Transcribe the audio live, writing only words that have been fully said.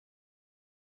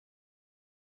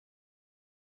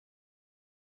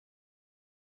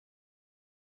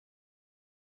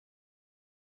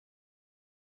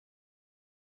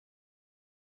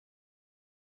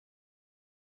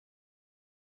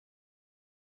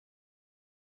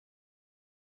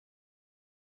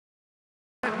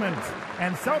commitment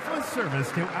and selfless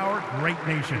service to our great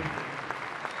nation.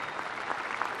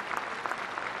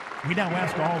 We now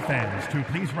ask all fans to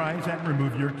please rise and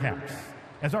remove your caps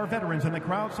as our veterans in the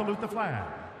crowd salute the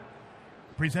flag.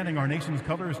 Presenting our nation's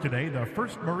colors today, the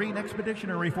 1st Marine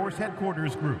Expeditionary Force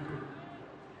Headquarters Group.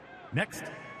 Next,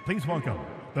 please welcome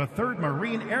the 3rd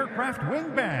Marine Aircraft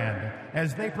Wing Band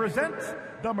as they present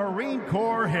the Marine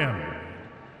Corps Hymn.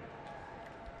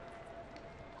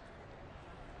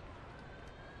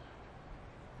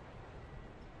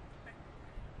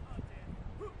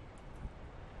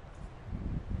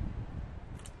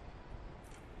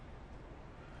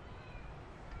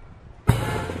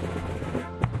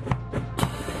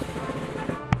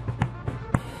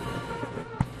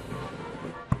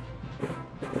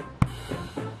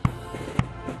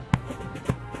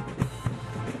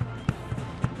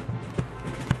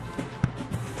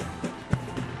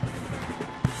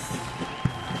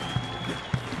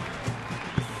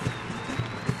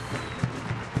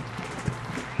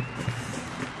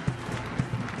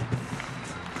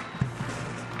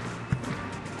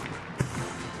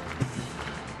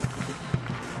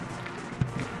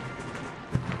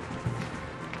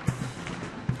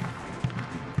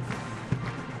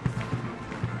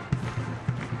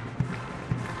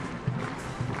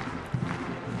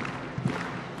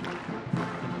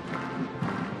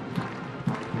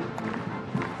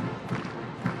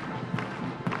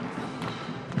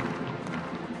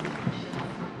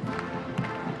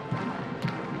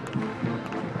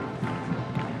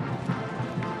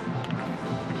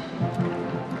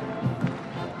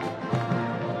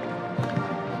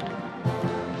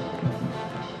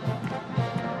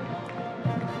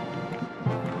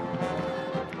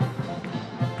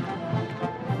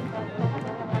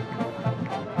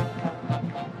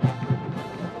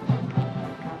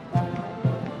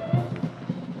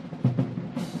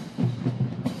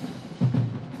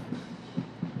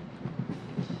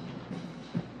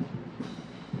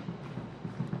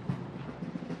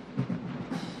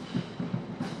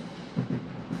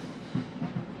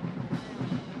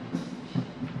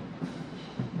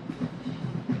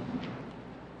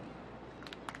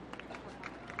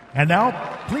 And now,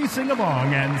 please sing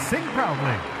along and sing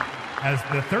proudly as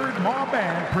the 3rd MAW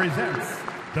Band presents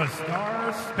the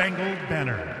Star-Spangled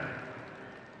Banner.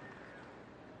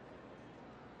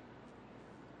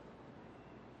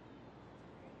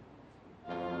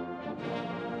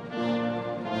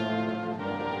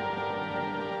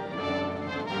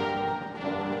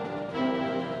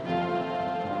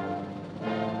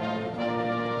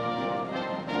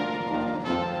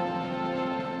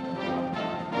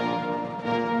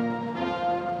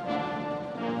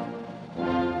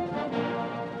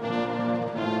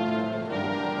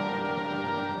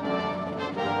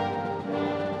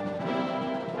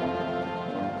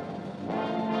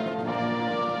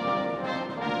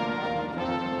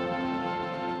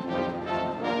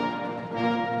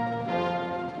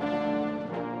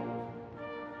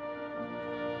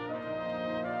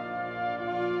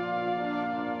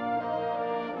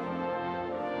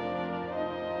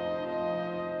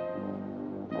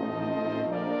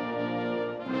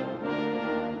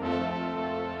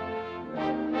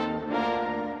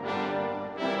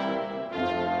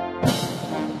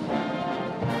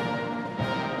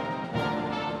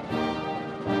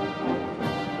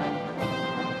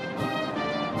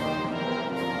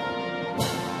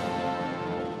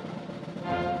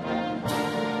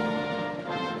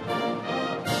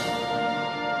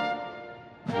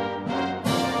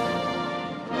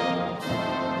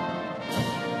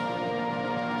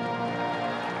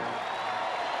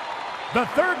 The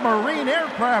 3rd Marine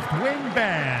Aircraft Wing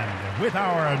Band with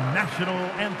our national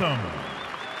anthem.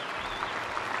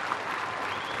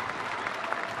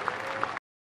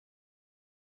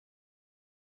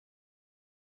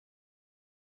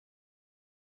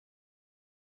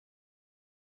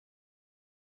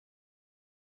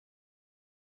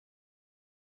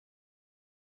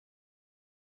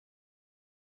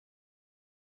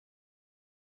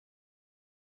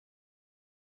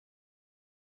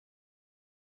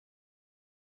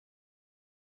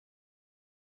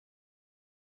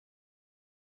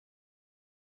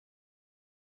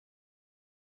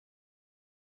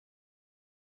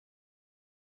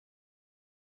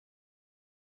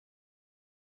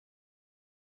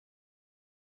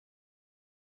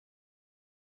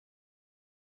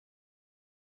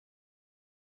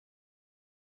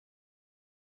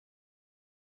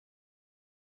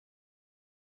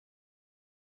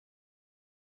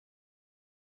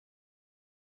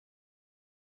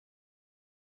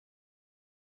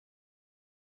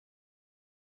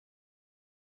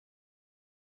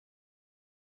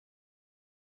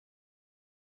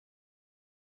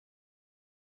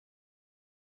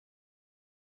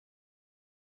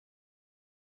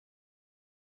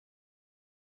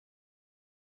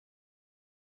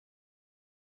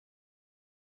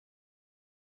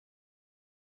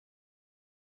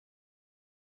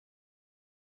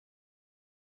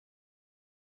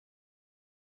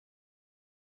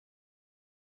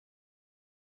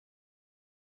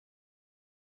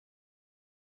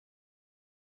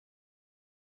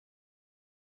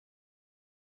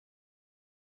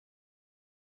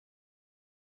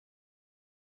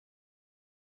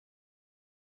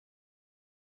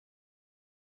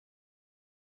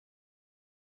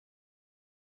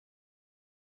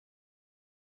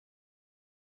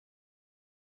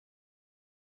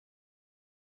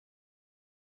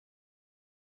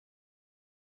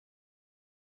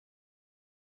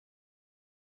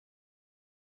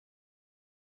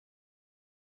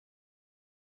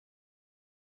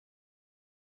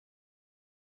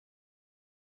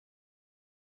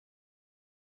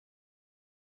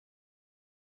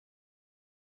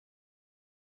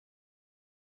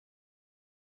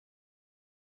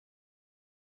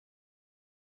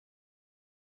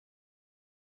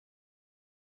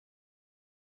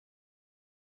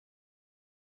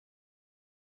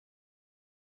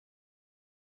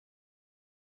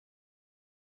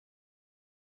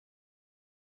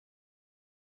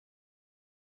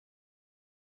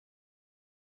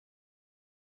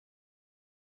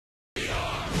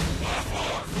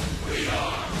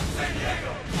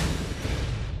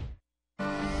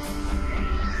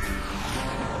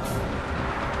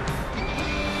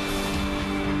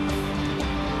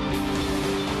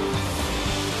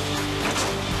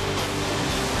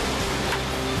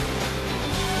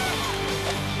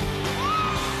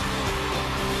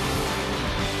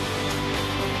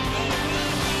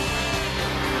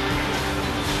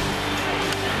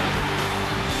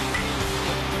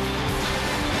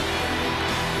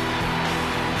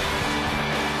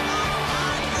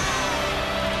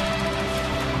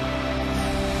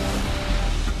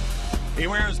 He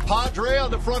wears Padre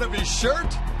on the front of his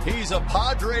shirt. He's a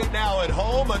Padre now at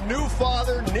home. A new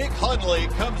father, Nick Hundley,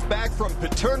 comes back from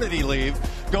paternity leave,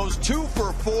 goes 2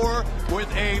 for 4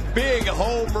 with a big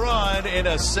home run in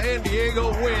a San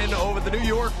Diego win over the New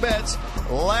York Mets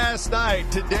last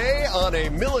night. Today on a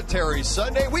military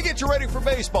Sunday, we get you ready for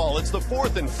baseball. It's the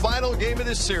 4th and final game of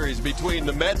this series between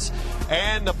the Mets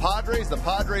and the Padres. The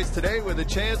Padres today with a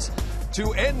chance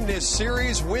to end this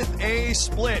series with a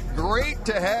split. Great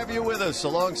to have you with us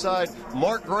alongside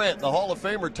Mark Grant, the Hall of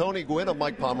Famer, Tony Gwynn. I'm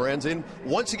Mike Pomeranz in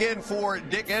once again for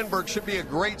Dick Enberg. Should be a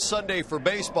great Sunday for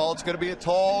baseball. It's going to be a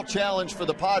tall challenge for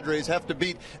the Padres. Have to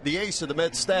beat the ace of the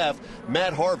Mets staff,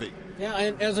 Matt Harvey. Yeah,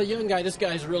 and as a young guy, this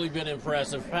guy's really been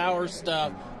impressive. Power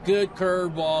stuff, good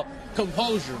curveball,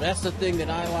 composure. That's the thing that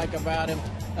I like about him.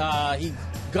 He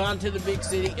gone to the big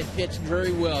city and pitched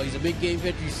very well. He's a big game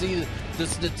pitcher. You see the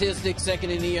statistics: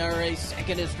 second in ERA,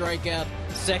 second in strikeout,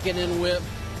 second in WHIP,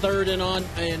 third in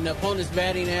opponent's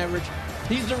batting average.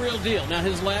 He's the real deal. Now,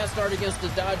 his last start against the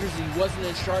Dodgers, he wasn't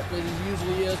as sharp as he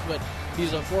usually is, but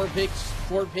he's a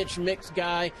four-pitch mix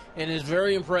guy and is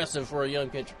very impressive for a young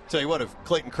pitcher. Tell you what, if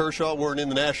Clayton Kershaw weren't in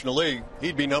the National League,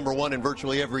 he'd be number one in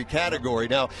virtually every category.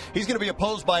 Now, he's going to be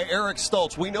opposed by Eric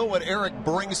Stultz. We know what Eric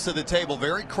brings to the table.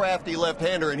 Very crafty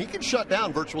left-hander, and he can shut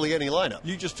down virtually any lineup.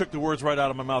 You just took the words right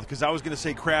out of my mouth because I was going to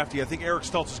say crafty. I think Eric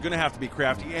Stultz is going to have to be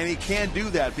crafty, and he can do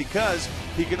that because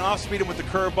he can off-speed him with the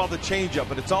curveball, the changeup,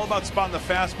 but it's all about spotting the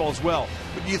fastball as well.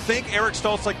 But do you think Eric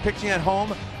Stultz, like pitching at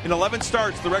home, in 11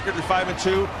 starts, the record is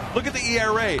 5-2. Look at the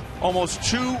ERA, almost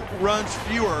 2 runs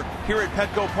fewer here at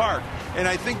Petco Park. And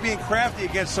I think being crafty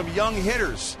against some young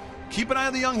hitters. Keep an eye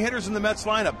on the young hitters in the Mets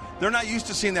lineup. They're not used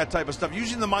to seeing that type of stuff.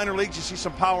 Usually in the minor leagues, you see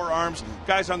some power arms,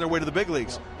 guys on their way to the big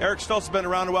leagues. Eric Stultz has been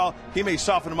around a while. He may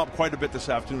soften them up quite a bit this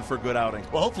afternoon for a good outing.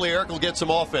 Well, hopefully Eric will get some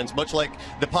offense, much like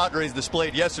the Padres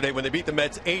displayed yesterday when they beat the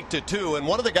Mets 8-2. And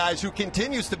one of the guys who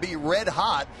continues to be red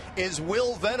hot is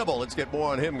Will Venable. Let's get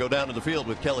more on him. Go down to the field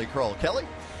with Kelly Krull. Kelly?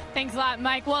 Thanks a lot,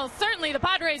 Mike. Well, certainly the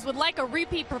Padres would like a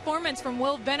repeat performance from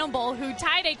Will Venable, who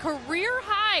tied a career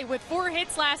high with 4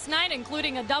 hits last night,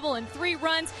 including a double and 3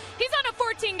 runs. He's on a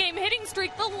 14-game hitting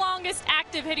streak, the longest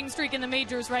active hitting streak in the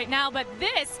majors right now. But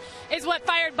this is what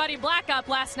fired Buddy Black up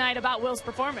last night about Will's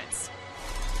performance.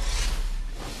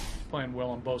 Playing well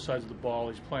on both sides of the ball.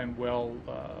 He's playing well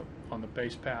on the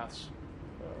base paths.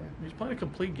 He's playing a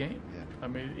complete game. Yeah. I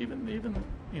mean,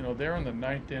 even there in the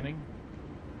 9th inning,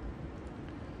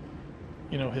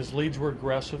 his leads were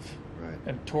aggressive. Right.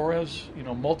 And Torres,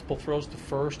 multiple throws to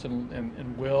first,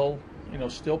 and Will,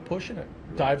 still pushing it,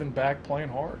 right, diving back, playing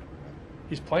hard. Right.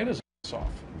 He's playing his ass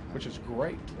off, which is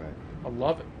great. Right. I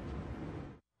love it.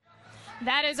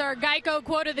 That is our Geico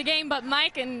quote of the game. But,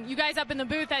 Mike, and you guys up in the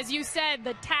booth, as you said,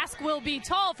 the task will be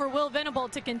tall for Will Venable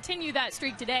to continue that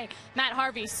streak today. Matt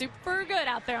Harvey, super good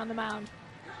out there on the mound.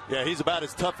 Yeah, he's about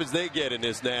as tough as they get in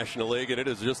this National League, and it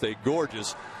is just a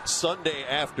gorgeous Sunday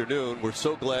afternoon. We're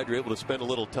so glad you're able to spend a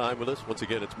little time with us. Once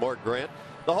again, it's Mark Grant,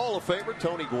 the Hall of Famer,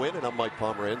 Tony Gwynn, and I'm Mike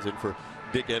Pomeranz in for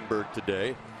Dick Enberg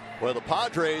today. Well, the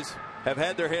Padres have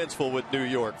had their hands full with New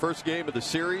York. First game of the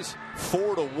series,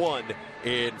 4-1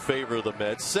 in favor of the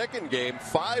Mets. Second game,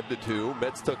 5-2.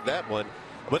 Mets took that one.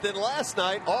 But then last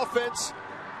night, offense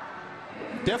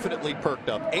definitely perked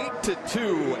up.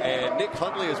 8-2, and Nick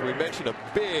Hundley, as we mentioned, a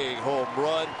big home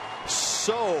run.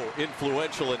 So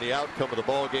influential in the outcome of the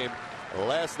ball game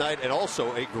last night, and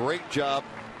also a great job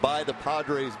by the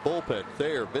Padres bullpen.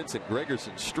 Thayer, Vincent,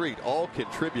 Gregerson, Street, all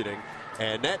contributing,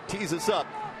 and that tees us up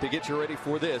to get you ready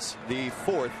for this, the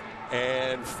 4th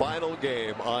and final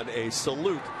game on a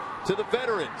salute to the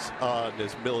veterans on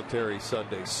this military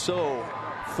Sunday. So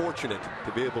fortunate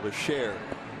to be able to share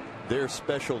their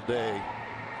special day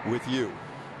with you.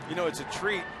 It's a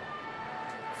treat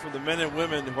for the men and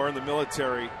women who are in the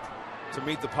military to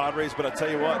meet the Padres, but I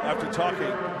tell you what, after talking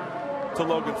to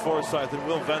Logan Forsythe and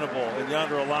Will Venable and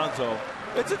Yonder Alonso,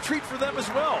 it's a treat for them as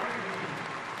well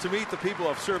to meet the people who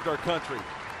have served our country.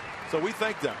 So we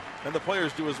thank them, and the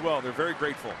players do as well. They're very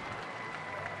grateful.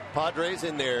 Padres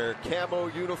in their camo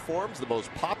uniforms, the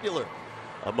most popular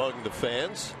among the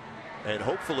fans, and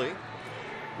hopefully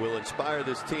will inspire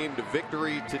this team to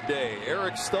victory today.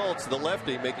 Eric Stultz, the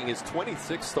lefty, making his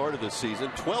 26th start of the season,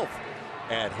 12th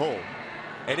at home.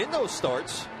 And in those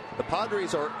starts, the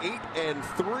Padres are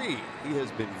 8-3. He has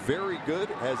been very good,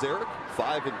 has Eric.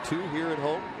 5-2 here at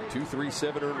home,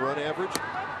 2.37 earned run average.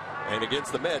 And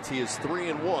against the Mets, he is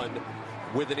 3-1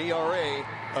 with an ERA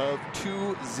of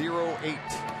 2.08.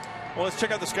 Well, let's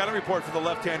check out the scouting report for the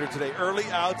left-hander today. Early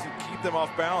outs and keep them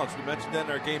off balance. We mentioned that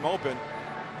in our game open.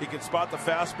 He can spot the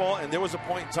fastball, and there was a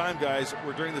point in time, guys,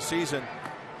 where during the season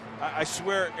I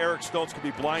swear Eric Stoltz could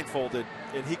be blindfolded,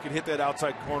 and he could hit that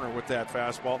outside corner with that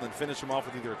fastball and then finish him off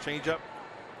with either a changeup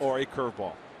or a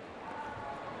curveball.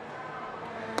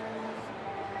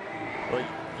 Well,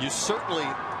 you certainly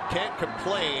can't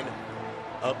complain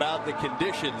about the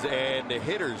conditions and the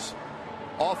hitters'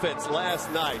 offense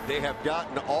last night. They have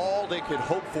gotten all they could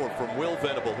hope for from Will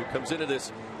Venable, who comes into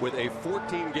this with a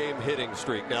 14-game hitting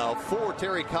streak. Now, for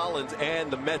Terry Collins and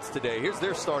the Mets today, here's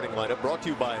their starting lineup, brought to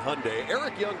you by Hyundai.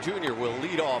 Eric Young Jr. will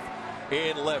lead off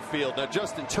in left field. Now,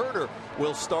 Justin Turner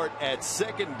will start at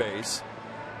second base.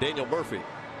 Daniel Murphy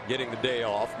getting the day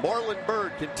off. Marlon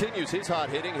Byrd continues his hot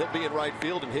hitting. He'll be in right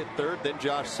field and hit third. Then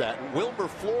Josh Satin. Wilmer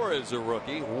Flores, a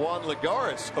rookie. Juan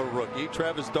Lagares, a rookie.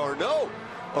 Travis d'Arnaud,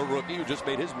 a rookie who just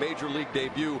made his major league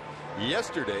debut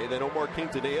yesterday. Then Omar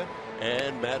Quintanilla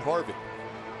and Matt Harvey.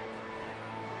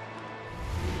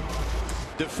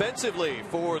 Defensively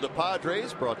for the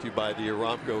Padres, brought to you by the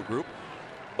Aramco Group.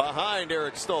 Behind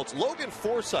Eric Stoltz, Logan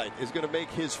Forsythe is going to make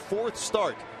his 4th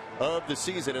start of the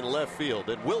season in left field.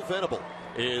 And Will Venable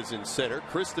is in center.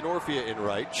 Chris Denorfia in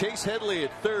right. Chase Headley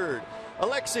at third.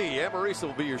 Alexi Amarista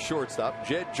will be your shortstop.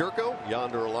 Jed Jerko,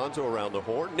 Yonder Alonso around the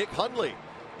horn. Nick Hundley,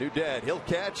 new dad, he'll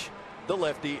catch the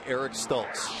lefty Eric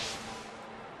Stoltz.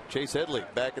 Chase Headley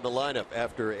back in the lineup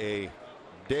after a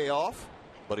day off.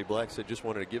 Buddy Black said just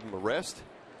wanted to give him a rest.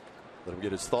 Let him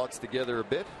get his thoughts together a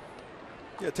bit.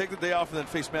 Yeah, take the day off and then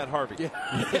face Matt Harvey.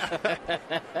 Yeah.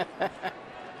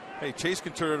 Hey, Chase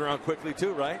can turn it around quickly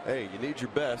too, right? Hey, you need your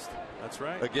best. That's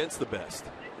right. Against the best.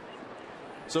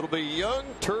 So it'll be Young,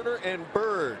 Turner, and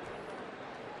Byrd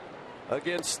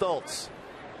against Stoltz.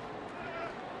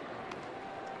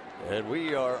 And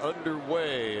we are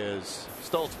underway as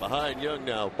Stoltz behind Young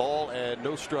now. Ball and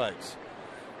no strikes.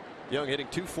 Young hitting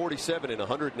 .247 in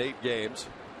 108 games.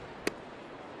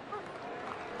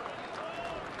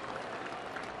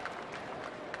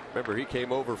 Remember, he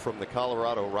came over from the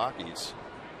Colorado Rockies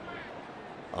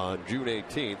on June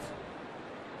 18th.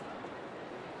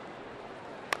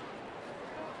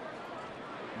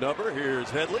 Number, here's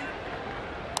Headley.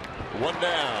 1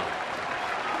 down.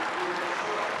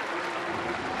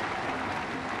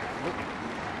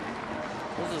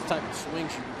 Those are the type of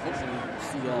swings you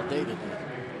hopefully see all day today.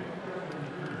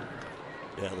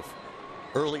 Yeah,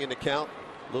 early in the count,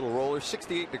 little roller.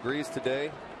 68 degrees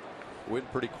today. Wind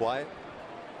pretty quiet.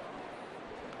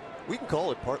 We can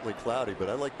call it partly cloudy, but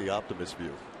I like the optimist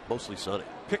view. Mostly sunny.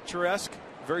 Picturesque,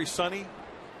 very sunny.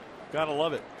 Gotta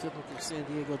love it. Typical San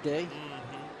Diego day.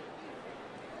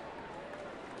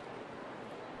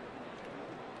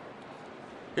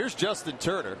 Here's Justin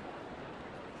Turner,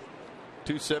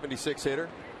 .276 hitter.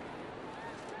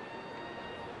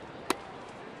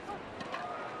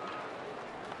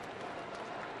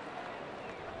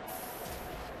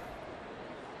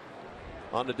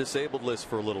 On the disabled list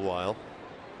for a little while.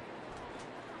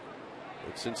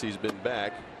 But since he's been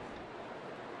back,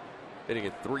 hitting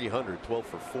at 300, 12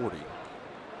 for 40.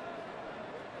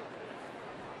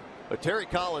 But Terry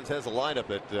Collins has a lineup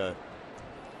that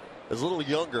is a little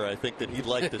younger, I think, than he'd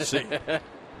like to see.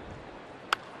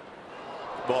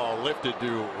 Ball lifted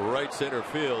to right center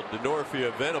field.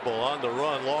 Denorfia Venable on the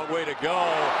run. Long way to go.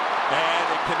 And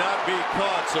it cannot be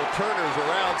caught. So Turner's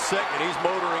around second. He's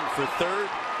motoring for third.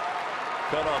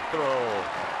 Cutoff throw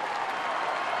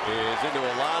is into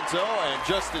Alonso, and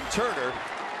Justin Turner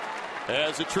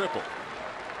has a triple.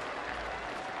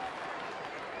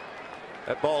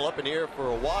 That ball up in the air for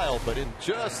a while, but in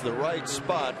just the right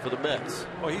spot for the Mets.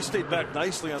 Well, he stayed back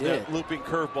nicely on that looping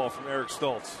curveball from Eric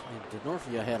Stoltz. And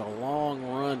Denorfia had a long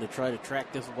run to try to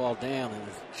track this ball down, and it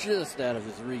was just out of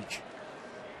his reach.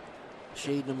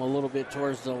 Shading him a little bit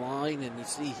towards the line, and you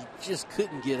see he just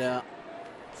couldn't get out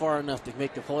far enough to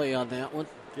make the play on that one.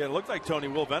 Yeah, it looked like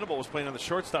Will Venable was playing on the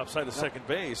shortstop side of second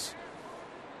base.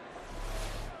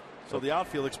 So the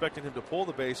outfield expecting him to pull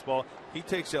the baseball. He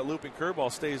takes that looping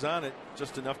curveball, stays on it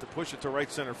just enough to push it to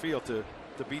right center field to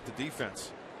beat the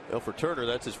defense. Well, for Turner,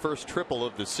 that's his first triple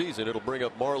of the season. It'll bring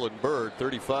up Marlon Byrd.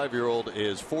 35-year-old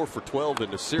is 4 for 12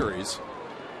 in the series.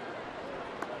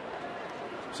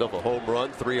 Himself a home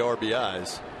run, 3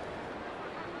 RBIs.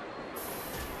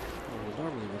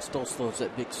 Normally when Stoltz throws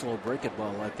that big slow breaking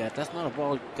ball like that, that's not a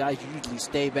ball guys usually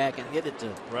stay back and hit it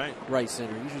to right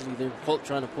center. Usually they're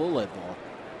trying to pull that ball.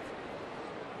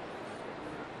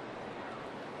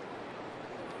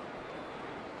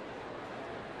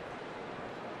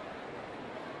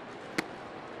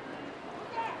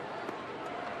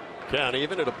 Count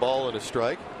even at a ball and a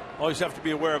strike. Always have to be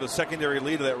aware of the secondary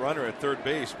lead of that runner at third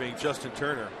base being Justin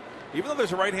Turner. Even though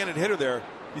there's a right-handed hitter there,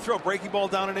 you throw a breaking ball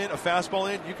down and in, a fastball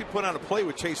in, you could put on a play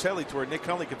with Chase Headley to where Nick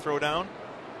Hundley can throw down.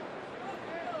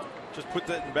 Just put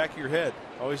that in the back of your head.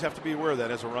 Always have to be aware of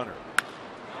that as a runner.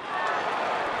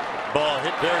 Ball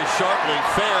hit very sharply,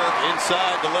 fair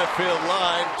inside the left field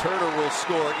line. Turner will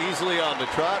score easily on the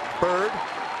trot. Bird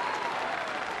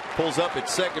pulls up at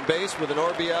second base with an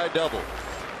RBI double.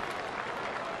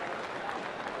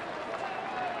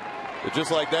 But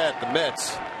just like that, the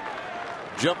Mets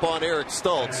jump on Eric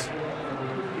Stults.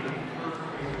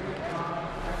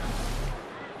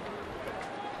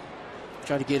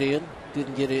 Try to get in,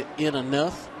 didn't get it in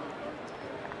enough.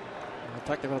 I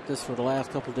talked about this for the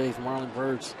last couple of days. Marlon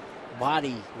Bird's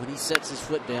body, when he sets his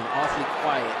foot down, awfully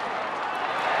quiet.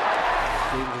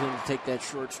 Able him to take that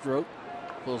short stroke,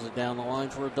 pulls it down the line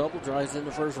for a double, drives in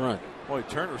the first run. Boy,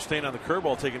 Turner staying on the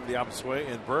curveball, taking it the opposite way,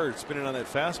 and Bird spinning on that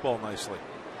fastball nicely.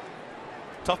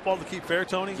 Tough ball to keep fair,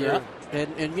 Tony? Yeah,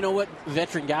 and you know what?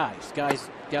 Veteran guys got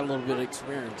a little bit of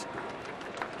experience.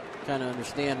 Kind of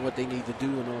understand what they need to do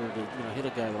in order to hit a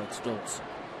guy like Stults.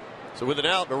 So with an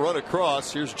out and a run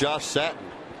across, here's Josh Satin.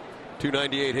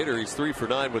 298 hitter. He's 3 for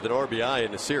 9 with an RBI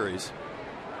in the series.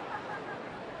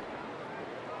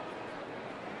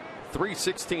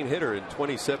 316 hitter in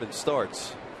 27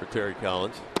 starts for Terry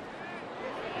Collins.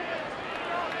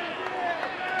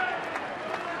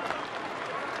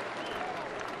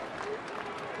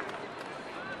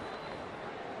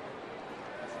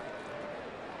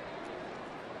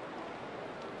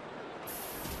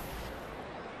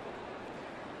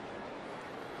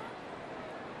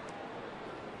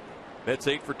 Mets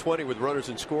 8 for 20 with runners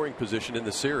in scoring position in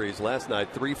the series. Last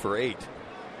night 3 for 8.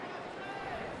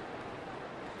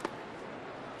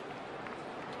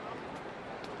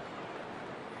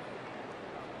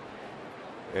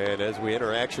 And as we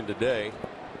enter action today,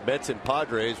 Mets and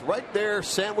Padres right there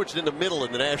sandwiched in the middle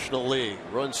in the National League.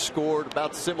 Runs scored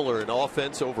about similar in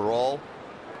offense overall.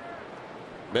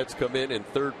 Mets come in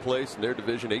third place in their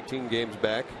division, 18 games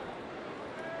back.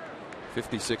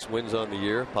 56 wins on the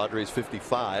year. Padres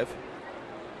 55.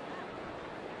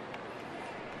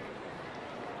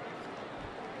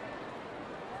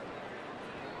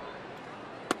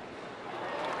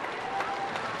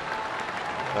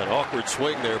 An awkward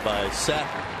swing there by Satin.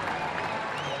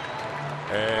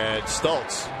 And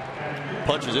Stults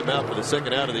punches him out for the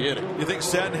second out of the inning. You think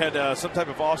Satin had some type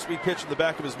of off-speed pitch in the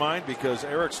back of his mind? Because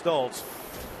Eric Stults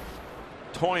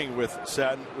toying with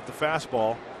Satin with the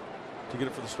fastball to get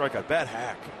it for the strikeout. Bad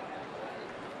hack.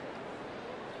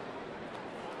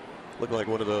 Looked like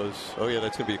one of those. Oh yeah,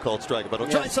 that's going to be a called strike. But I'll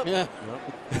try something. Yeah.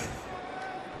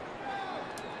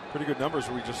 Pretty good numbers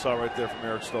we just saw right there from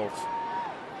Eric Stults.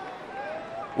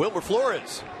 Wilmer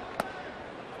Flores.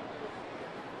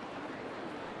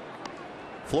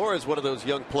 Flores, one of those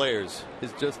young players,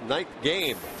 is just 9th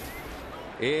game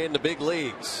in the big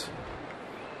leagues.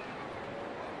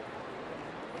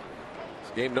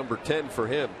 It's game number 10 for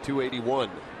him, 281.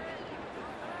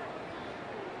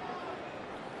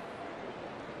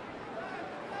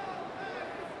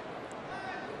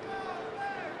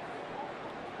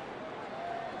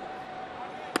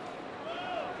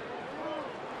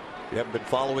 You haven't been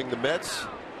following the Mets.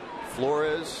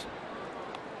 Flores,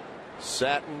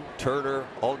 Satin, Turner,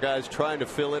 all guys trying to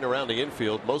fill in around the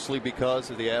infield, mostly because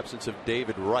of the absence of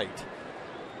David Wright.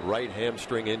 Right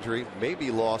hamstring injury, may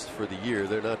be lost for the year.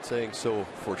 They're not saying so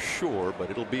for sure, but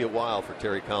it'll be a while for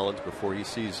Terry Collins before he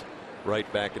sees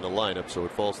Wright back in the lineup. So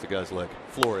it falls to guys like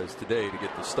Flores today to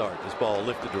get the start. This ball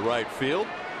lifted to right field.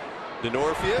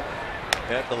 Denorfia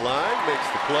at the line, makes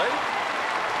the play.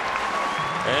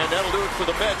 And that'll do it for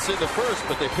the Mets in the first,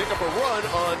 but they pick up a run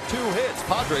on 2 hits.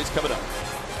 Padres coming up.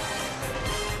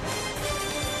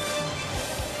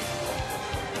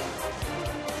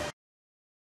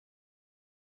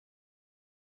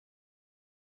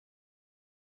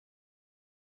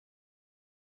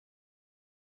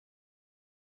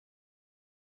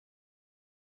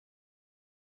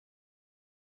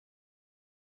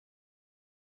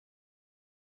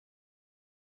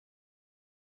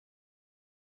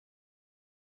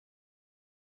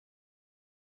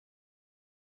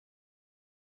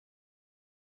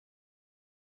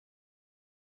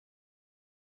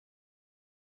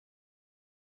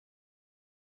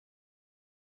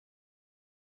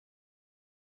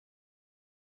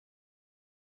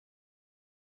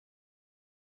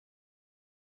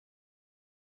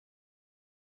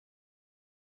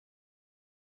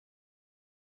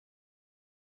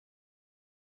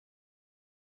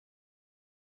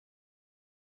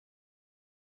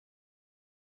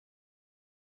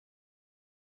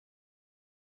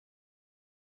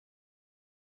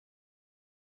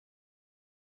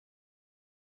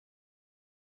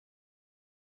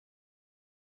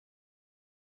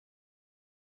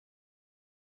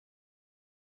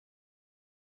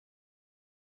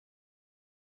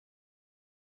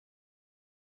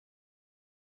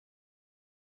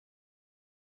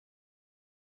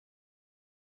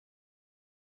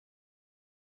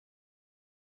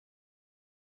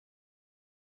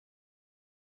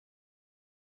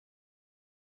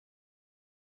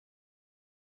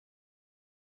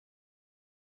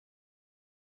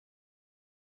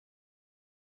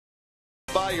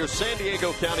 by your San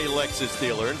Diego County Lexus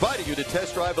dealer, inviting you to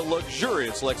test drive a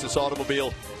luxurious Lexus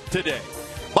automobile today.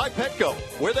 By Petco,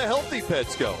 where the healthy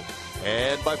pets go.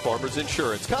 And by Farmers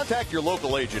Insurance. Contact your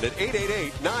local agent at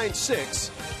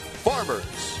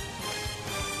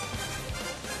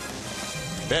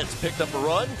 888-96-FARMERS. Mets picked up a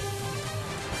run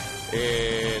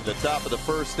in the top of the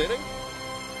first inning.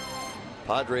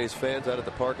 Padres fans out at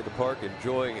the park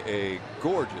enjoying a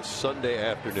gorgeous Sunday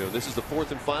afternoon. This is the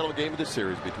fourth and final game of the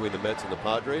series between the Mets and the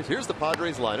Padres. Here's the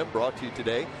Padres lineup brought to you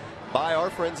today by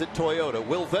our friends at Toyota.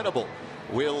 Will Venable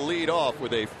will lead off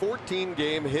with a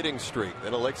 14-game hitting streak.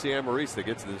 Then Alexi Amarista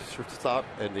gets the stop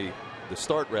and the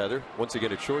start once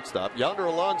again at shortstop. Yonder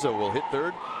Alonso will hit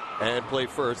third and play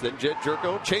first. Then Jed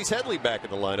Jerko, Chase Headley back in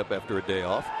the lineup after a day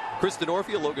off. Kristen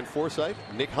Orfia, Logan Forsythe,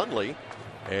 Nick Hundley,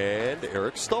 and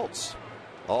Eric Stultz,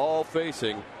 all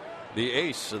facing the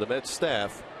ace of the Mets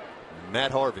staff,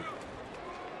 Matt Harvey.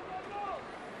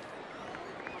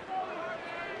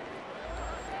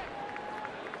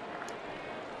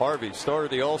 Harvey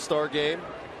started the All-Star game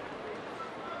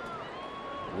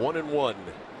 1-1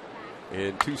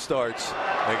 in 2 starts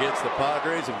against the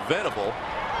Padres. And Venable,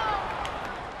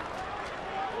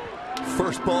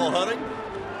 first ball hunting.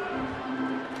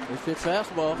 It's a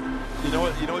fastball. You know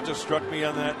what just struck me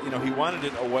on that? He wanted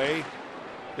it away.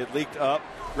 It leaked up.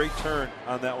 Great turn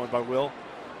on that one by Will.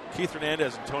 Keith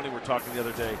Hernandez and Tony were talking the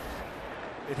other day,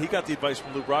 and he got the advice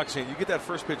from Lou Brock saying, you get that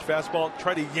first pitch fastball,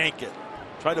 try to yank it.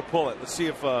 Try to pull it. Let's see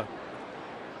if that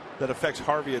affects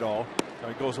Harvey at all.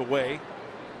 It goes away.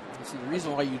 See, the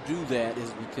reason why you do that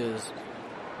is because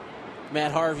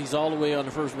Matt Harvey's all the way on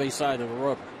the first base side of the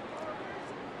rubber,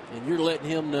 and you're letting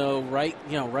him know right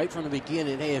from the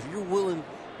beginning, hey, if you're willing,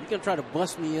 you're gonna try to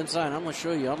bust me inside, I'm gonna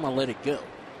show you, I'm gonna let it go.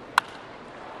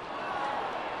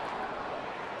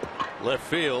 Left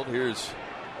field. Here's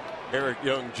Eric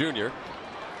Young Jr.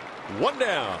 1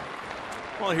 down.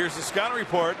 Well, here's the scouting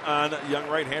report on young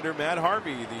right-hander Matt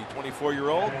Harvey, the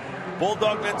 24-year-old.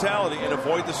 Bulldog mentality and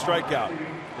avoid the strikeout.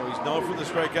 He's known for the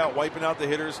strikeout, wiping out the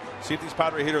hitters. See if these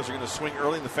Padre hitters are going to swing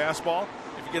early in the fastball.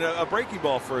 If you get a breaking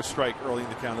ball for a strike early in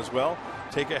the count as well,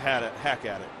 take a hack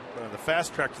at it. But on the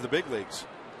fast track to the big leagues,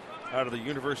 out of the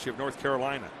University of North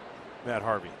Carolina, Matt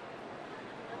Harvey.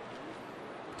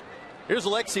 Here's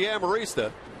Alexi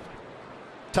Amarista.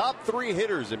 Top 3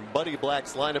 hitters in Buddy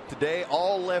Black's lineup today,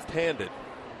 all left-handed.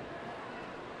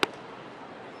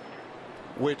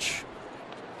 Which,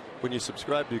 when you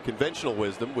subscribe to conventional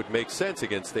wisdom, would make sense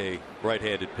against a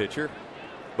right-handed pitcher.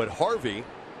 But Harvey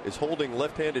is holding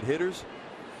left-handed hitters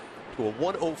to a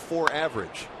 104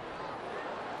 average.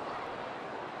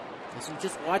 So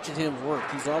just watching him work,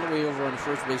 he's all the way over on the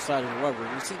first base side of the rubber.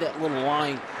 You see that little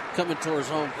line coming towards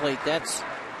home plate. That's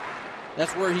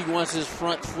where he wants his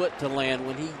front foot to land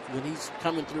when he's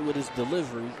coming through with his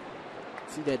delivery.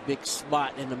 See that big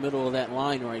spot in the middle of that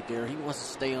line right there. He wants to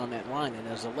stay on that line, and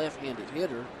as a left-handed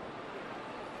hitter,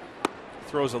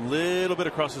 throws a little bit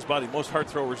across his body. Most hard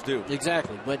throwers do.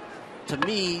 Exactly, but to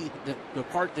me, the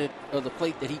part of the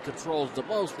plate that he controls the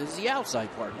most is the outside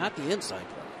part, not the inside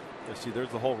part. Yeah, see,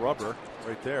 there's the whole rubber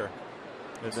right there,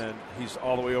 and then he's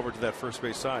all the way over to that first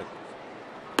base side.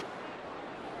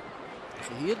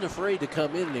 So he isn't afraid to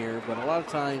come in there, but a lot of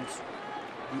times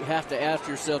you have to ask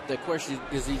yourself that question: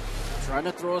 is he trying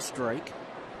to throw a strike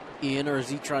in, or is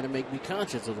he trying to make me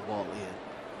conscious of the ball in?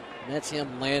 And that's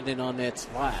him landing on that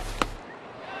spot.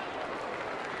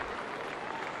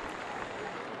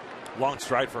 Long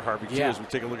stride for Harvey, too, yeah. as we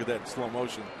take a look at that in slow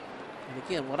motion. And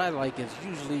again, what I like is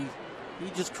usually he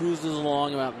just cruises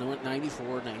along about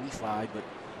 94, 95, but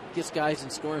gets guys in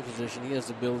scoring position. He has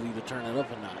the ability to turn it up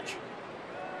a notch.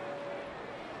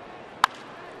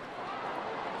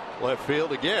 Left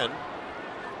field again.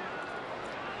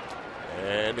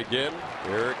 And again,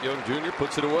 Eric Young Jr.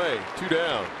 puts it away. 2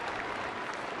 down.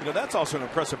 That's also an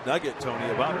impressive nugget, Tony,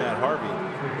 about Matt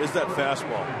Harvey, is that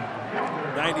fastball.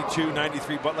 92,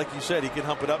 93, but like you said, he can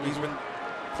hump it up. He's been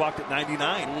clocked at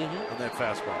 99 on that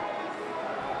fastball.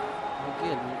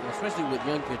 Again, especially with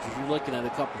young pitchers, you're looking at a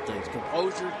couple things.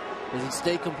 Composure. Does he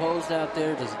stay composed out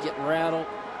there? Does he get rattled?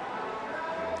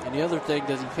 And the other thing,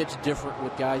 does he pitch different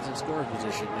with guys in scoring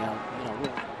position? Now,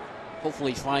 we'll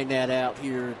hopefully find that out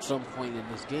here at some point in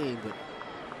this game. But,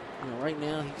 right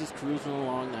now he's just cruising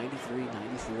along 93,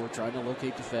 94, trying to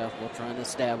locate the fastball, trying to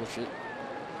establish it.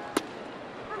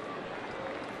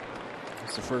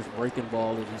 It's the first breaking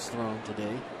ball that he's thrown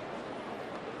today.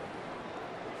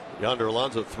 Yonder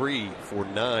Alonso 3 for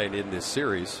 9 in this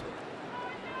series.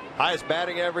 Highest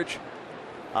batting average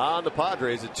on the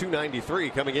Padres at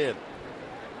 293 coming in.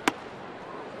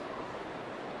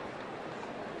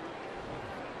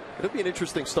 It'll be an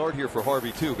interesting start here for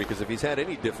Harvey, too, because if he's had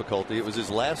any difficulty, it was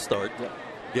his last start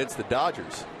against the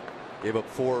Dodgers. Gave up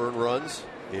 4 earned runs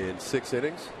in 6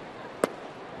 innings.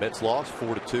 Mets lost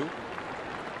 4-2.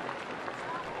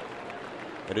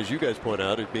 And as you guys point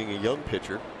out, it being a young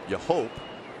pitcher, you hope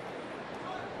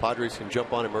Padres can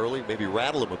jump on him early, maybe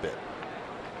rattle him a bit.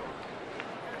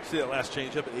 See that last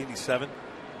changeup at 87?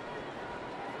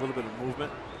 A little bit of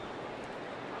movement.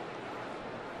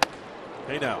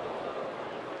 Hey now.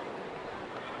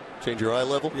 Change your eye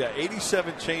level? Yeah,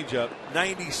 87 changeup,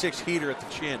 96 heater at the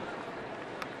chin.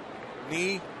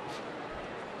 Knee,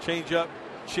 changeup,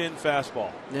 chin,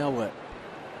 fastball. Now what?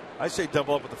 I say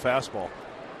double up with the fastball.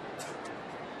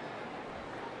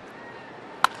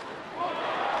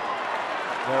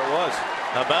 There it was.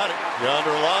 How about it? Yonder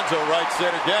Alonso, right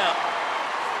center gap.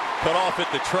 Cut off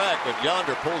at the track, but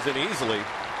Yonder pulls in easily.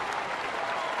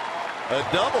 A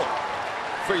double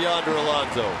for Yonder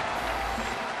Alonso.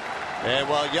 And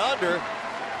while Yonder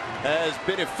has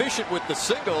been efficient with the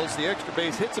singles, the extra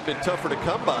base hits have been tougher to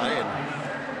come by,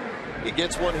 and he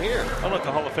gets one here. I'll let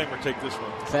the Hall of Famer take this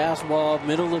one. Fastball,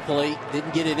 middle of the plate,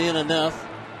 didn't get it in enough.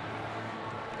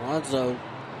 Alonso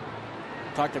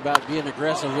talked about being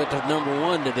aggressive with the number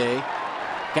 1 today.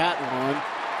 Got one.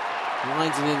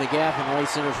 Lines it in the gap in right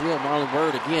center field. Marlon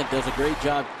Byrd again does a great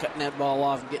job cutting that ball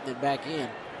off and getting it back in.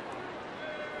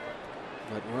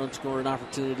 But run scoring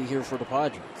opportunity here for the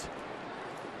Padres.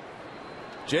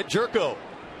 Jed Jerko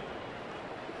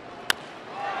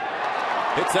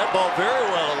hits that ball very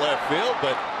well in left field,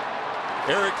 but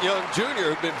Eric Young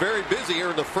Jr., who's been very busy here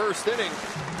in the first inning,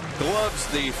 gloves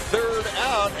the 3rd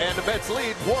out, and the Mets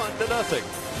lead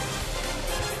 1-0.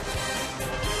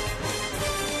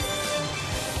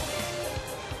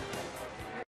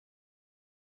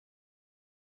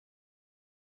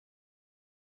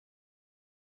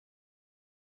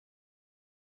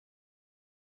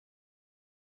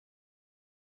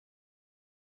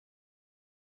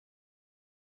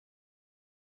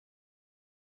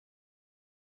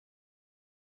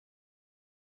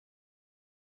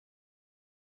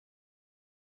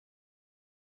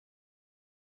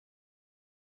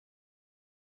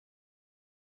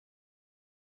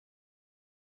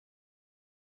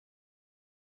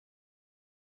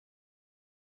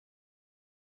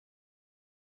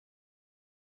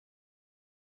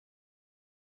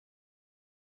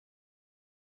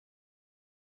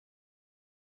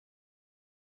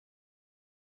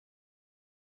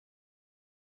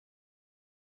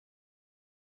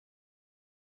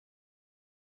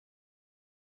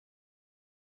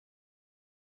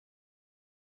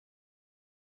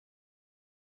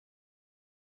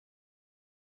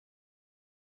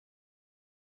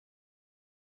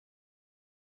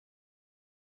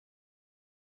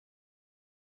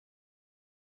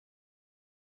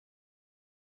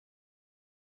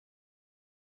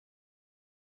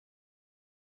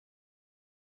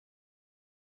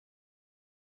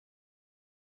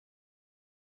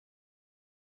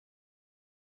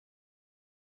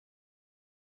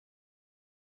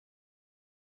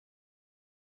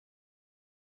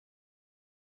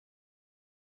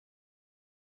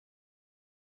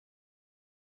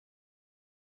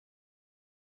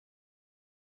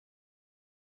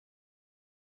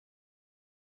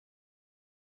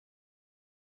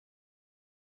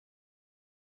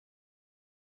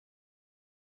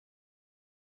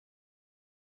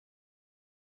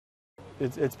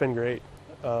 It's been great.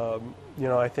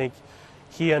 I think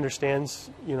he understands,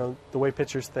 the way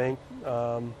pitchers think,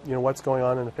 what's going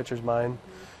on in the pitcher's mind.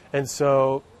 And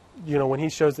so, when he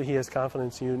shows that he has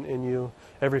confidence in you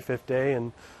every 5th day,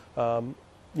 and,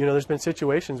 there's been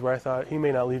situations where I thought he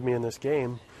may not leave me in this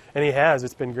game, and he has.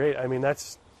 It's been great. I mean, that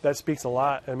speaks a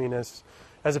lot. I mean, as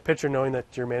a pitcher, knowing that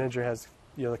your manager has,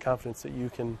 the confidence that you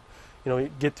can,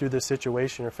 get through this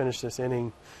situation or finish this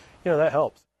inning, that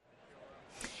helps.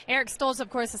 Eric Stoltz, of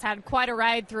course, has had quite a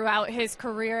ride throughout his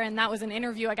career, and that was an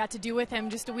interview I got to do with him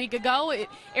just a week ago. It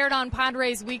aired on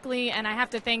Padres Weekly, and I have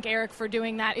to thank Eric for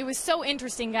doing that. It was so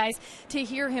interesting, guys, to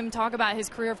hear him talk about his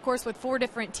career, of course, with 4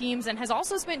 different teams, and has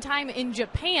also spent time in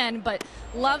Japan, but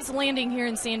loves landing here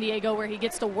in San Diego, where he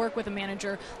gets to work with a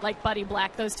manager like Buddy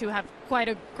Black. Those two have quite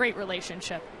a great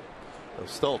relationship.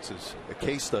 Stoltz is a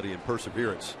case study in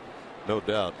perseverance, no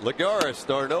doubt. Lagares,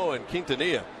 d'Arnaud, and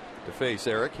Quintanilla to face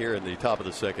Eric here in the top of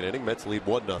the 2nd inning. Mets lead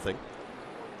 1-0.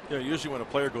 Usually when a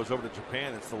player goes over to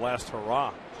Japan, it's the last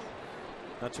hurrah.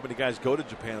 Not too many guys go to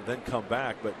Japan and then come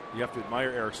back, but you have to admire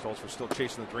Eric Stoltz for still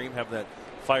chasing the dream, having that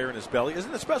fire in his belly.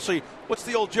 Isn't it especially, what's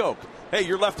the old joke? Hey,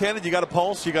 you're left-handed, you got a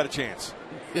pulse, you got a chance.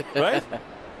 Right?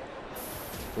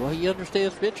 Well, he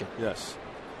understands pitching. Yes.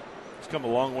 It's come a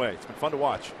long way. It's been fun to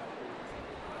watch.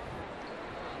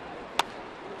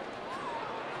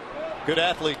 Good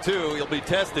athlete, too. He'll be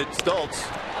tested. Stoltz.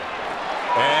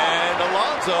 And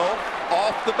Alonso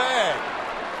off the bag.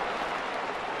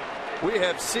 We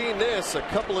have seen this a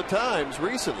couple of times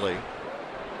recently.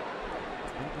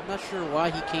 I'm not sure why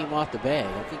he came off the bag.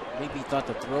 I think maybe he thought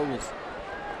the throw was,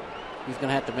 he was going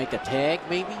to have to make a tag,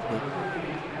 maybe. But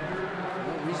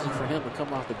no reason for him to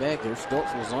come off the bag there.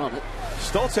 Stoltz was on it.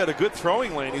 Stoltz had a good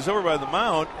throwing lane. He's over by the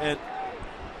mound, and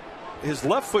his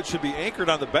left foot should be anchored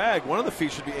on the bag. One of the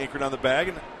feet should be anchored on the bag.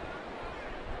 And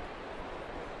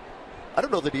I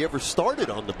don't know that he ever started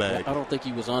on the bag. I don't think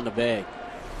he was on the bag.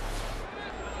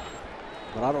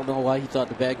 But I don't know why he thought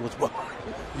the bag was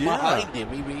behind him.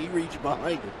 He reached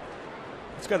behind him.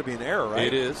 It's got to be an error, right?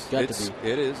 It is. Got to be.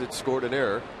 It is. It scored an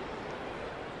error.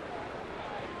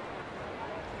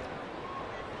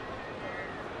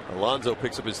 Alonso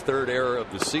picks up his third error of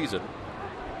the season.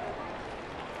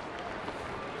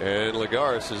 And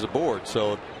Lagares is aboard.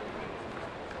 So,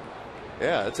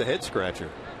 yeah, it's a head scratcher.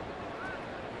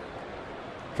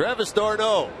 Travis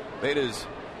d'Arnaud made his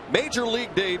major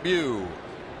league debut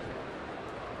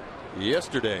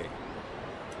yesterday.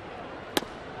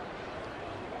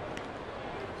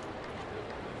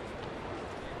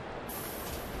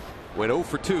 Went 0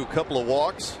 for 2, couple of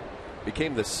walks,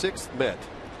 became the 6th Met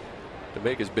to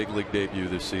make his big league debut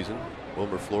this season.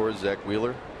 Wilmer Flores, Zach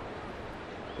Wheeler,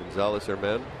 Gonzalez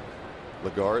Herman,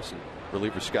 Lagares, and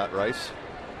reliever Scott Rice,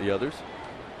 the others.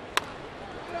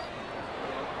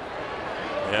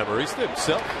 And Amarista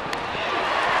himself.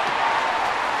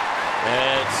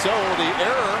 And so the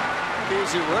error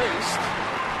is erased.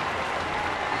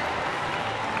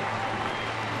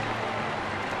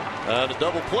 A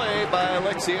double play by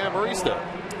Alexi Amarista.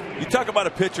 You talk about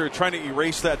a pitcher trying to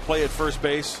erase that play at first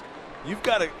base. You've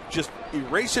got to just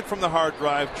erase it from the hard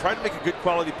drive, try to make a good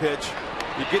quality pitch.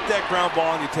 You get that ground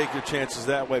ball and you take your chances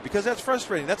that way, because that's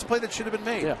frustrating. That's a play that should have been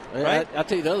made. Yeah, right? I'll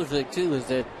tell you the other thing, too, is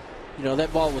that, you know,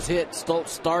 that ball was hit. Stoltz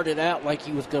started out like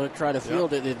he was going to try to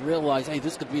field it and realized, hey,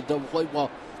 this could be a double play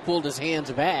ball, pulled his hands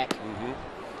back.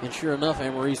 And sure enough,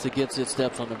 Amarista gets it,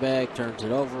 steps on the bag, turns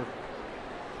it over.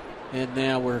 And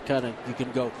now we're kind of, you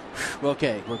can go,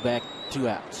 okay, we're back 2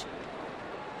 outs.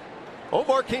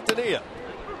 Omar Quintanilla.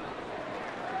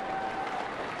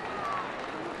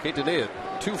 Quintanilla,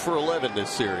 2 for 11 this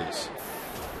series.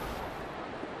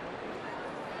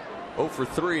 0 for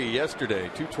 3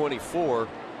 yesterday, 224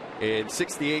 in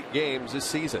 68 games this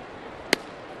season.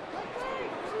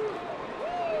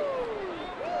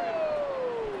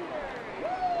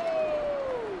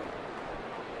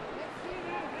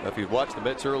 Now, if you've watched the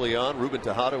Mets early on, Ruben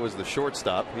Tejada was the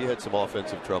shortstop. He had some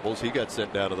offensive troubles. He got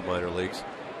sent down to the minor leagues.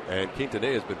 And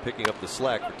Quintanilla has been picking up the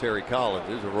slack for Terry Collins.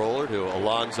 There's a roller to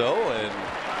Alonso and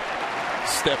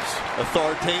steps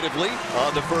authoritatively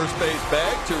on the first base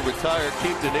bag to retire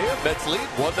Quintanilla. Mets lead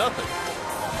 1-0.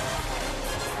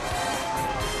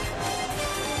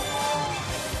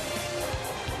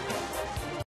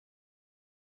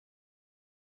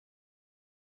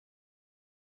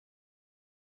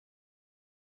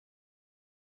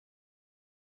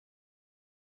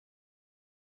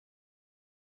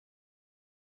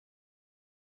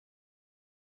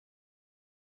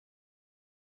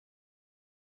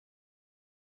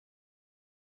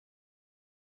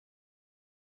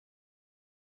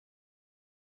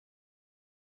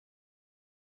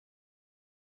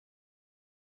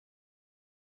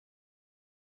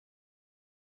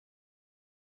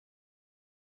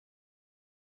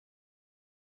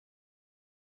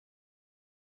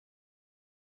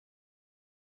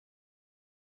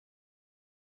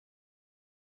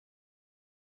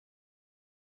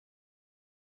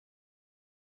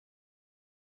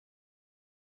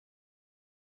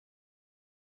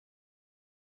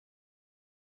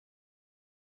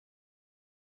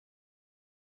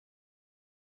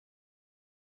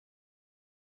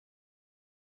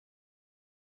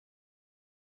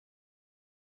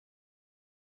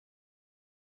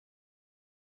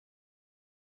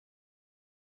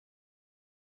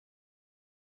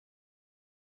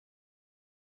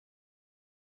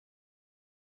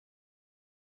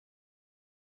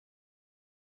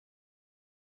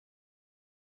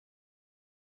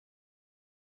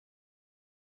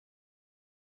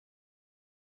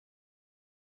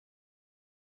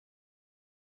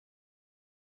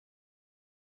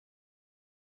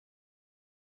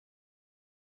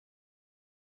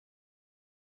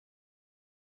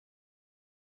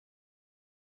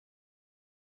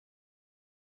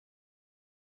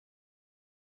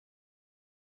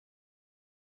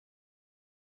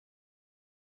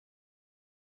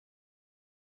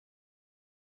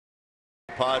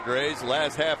 Padres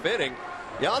last half inning.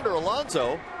 Yonder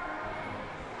Alonso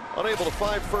unable to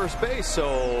find first base,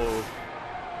 so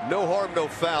no harm, no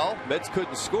foul. Mets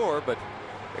couldn't score, but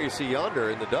there you see Yonder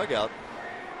in the dugout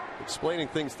explaining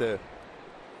things to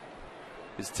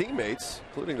his teammates,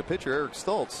 including the pitcher Eric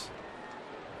Stoltz.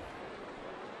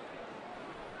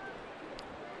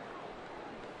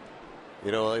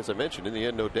 You know, as I mentioned, in the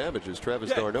end, no damages. Travis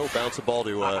d'Arnaud bounced the ball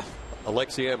to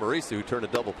Alexi Amarista, who turned a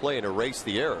double play and erased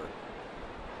the error.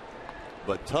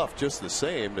 But tough just the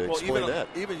same to explain that.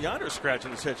 Even Yonder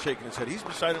scratching his head, shaking his head. He's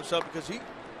beside himself because he...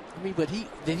 I mean, but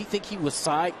did he think he was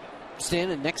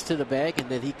standing next to the bag and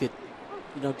that he could,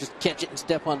 you know, just catch it and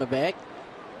step on the bag?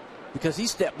 Because he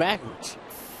stepped backwards.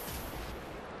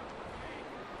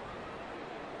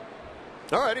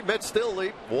 All righty, Mets still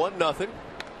lead 1-0.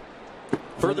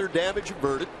 Further damage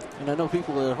averted. And I know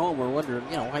people at home are wondering,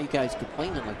 you know, why you guys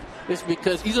complaining like this? It's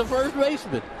because he's a first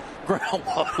baseman. Ground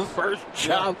ball, the first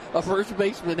job a first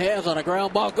baseman has on a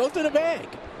ground ball. Go to the bag.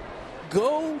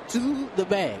 Go to the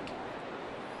bag.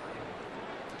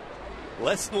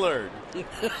 Lesson learned.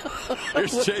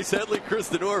 Here's Chase Headley, Chris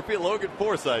DeNorfia, Logan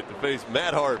Forsythe to face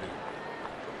Matt Harvey.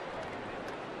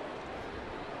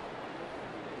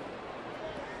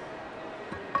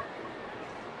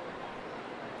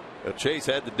 Now, Chase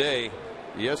had the day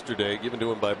yesterday given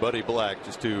to him by Buddy Black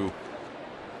just to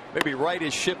maybe right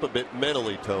his ship a bit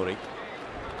mentally, Tony.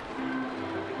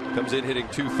 Comes in hitting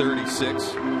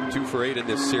 .236, 2 for 8 in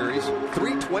this series.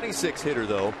 .326 hitter,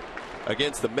 though,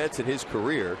 against the Mets in his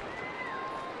career.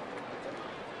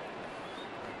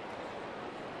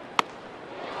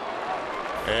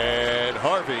 And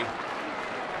Harvey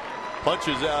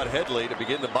punches out Headley to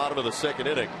begin the bottom of the second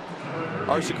inning.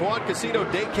 Our Sequan Casino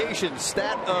Daycation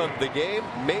stat of the game: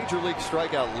 Major League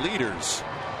strikeout leaders.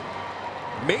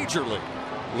 Major League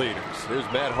leaders. Here's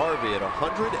Matt Harvey at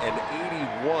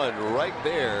 181, right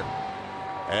there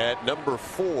at number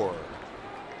 4.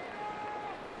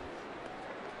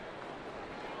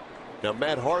 Now,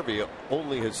 Matt Harvey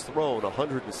only has thrown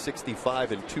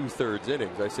 165 and 2/3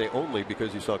 innings. I say only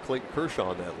because you saw Clayton Kershaw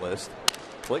on that list.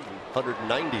 Clayton,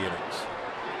 190 innings.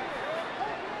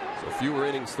 So fewer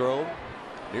innings thrown,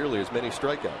 nearly as many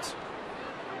strikeouts.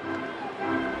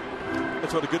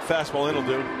 That's what a good fastball in will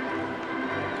do.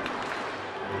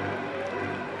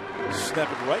 Snap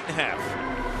it right in half.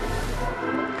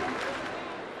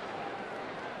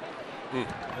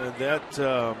 And that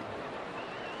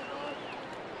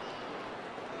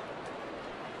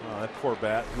that poor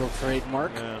bat. Real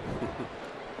trademark. Yeah.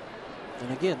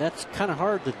 And again, that's kind of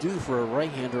hard to do for a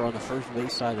right-hander on the first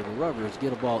base side of the rubber, is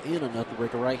get a ball in enough to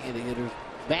break a right-handed hitter's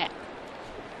bat.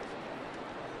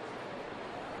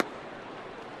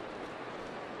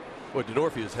 Well,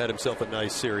 DeNorfia's had himself a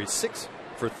nice series. 6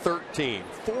 for 13.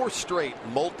 4 straight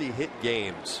multi-hit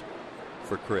games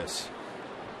for Chris.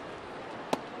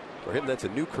 For him, that's a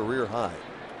new career high.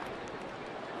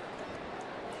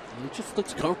 It just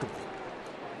looks comfortable.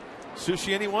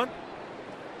 Sushi, anyone?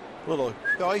 Little.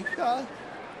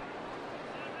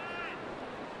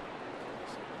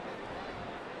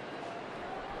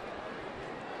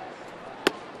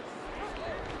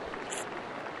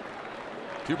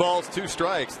 Two balls, 2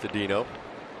 strikes to Dino.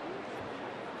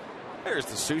 There's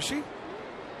the sushi.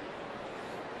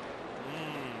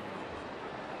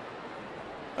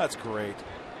 That's great.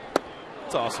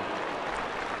 That's awesome.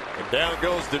 And down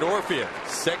goes DeNorfia.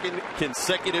 Second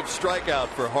consecutive strikeout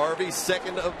for Harvey,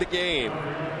 second of the game.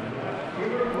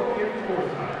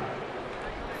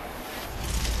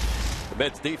 The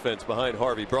Mets defense behind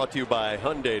Harvey brought to you by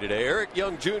Hyundai today. Eric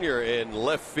Young Jr. in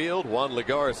left field. Juan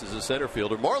Lagares is a center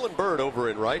fielder. Marlon Byrd over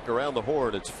in right. Around the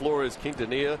horn, it's Flores,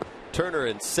 Quintanilla, Turner,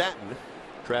 and Satin.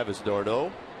 Travis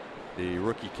d'Arnaud, the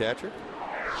rookie catcher.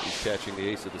 He's catching the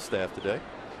ace of the staff today.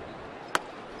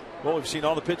 Well, we've seen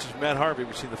all the pitches from Matt Harvey.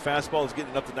 We've seen the fastball is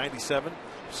getting up to 97.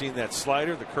 We've seen that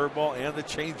slider, the curveball, and the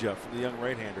changeup from the young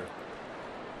right-hander.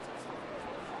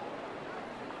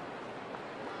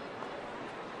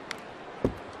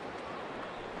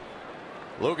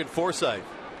 Logan Forsythe,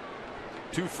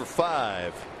 2 for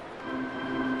 5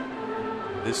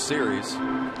 this series.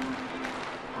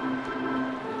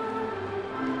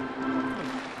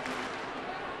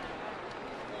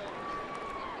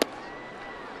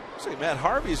 See, Matt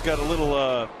Harvey's got a little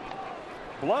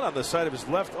blood on the side of his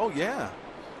left. Oh, yeah.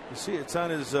 You see, it's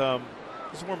on his. This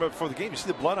is warm up before the game. You see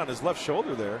the blood on his left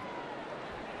shoulder there.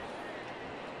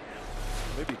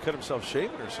 Maybe he cut himself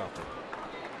shaving or something.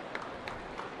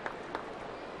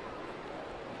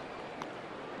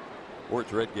 Or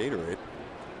it's red Gatorade.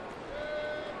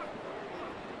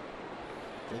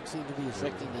 Doesn't seem to be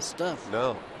affecting this stuff.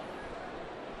 No.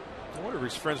 I wonder if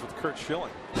he's friends with Kurt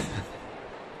Schilling.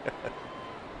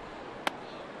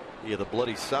 Yeah, the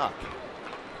bloody sock.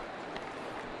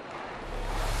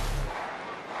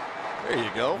 There you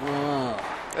go.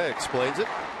 That explains it.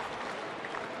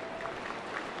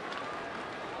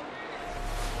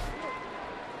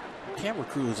 Camera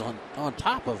crew is on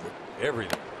top of it.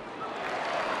 Everything.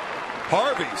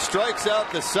 Harvey strikes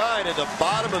out the side at the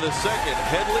bottom of the second.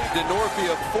 Headley,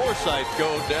 DeNorfia, Forsythe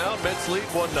go down. Mets lead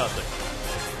 1-0.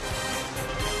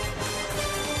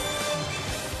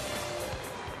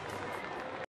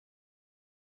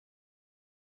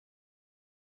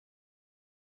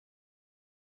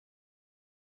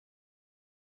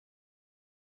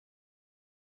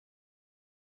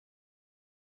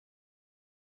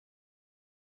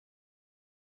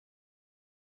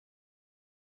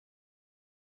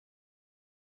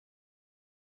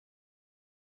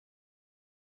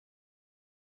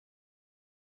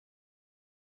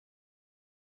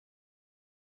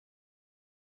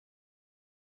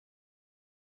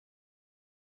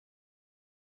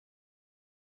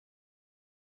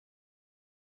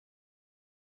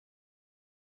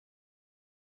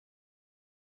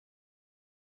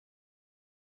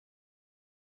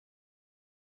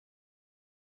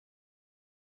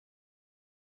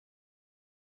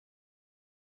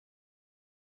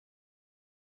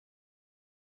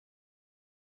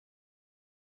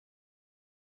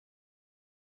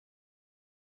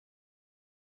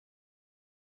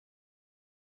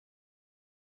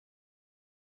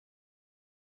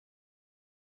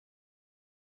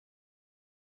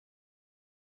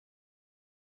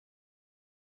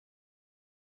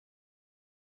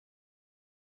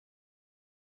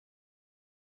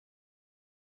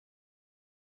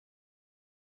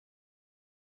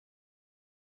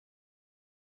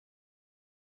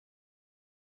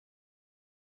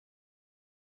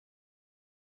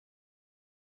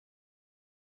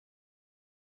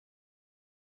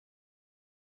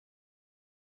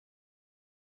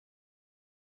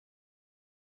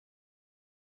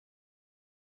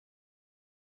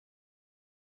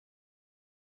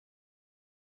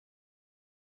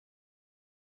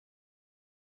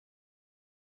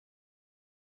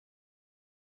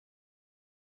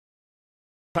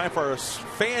 Time for our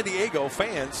Fan Diego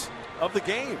fans of the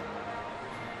game.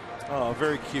 Oh,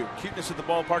 very cute. Cuteness at the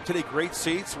ballpark today. Great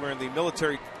seats. Wearing the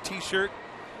military T-shirt.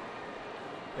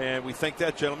 And we thank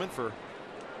that gentleman for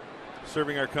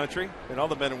serving our country and all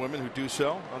the men and women who do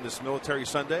so on this Military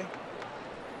Sunday.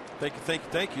 Thank you, thank you,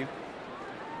 thank you.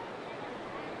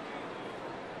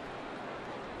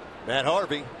 Matt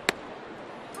Harvey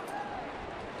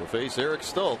to face Eric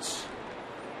Stultz.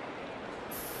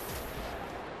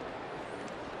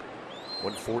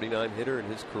 149 hitter in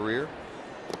his career.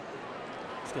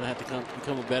 He's going to have to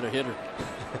become a better hitter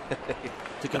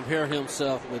to compare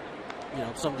himself with,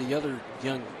 some of the other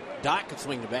young. Doc could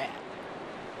swing the bat.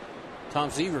 Tom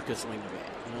Seaver could swing the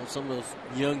bat. Some of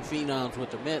those young phenoms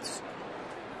with the Mets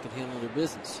could handle their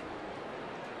business.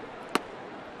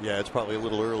 Yeah, it's probably a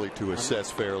little early to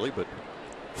assess fairly, but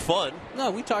fun.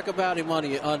 No, we talk about him on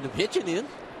the pitching end,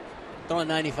 throwing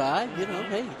 95.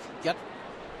 Hey, you got to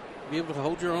be able to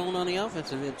hold your own on the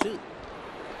offensive end too.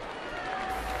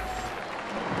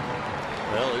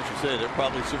 Well, as you say, there's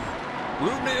probably some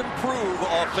room to improve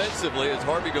offensively as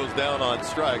Harvey goes down on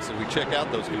strikes, and we check out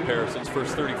those comparisons.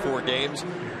 First 34 games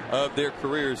of their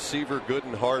careers, Seaver,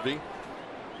 Gooden, Harvey.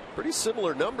 Pretty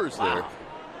similar numbers there.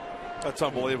 That's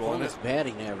unbelievable, isn't it? His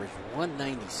batting average,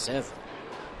 197.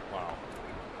 Wow.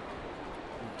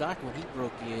 Doc, when he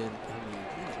broke in,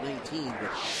 he was 19,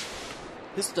 but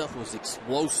his stuff was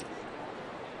explosive.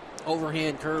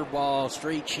 Overhand curveball,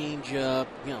 straight changeup,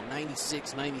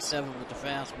 96, 97 with the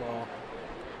fastball.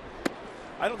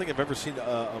 I don't think I've ever seen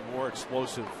a more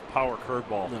explosive power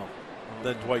curveball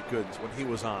than Dwight Gooden's when he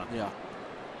was on. Yeah.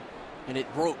 And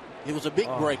it broke. It was a big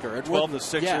breaker. It 12 to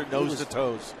 6er, nose to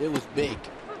toes. It was big.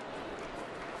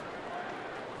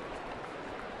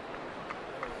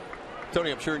 Tony,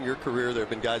 I'm sure in your career there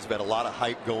have been guys who've had a lot of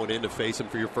hype going in to face him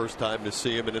for your first time to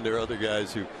see him, and then there are other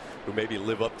guys who maybe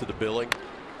live up to the billing.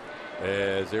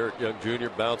 As Eric Young Jr.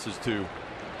 bounces to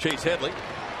Chase Headley.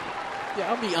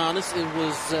 Yeah, I'll be honest. It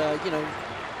was,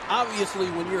 obviously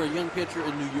when you're a young pitcher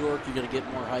in New York, you're going to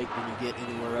get more hype than you get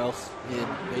anywhere else in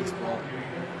baseball.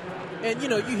 And,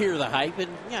 you hear the hype.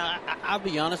 And, I'll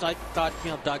be honest. I thought,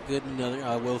 Doc Gooden,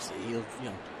 I will see.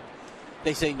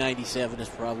 They say 97 is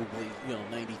probably,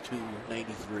 92,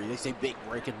 93. They say big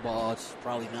breaking ball. It's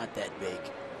probably not that big.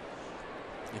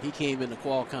 And he came into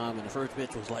Qualcomm, and the first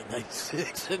pitch was like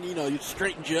 96. And, you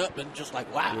straightened you up and just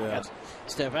like, wow, yeah.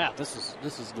 Step out. This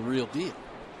is the real deal.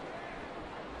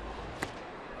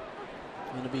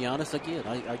 And to be honest, again,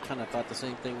 I kind of thought the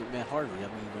same thing with Matt Harvey. I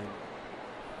mean,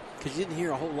 because you didn't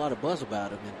hear a whole lot of buzz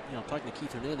about him. And, talking to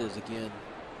Keith Hernandez again,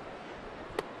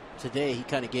 today he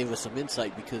kind of gave us some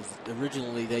insight, because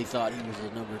originally they thought he was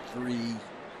a number 3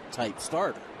 type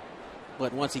starter.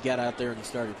 But once he got out there and he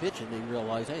started pitching, they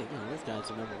realized, hey, this guy's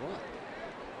the number 1.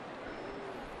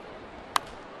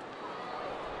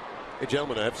 Hey,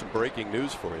 gentlemen, I have some breaking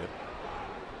news for you.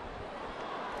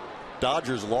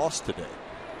 Dodgers lost today.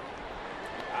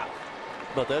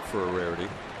 How about that for a rarity?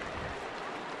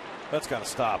 That's got to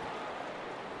stop.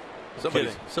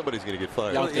 Somebody's going to get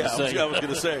fired. I was going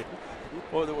to say.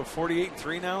 Well, they were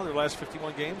 48-3 now, their last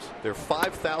 51 games? They're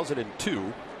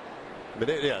 5,002. I mean,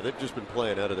 they've just been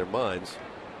playing out of their minds.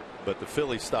 But the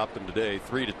Phillies stopped them today.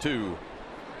 3-2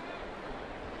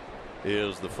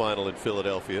 is the final in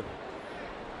Philadelphia.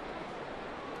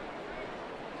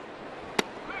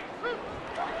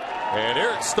 And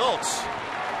Eric Stoltz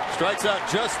strikes out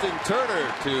Justin Turner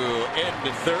to end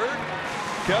the third.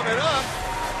 Coming up,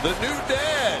 the new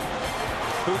dad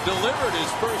who delivered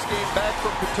his first game back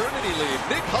from paternity leave,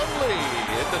 Nick Hundley,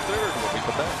 in the third when we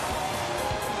come back.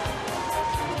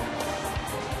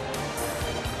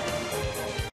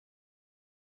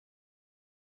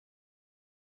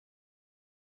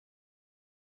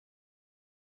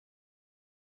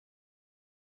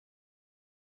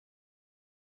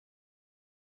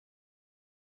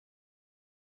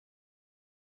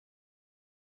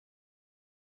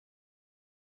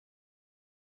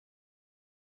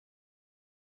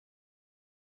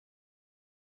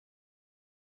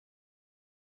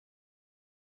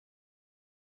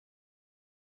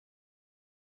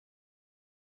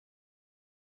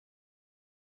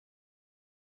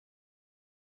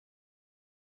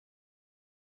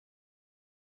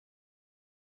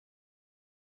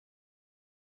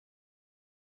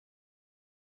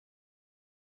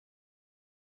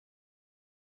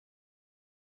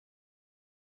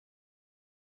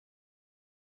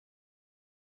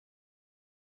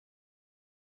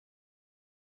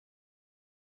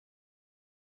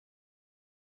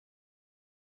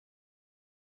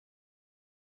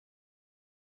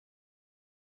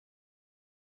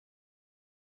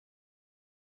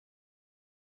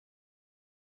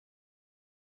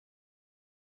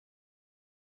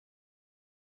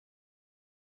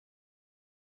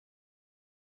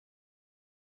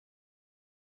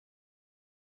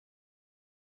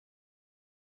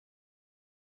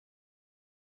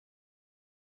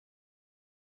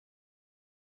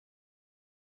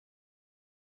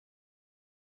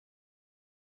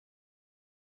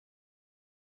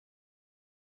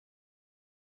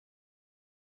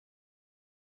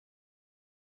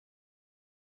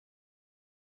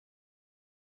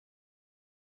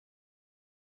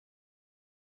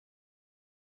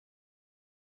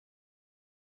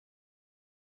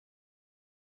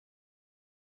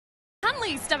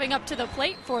 Hundley stepping up to the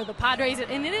plate for the Padres,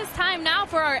 and it is time now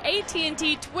for our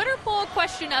AT&T Twitter poll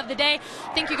question of the day.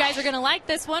 I think you guys are going to like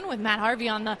this one with Matt Harvey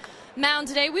on the mound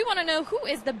today. We want to know who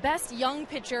is the best young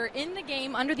pitcher in the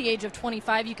game under the age of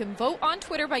 25. You can vote on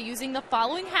Twitter by using the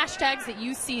following hashtags that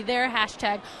you see there.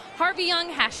 Hashtag Harvey Young,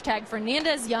 hashtag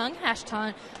Fernandez Young,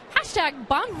 hashtag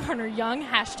Baumgartner Young,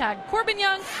 hashtag Corbin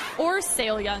Young, or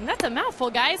Sale Young. That's a mouthful,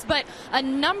 guys, but a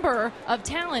number of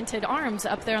talented arms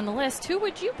up there on the list. Who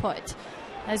would you put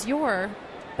as your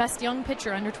best young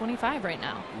pitcher under 25 right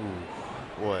now?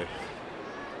 Boy,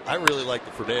 I really like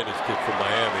the Fernandez kid from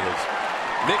Miami.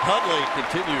 As Nick Hundley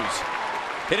continues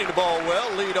hitting the ball well.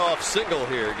 Leadoff single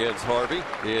here against Harvey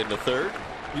in the third.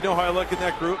 You know how I look in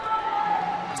that group?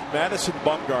 Madison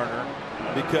Bumgarner,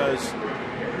 because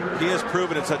he has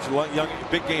proven it's such a young,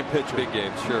 big game pitcher. Big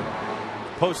game, sure.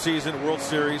 Postseason, World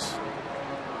Series.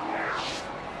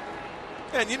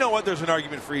 And you know what? There's an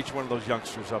argument for each one of those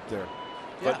youngsters up there.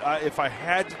 Yeah. But if I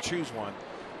had to choose one,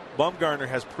 Bumgarner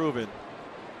has proven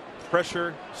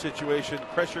pressure situation,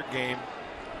 pressure game,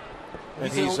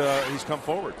 and he's come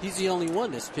forward. He's the only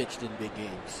one that's pitched in big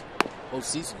games,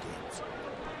 postseason games.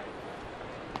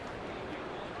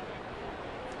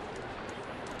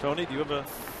 Tony, do you have a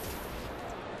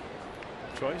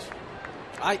choice?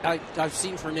 I've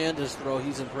seen Fernandez throw.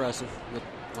 He's impressive with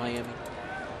Miami.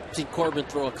 I've seen Corbin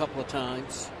throw a couple of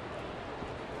times.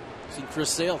 I've seen Chris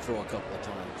Sale throw a couple of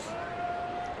times.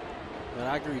 But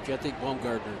I agree with you. I think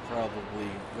Baumgartner probably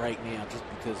right now, just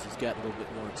because he's got a little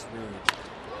bit more experience.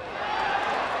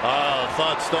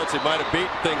 Thought Stoltz might have beaten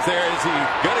things there. Is he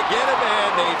going to get him?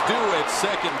 And they do at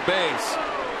second base.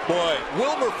 Boy,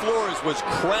 Wilmer Flores was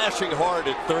crashing hard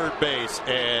at third base,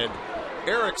 and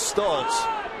Eric Stoltz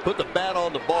put the bat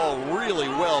on the ball really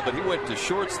well, but he went to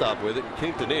shortstop with it, and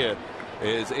Quintanilla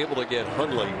is able to get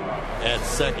Hundley at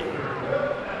second.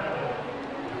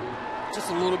 Just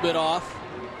a little bit off.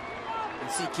 You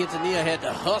see Quintanilla had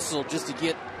to hustle just to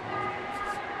get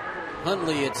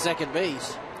Hundley at second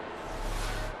base.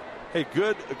 Hey,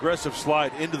 good aggressive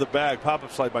slide into the bag.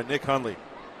 Pop-up slide by Nick Hundley.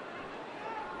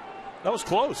 That was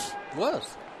close. It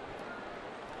was.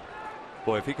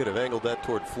 Boy, if he could have angled that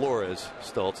toward Flores,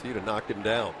 Stultz, he'd have knocked him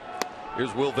down.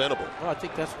 Here's Will Venable. Well, I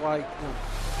think that's why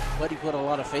Buddy put a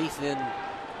lot of faith in.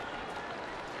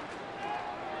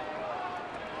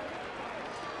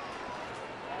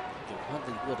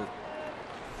 Hundley would have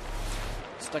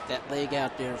stuck that leg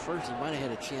out there first. He might have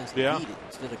had a chance to beat it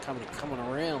instead of coming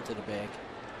around to the bag.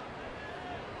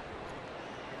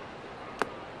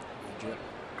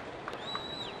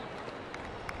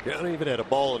 Yeah, even had a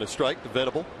ball and a strike to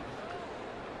Venable.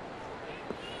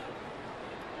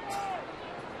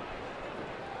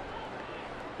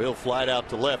 He'll fly out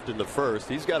to left in the first.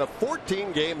 He's got a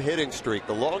 14-game hitting streak,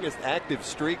 the longest active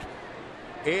streak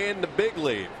in the big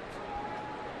league.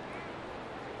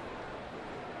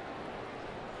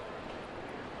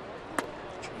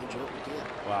 Changeup again.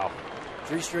 Wow.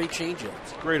 3 straight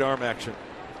changeups. Great arm action.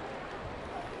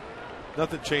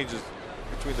 Nothing changes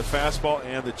between the fastball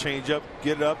and the changeup.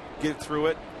 Get it up, get it through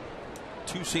it.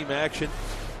 2-seam action.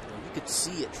 Well, you could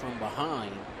see it from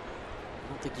behind. I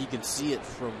don't think you can see it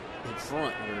from in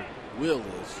front where Will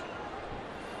is.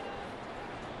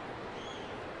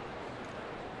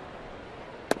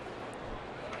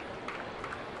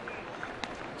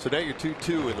 So now you're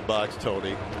 2-2 in the box,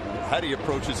 Tony. How do you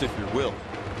approach this if you're Will?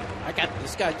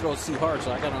 This guy throws too hard,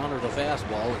 so I got to honor the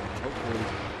fastball and hopefully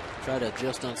try to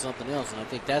adjust on something else. And I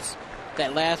think that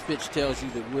last pitch tells you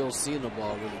that Will's seeing the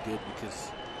ball really good,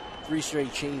 because 3 straight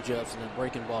changeups and then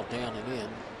breaking ball down and in.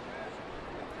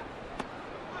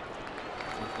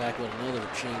 Comes back with another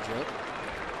changeup.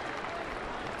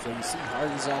 So you see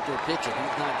Hardy's out there pitching.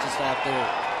 He's not just out there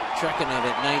trucking it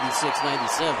at 96,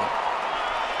 97.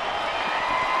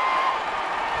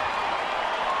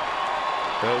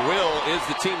 Will is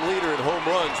the team leader in home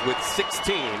runs with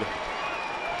 16.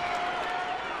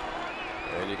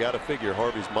 And you got to figure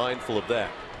Harvey's mindful of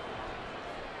that.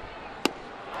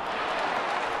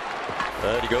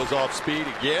 And he goes off speed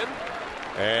again.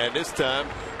 And this time,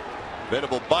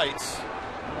 Venable bites.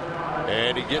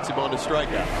 And he gets him on the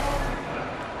strikeout.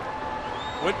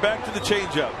 Went back to the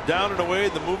changeup. Down and away.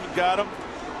 The movement got him.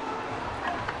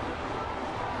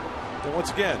 And once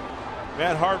again,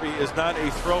 Matt Harvey is not a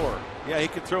thrower. Yeah, he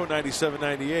can throw 97,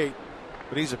 98,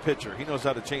 but he's a pitcher. He knows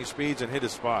how to change speeds and hit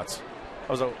his spots. That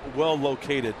was a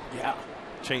well-located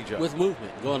changeup. With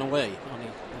movement going away on the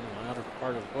outer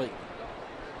part of the plate.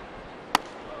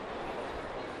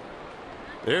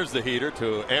 There's the heater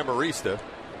to Amarista.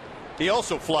 He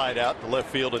also flied out to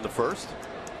left field in the first.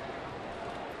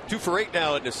 2 for 8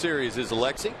 now in the series is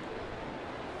Alexi.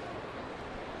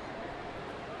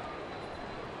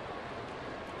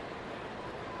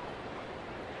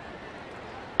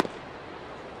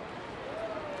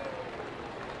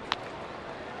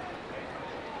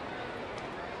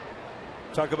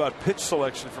 Talk about pitch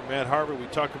selection from Matt Harvey. We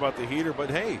talked about the heater, but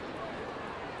hey,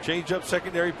 changeup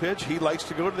secondary pitch. He likes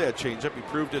to go to that changeup. He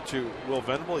proved it to Will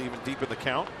Venable even deep in the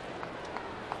count.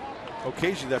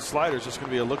 Occasionally that slider is just going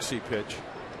to be a look-see pitch.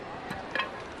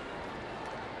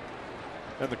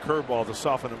 And the curveball to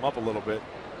soften him up a little bit.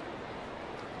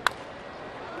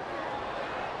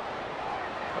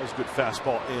 That was a good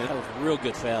fastball in. That was a real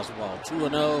good fastball.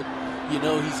 2-0. You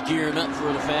know he's gearing up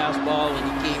for the fastball,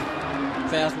 and he came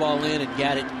fastball in and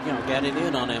got it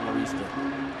in on Amarista.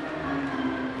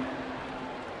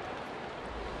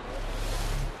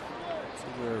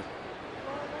 So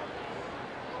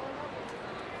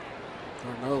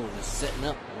Carno is setting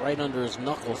up right under his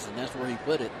knuckles, and that's where he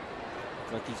put it.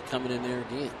 Looks like he's coming in there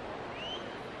again.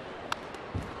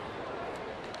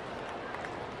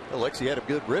 Alexi had a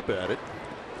good rip at it.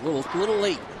 A little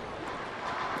late.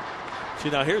 See,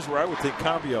 now here's where I would think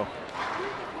Cambio.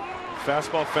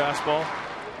 Fastball.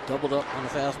 Doubled up on the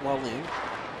fastball in.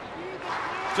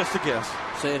 Just a guess.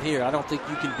 Saying here, I don't think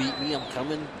you can beat me. I'm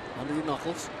coming under your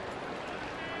knuckles.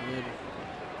 And you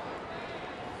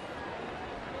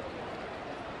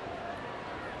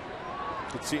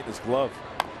can see it in his glove.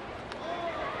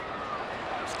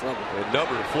 And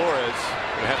number Flores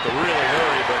going to have to really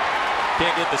hurry, but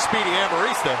can't get the speedy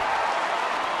Amarista.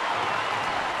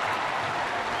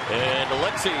 And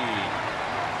Alexi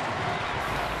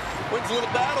wins a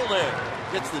little battle there.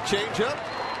 Gets the changeup,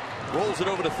 rolls it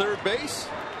over to third base.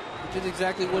 Which is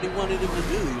exactly what he wanted him to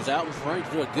do. He was out in front. He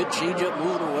threw a good changeup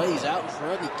moving away. He's out in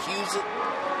front. He cues it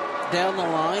down the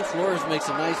line. Flores makes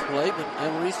a nice play, but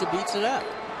Amarista beats it out.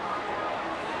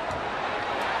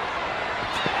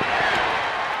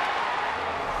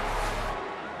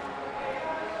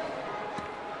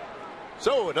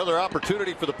 So another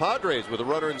opportunity for the Padres with a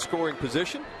runner in scoring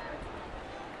position.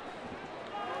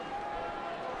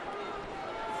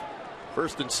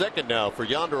 First and second now for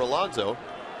Yonder Alonso.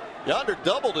 Yonder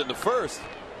doubled in the first.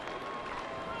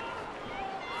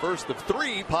 First of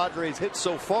 3 Padres hits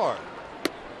so far.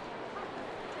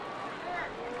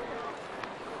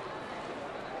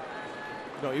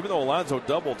 You know, even though Alonso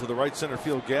doubled to the right center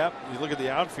field gap, you look at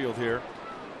the outfield here.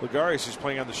 Lagares is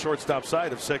playing on the shortstop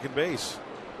side of second base.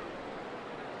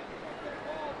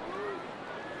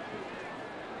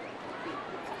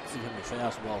 See how many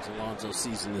fastballs Alonso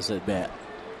sees in this at bat.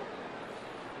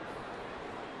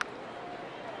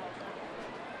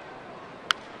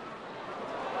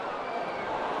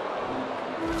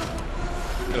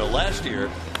 You know, last year,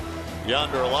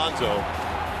 Yonder Alonso,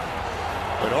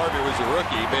 when Harvey was a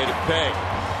rookie, made him pay.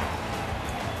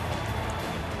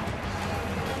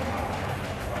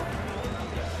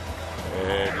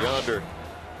 And Yonder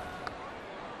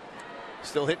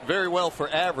still hitting very well for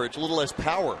average, a little less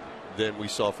power than we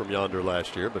saw from Yonder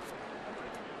last year, but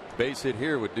base hit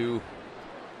here would do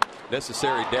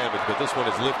necessary damage. But this one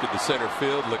is lifted to center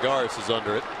field. Lagares is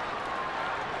under it.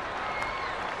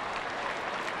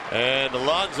 And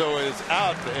Alonso is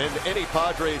out, and any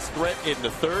Padres threat in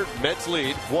the third. Mets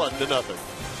lead 1-0.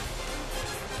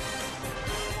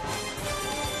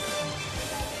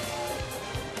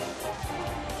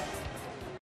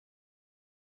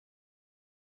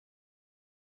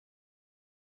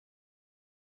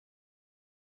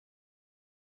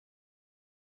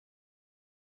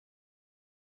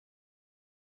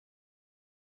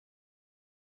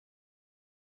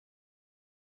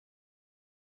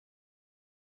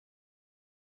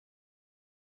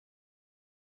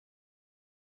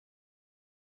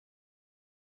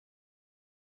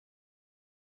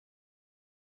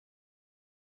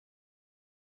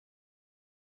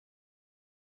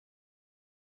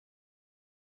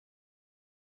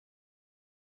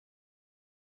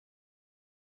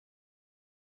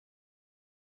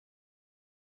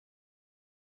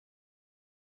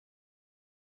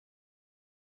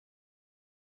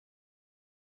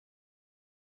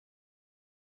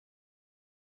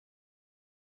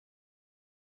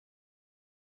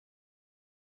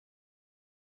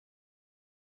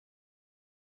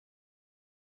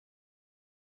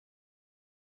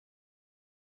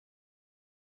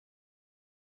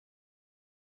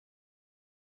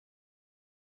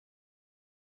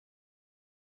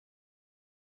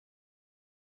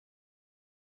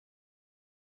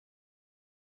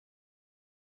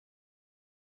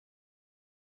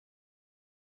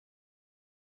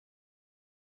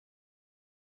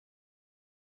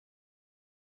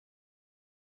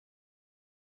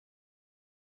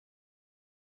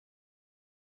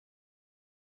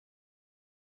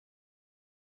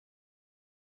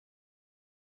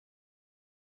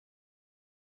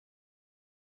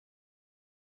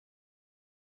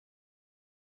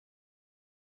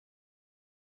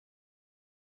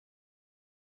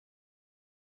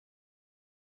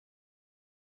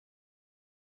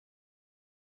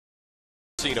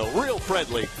 Real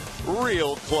friendly,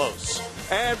 real close.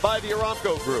 And by the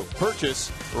Aramco Group. Purchase,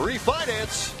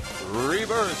 refinance,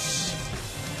 reverse.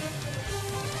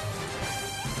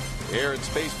 Air and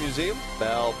Space Museum,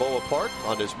 Balboa Park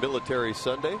on this Military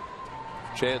Sunday.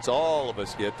 Chance all of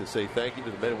us get to say thank you to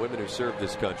the men and women who served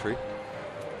this country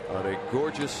on a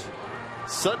gorgeous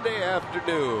Sunday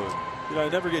afternoon. You know, I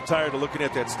never get tired of looking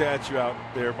at that statue out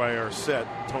there by our set,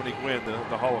 Tony Gwynn,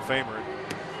 the Hall of Famer.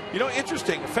 You know,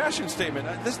 interesting, fashion statement.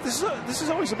 This is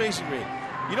always amazing to me.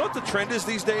 You know what the trend is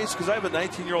these days? Because I have a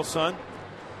 19-year-old son.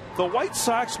 The White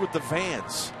Sox with the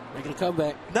Vans. Making a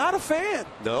comeback. Not a fan.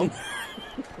 No.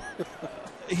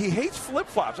 He hates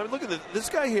flip-flops. I mean, look at this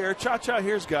guy here. Cha-Cha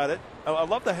here's got it. I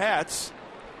love the hats,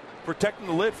 protecting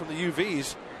the lid from the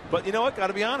UVs. But you know what? Got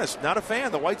to be honest. Not a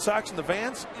fan. The White Sox and the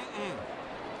Vans?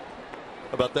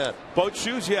 How about that? Boat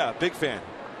shoes? Yeah, big fan.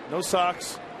 No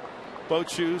socks. Boat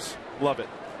shoes. Love it.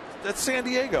 That's San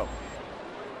Diego.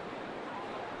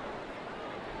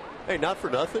 Hey, not for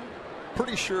nothing.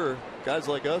 Pretty sure guys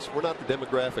like us, we're not the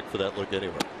demographic for that look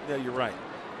anyway. Yeah, you're right.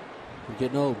 I'm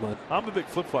getting old, bud. I'm a big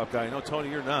flip-flop guy. I know, Tony,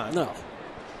 you're not. No.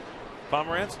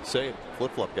 Pomeranz? Same.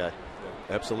 Flip-flop guy.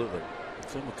 Yeah. Absolutely.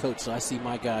 So I'm a coach, so I see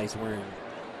my guys wearing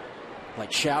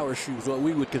like shower shoes, what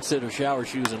we would consider shower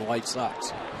shoes, and white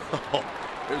socks. Oh,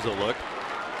 here's a look.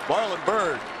 Marlon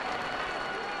Byrd,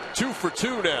 2 for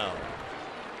 2 now.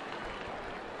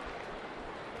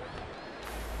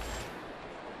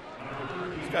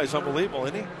 This guy's unbelievable,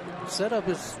 isn't he? Setup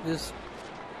is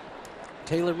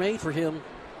tailor-made for him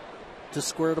to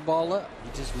square the ball up.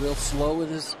 He's just real slow in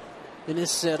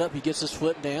his setup. He gets his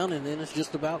foot down, and then it's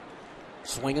just about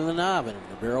swinging the knob, and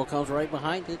the barrel comes right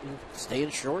behind it and staying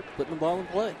short, putting the ball in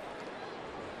play.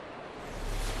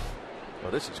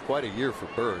 Well, this is quite a year for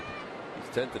Byrd. He's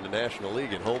 10th in the National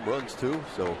League in home runs, too.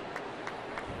 So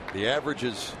the average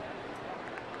is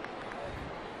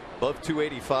above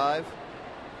 285.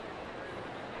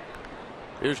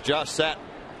 Here's Josh Satin,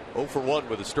 0 for 1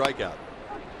 with a strikeout.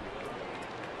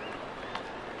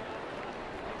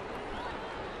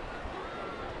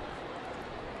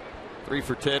 Three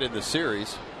for 10 in the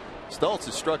series. Stultz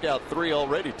has struck out 3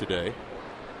 already today.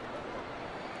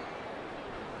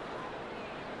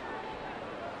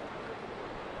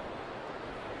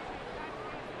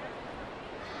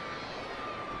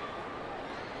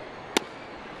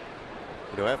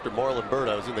 You know, after Marlon Byrd,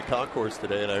 I was in the concourse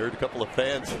today, and I heard a couple of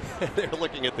fans. They were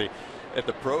looking at the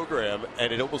program,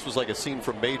 and it almost was like a scene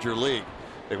from Major League.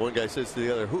 And one guy says to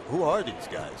the other, "Who are these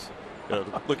guys?" You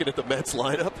know, looking at the Mets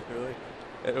lineup. Really?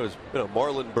 And it was, you know,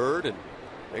 Marlon Byrd and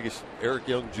I guess Eric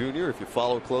Young Jr. if you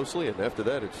follow closely, and after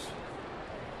that it's,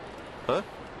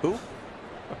 who?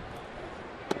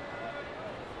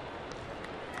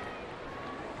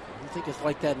 I think it's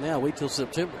like that now. Wait till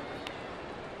September.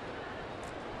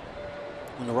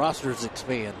 When the rosters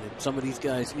expand and some of these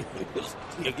guys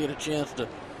you get a chance to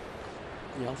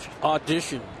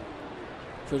audition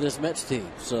for this Mets team.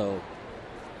 So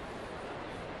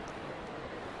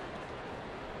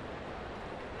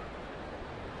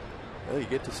well, you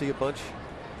get to see a bunch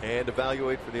and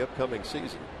evaluate for the upcoming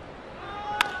season.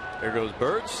 There goes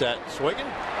Bird, set swinging.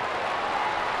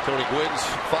 Tony Gwynn's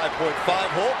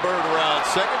 5.5 hole. Bird around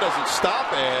second, doesn't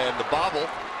stop, and the bobble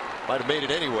might have made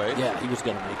it anyway. Yeah, he was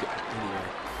going to make it anyway.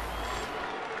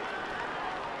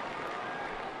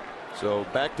 So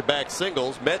back-to-back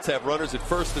singles. Mets have runners at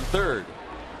first and third.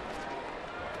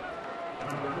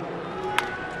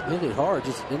 Hit it hard,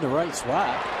 just in the right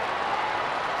spot.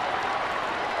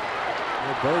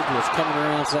 Bird was coming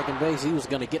around second base. He was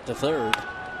going to get to third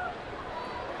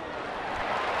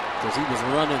because he was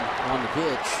running on the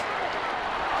pitch.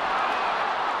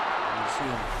 You see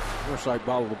him first side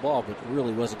bobble the ball, but it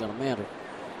really wasn't going to matter.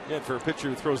 Yeah, for a pitcher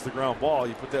who throws the ground ball,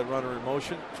 you put that runner in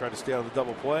motion, try to stay out of the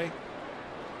double play.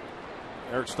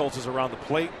 Eric Stultz is around the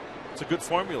plate. It's a good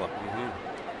formula.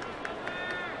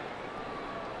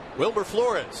 Wilmer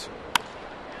Flores.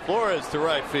 Flores to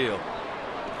right field.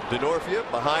 DeNorfia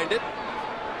behind it.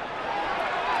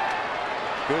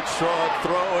 Good strong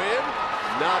throw in.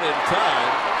 Not in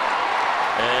time.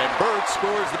 And Bird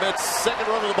scores the Mets' second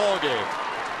run of the ball game.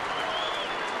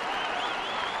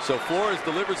 So Flores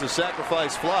delivers a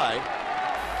sacrifice fly,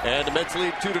 and the Mets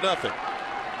lead 2-0.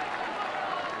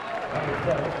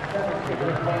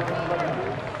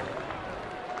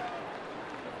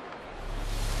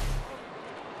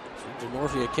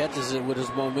 DeNorfia catches it with his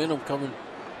momentum coming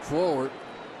forward.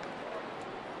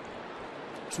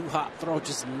 Too hot throw,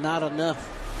 just not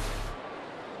enough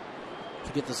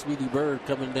to get the speedy Bird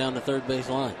coming down the third base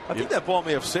line. I think that ball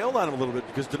may have sailed on him a little bit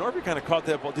because DeNorfia kind of caught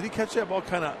that ball. Did he catch that ball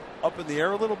kind of up in the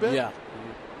air a little bit? Yeah.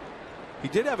 He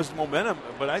did have his momentum,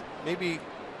 but maybe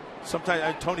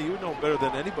sometimes, Tony, you know better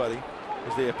than anybody,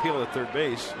 as they appeal at third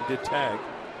base. He did tag.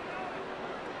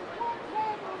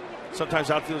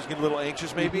 Sometimes outfielders get a little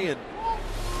anxious maybe, and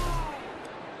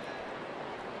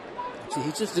see,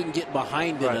 he just didn't get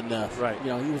behind it enough. Right. You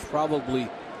know, he was probably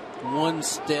one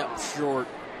step short.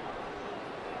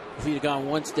 If he'd have gone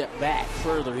one step back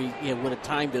further, he would have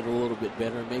timed it a little bit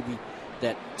better. Maybe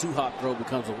that two-hop throw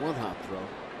becomes a one-hop throw.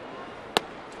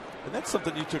 And that's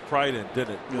something you took pride in,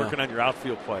 didn't it? Yeah. Working on your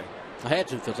outfield play. I had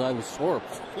to because I was horrible.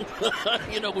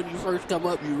 You know, when you first come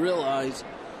up, you realize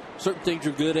certain things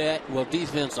you're good at. Well,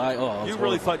 defense, you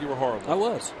really thought you were horrible. I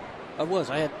was.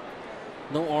 I had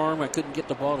no arm. I couldn't get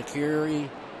the ball to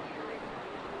carry.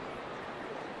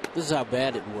 This is how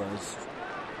bad it was.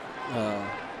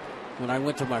 When I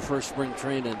went to my first spring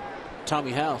training,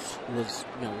 Tommy House was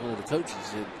one of the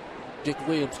coaches. And Dick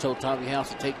Williams told Tommy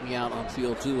House to take me out on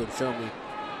field 2 and show me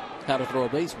how to throw a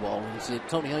baseball. And he said,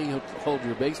 "Tony, how do you hold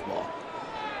your baseball?"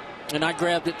 And I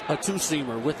grabbed it, a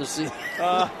two-seamer with the seam.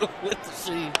 With the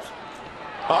seams.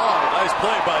 Oh, nice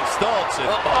play by Stultz.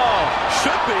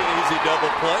 Should be an easy double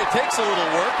play. It takes a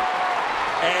little work,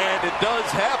 and it does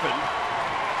happen.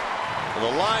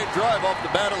 The line drive off the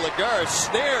bat of Lagar,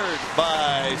 snared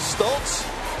by Stultz.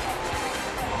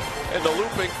 And the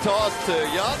looping toss to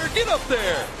Yonder. Get up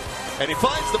there. And he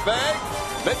finds the bag.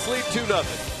 Mets lead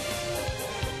 2-0.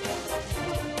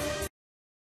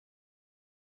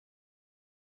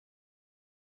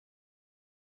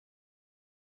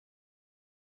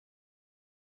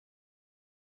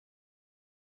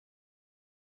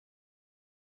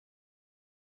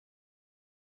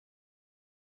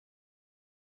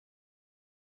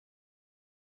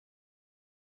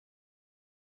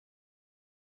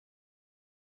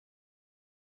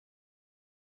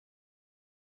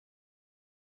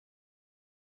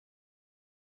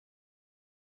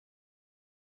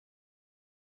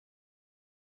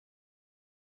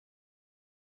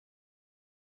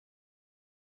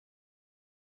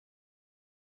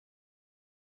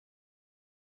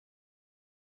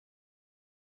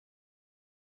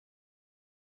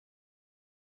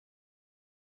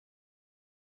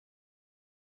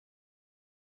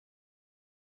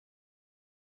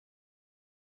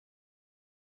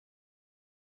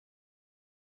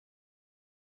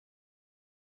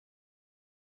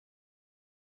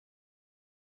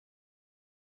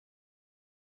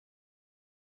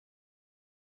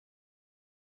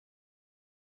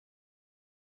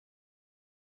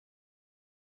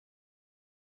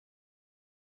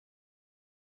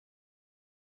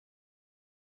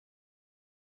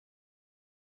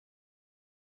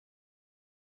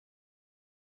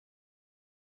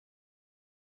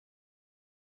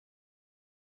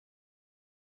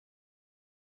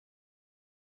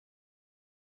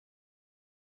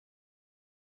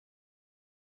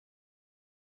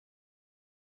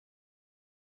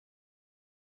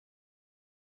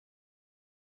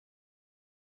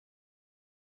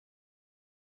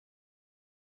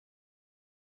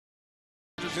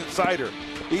 Chargers Insider.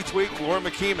 Each week, Lauren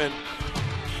McKeeman,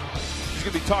 she's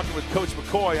going to be talking with Coach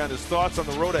McCoy on his thoughts on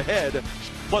the road ahead.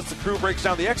 Plus, the crew breaks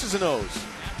down the X's and O's.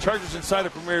 Chargers Insider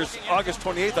premieres August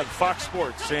 28th on Fox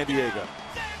Sports San Diego.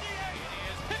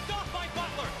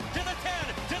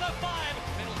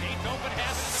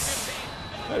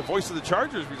 Voice of the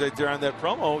Chargers right there on that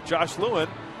promo, Josh Lewin.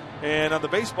 And on the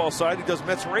baseball side, he does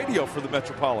Mets radio for the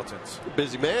Metropolitans. A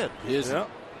busy man. He is. Yeah.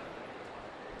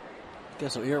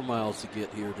 Got some air miles to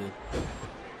get here, then.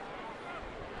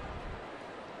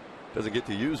 Doesn't get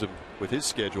to use him with his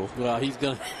schedule. Well, he's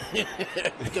going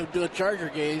to do a Charger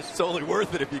game. It's only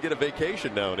worth it if you get a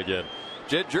vacation now and again.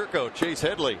 Jed Jerko, Chase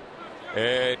Headley,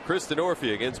 and Kristen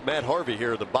Orphy against Matt Harvey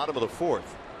here at the bottom of the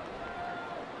fourth.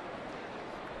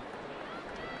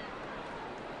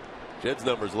 Jed's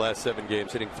numbers last 7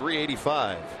 games, hitting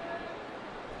 .385.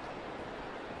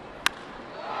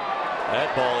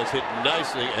 That ball is hit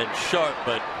nicely and sharp,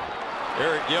 but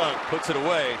Eric Young puts it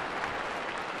away.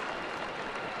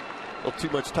 A little too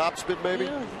much topspin, maybe?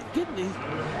 Yeah, getting he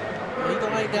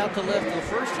lined out to left the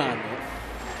first time.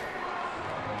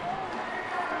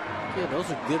 Yeah, those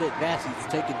are good at bats.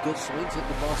 He's taking good swings, hitting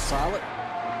the ball solid.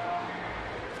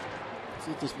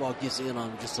 See if this ball gets in on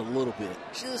him just a little bit.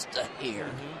 Just a hair.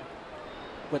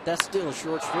 But that's still a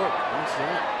short stroke. Nice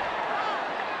shot.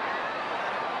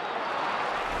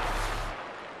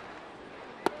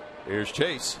 Here's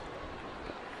Chase.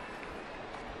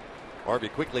 Harvey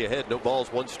quickly ahead, no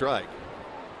balls, 1 strike.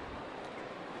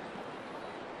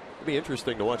 It'll be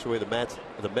interesting to watch the way the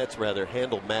Mets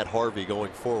handle Matt Harvey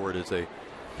going forward as they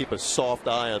keep a soft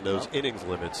eye on those innings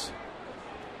limits.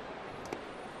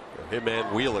 For him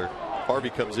and Wheeler. Harvey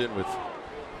comes in with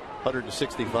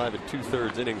 165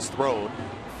 2/3 innings thrown.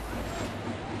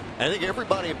 I think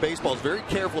everybody in baseball is very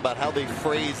careful about how they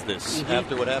phrase this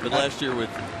after what happened last year with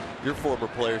your former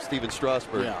player, Steven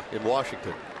Strasburg, in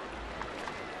Washington.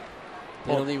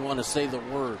 They don't even want to say the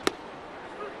word.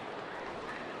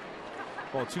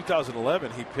 Well, in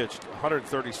 2011, he pitched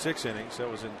 136 innings. That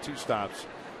was in 2 stops.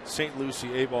 St.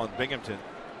 Lucie, A-ball, and Binghamton,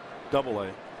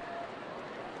 Double-A.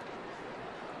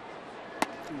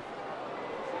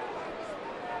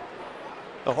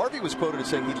 Now, Harvey was quoted as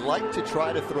saying he'd like to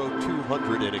try to throw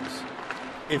 200 innings,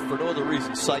 if for no other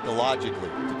reason psychologically,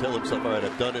 to tell himself, all right,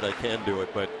 I've done it, I can do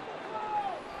it. But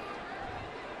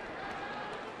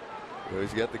well,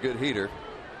 he's got the good heater.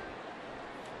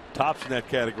 Tops in that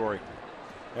category,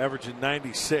 averaging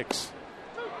 96.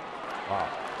 Wow.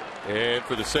 And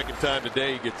for the second time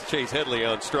today, he gets Chase Headley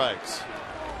on strikes.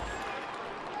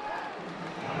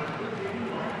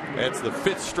 That's the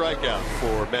 5th strikeout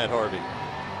for Matt Harvey.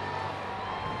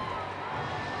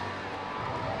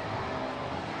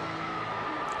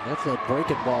 That's that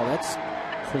breaking ball. That's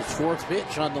his 4th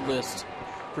pitch on the list,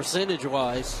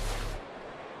 percentage-wise.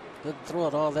 Doesn't throw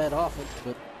it all that often,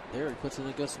 but there he puts it in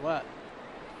a good spot.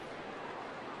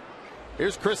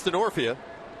 Here's Kristen Orphea.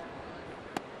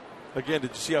 Again,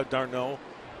 did you see how Darno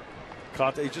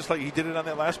caught it? Just like he did it on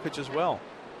that last pitch as well.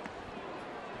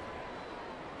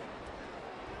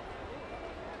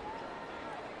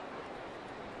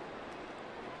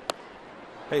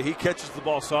 Hey, he catches the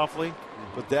ball softly,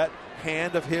 but that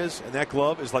hand of his and that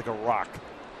glove is like a rock.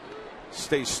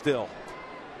 Stay still.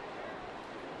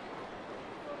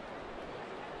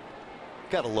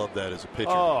 Gotta love that as a pitcher.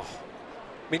 Oh.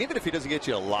 I mean, even if he doesn't get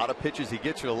you a lot of pitches, he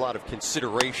gets you a lot of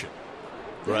consideration.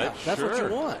 Right? Yeah, that's what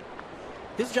you want.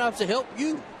 His job's to help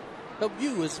you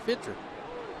as a pitcher.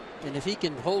 And if he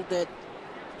can hold that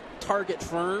target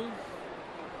firm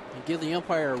and give the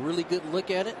umpire a really good look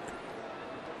at it.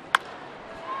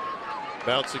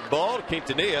 Bouncing ball to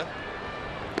Quintanilla.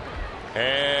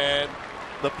 And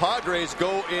the Padres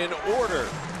go in order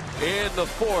in the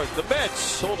 4th. The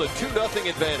Mets hold a 2-0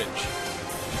 advantage.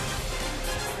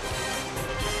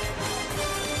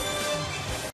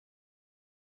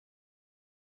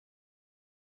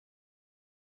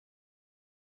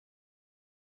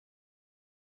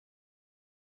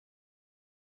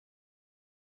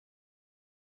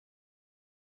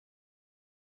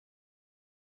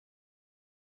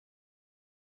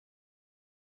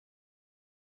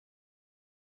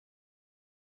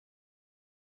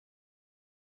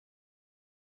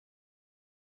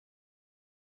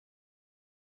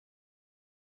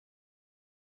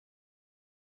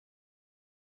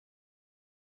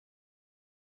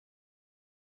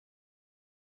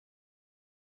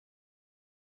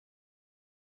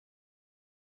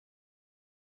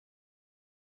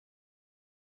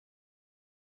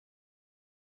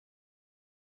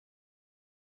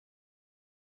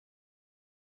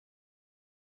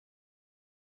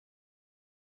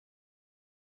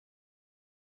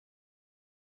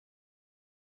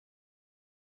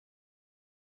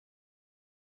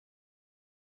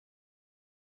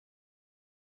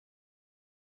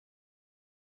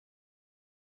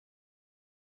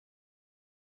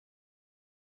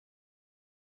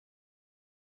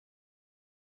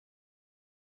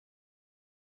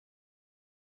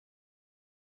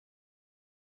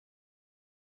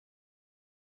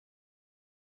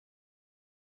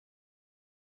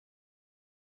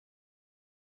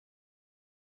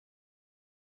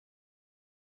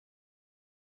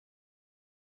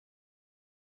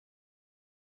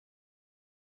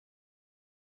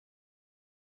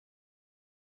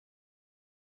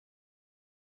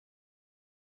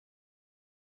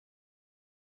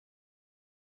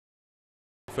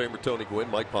 Famer Tony Gwynn,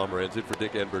 Mike Pomeranz in for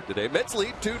Dick Enberg today. Mets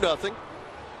lead 2-0.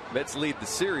 Mets lead the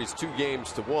series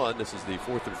 2-1. This is the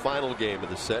fourth and final game of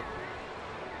the set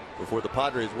before the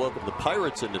Padres welcome the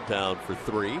Pirates into town for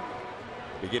 3,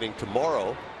 beginning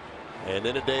tomorrow. And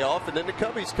then a day off, and then the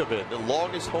Cubbies come in. The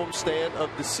longest homestand of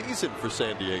the season for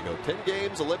San Diego. 10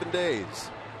 games, 11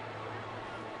 days.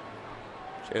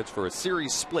 Chance for a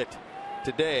series split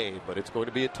today, but it's going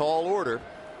to be a tall order.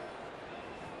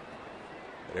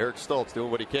 And Eric Stoltz doing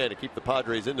what he can to keep the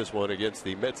Padres in this one against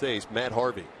the Mets ace, Matt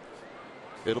Harvey.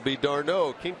 It'll be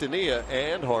d'Arnaud, Quintanilla,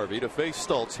 and Harvey to face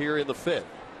Stoltz here in the 5th.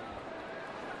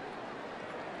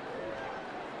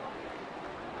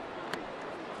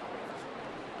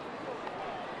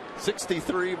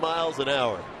 .63 miles an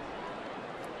hour.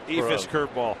 Eephus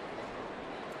curveball.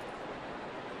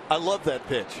 I love that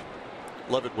pitch.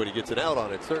 Love it when he gets an out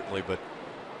on it, certainly, but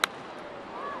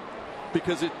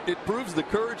because it proves the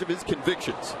courage of his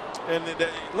convictions. And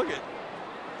look at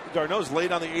d'Arnaud's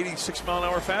laid on the 86 mile an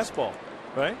hour fastball,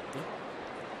 right? Yeah.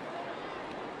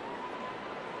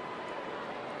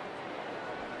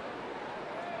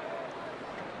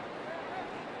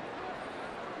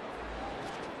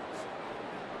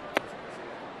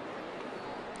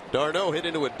 d'Arnaud hit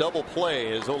into a double play,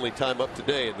 his only time up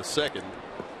today in the 2nd.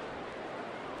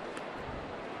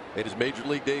 Made his major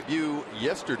league debut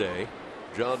yesterday.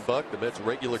 John Buck, the Mets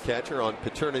regular catcher, on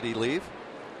paternity leave.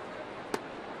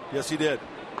 Yes, he did.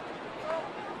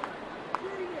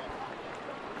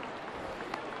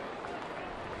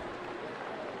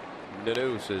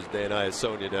 Nanu, says Dan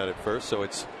Iasonia down at first. So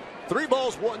it's 3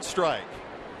 balls, 1 strike.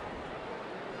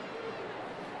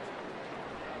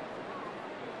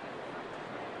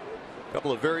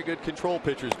 Couple of very good control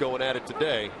pitchers going at it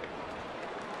today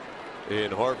in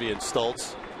Harvey and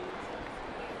Stoltz.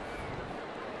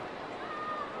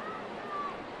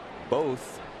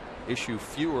 Both issue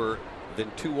fewer than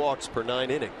 2 walks per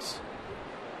 9 innings.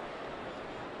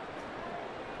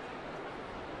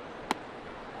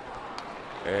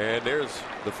 And there's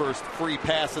the first free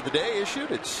pass of the day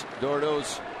issued. It's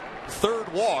d'Arnaud's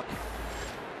 3rd walk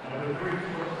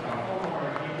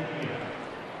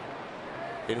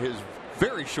in his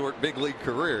very short big league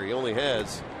career. He only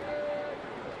has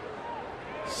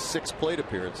 6 plate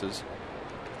appearances.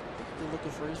 They're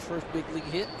looking for his first big league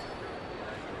hit.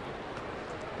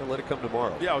 They'll let it come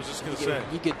tomorrow. Yeah, I was just going to say.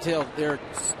 You could tell Eric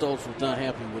Stoltz was not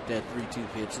happy with that 3-2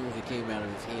 pitch. As soon as it came out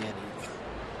of his hand, he was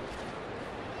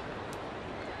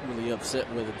really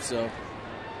upset with himself.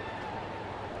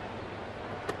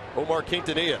 Omar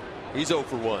Quintanilla, he's 0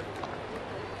 for 1.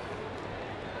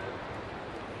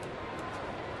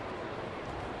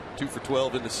 Two for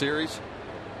 12 in the series.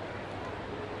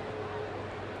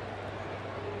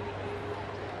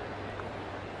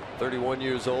 .31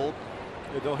 years old.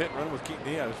 Yeah, they'll hit and run with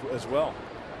Quintanilla as well.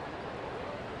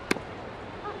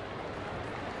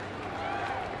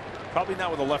 Probably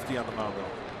not with a lefty on the mound,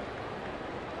 though.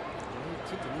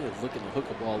 Quintanilla is looking to hook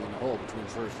a ball in the hole between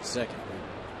first and second.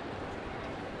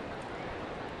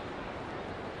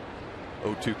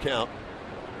 0-2 count.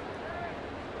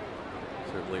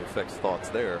 Certainly affects thoughts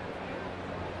there.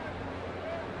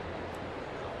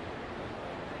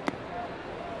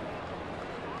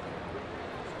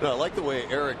 I like the way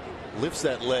Eric lifts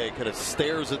that leg, kind of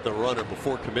stares at the runner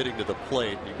before committing to the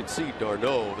plate. You can see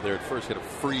d'Arnaud over there at first kind of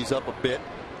freeze up a bit,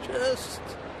 just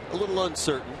a little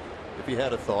uncertain if he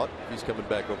had a thought. He's coming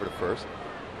back over to first.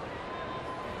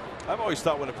 I've always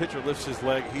thought when a pitcher lifts his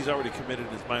leg, he's already committed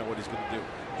in his mind what he's going to do.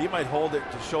 He might hold it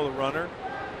to show the runner,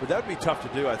 but that would be tough to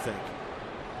do, I think.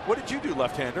 What did you do,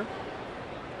 left-hander?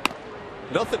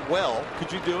 Nothing well.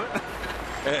 Could you do it?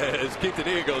 As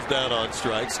Quintanilla goes down on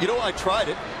strikes. You know, I tried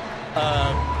it.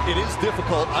 It is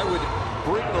difficult. I would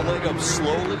bring the leg up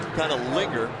slowly, kind of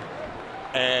linger,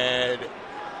 and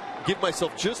give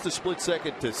myself just a split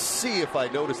second to see if I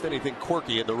noticed anything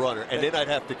quirky in the runner, and then I'd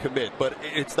have to commit. But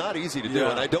it's not easy to do,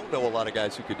 and I don't know a lot of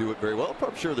guys who could do it very well.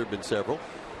 I'm sure there have been several.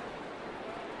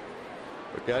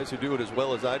 But guys who do it as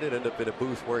well as I did end up in a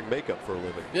booth wearing makeup for a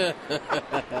living.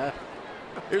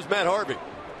 Here's Matt Harvey.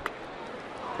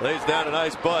 Lays down a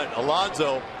nice bunt.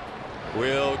 Alonso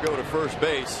will go to first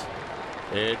base.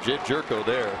 And Jed Jerko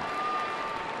there.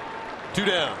 2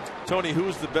 down. Tony, who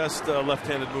was the best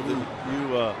left-handed move that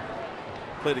you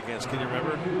played against? Can you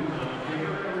remember?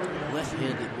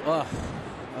 Left-handed.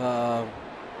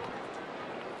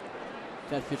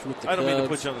 That pitch with the Cubs. I don't mean to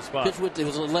put you on the spot. It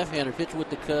was a left-hander. Pitch with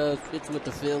the Cubs. Pitch with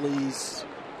the Phillies.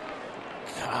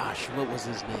 Gosh, what was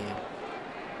his name?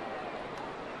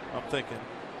 I'm thinking.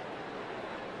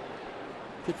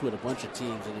 Pitched with a bunch of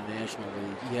teams in the National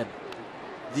League. He had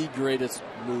the greatest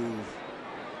move.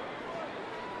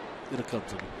 It'll come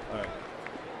to me. All right.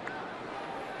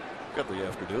 Got the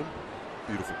afternoon.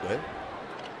 Beautiful day.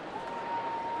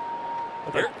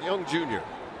 Eric Young Jr.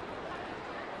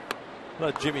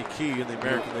 Well, Jimmy Key in the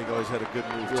American League always had a good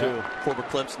move, too. Former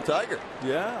Clemson Tiger.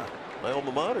 Yeah. My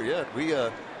alma mater, yeah.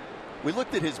 We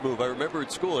looked at his move, I remember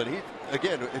at school, and he,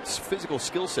 again, its physical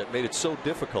skill set made it so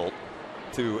difficult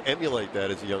to emulate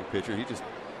that as a young pitcher. He just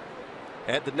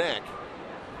had the knack.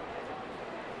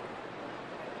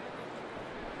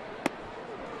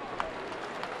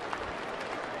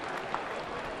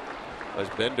 As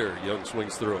Bender, Young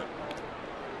swings through it.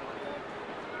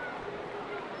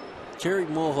 Jerry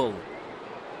Mulholland.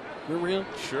 Remember him?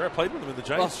 Sure, I played with him in the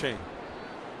Giants chain.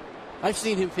 I've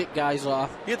seen him pick guys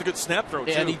off. He had the good snap throw,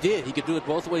 too. And he did. He could do it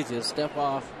both ways. He had a step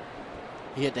off.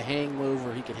 He had the hang move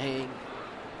where he could hang.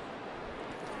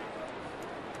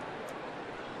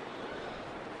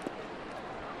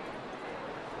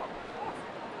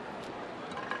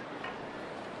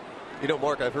 You know,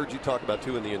 Mark, I've heard you talk about,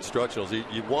 too, in the instructionals.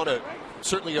 You want to,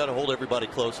 certainly got to hold everybody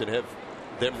close and have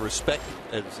them respect,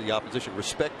 as the opposition,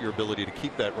 respect your ability to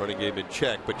keep that running game in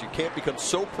check. But you can't become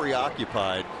so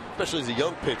preoccupied, especially as a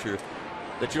young pitcher,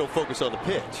 that you don't focus on the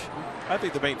pitch. I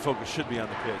think the main focus should be on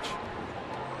the pitch.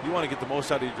 You want to get the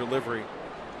most out of your delivery.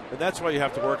 And that's why you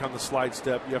have to work on the slide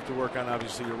step. You have to work on,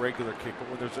 obviously, your regular kick. But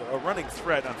when there's a running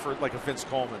threat on, like a Vince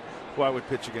Coleman, who I would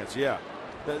pitch against, yeah.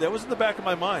 That was in the back of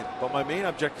my mind. But my main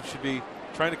objective should be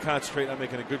trying to concentrate on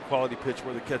making a good quality pitch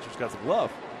where the catcher's got the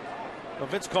glove. Now,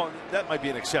 Vince Coleman, that might be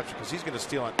an exception because he's going to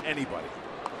steal on anybody.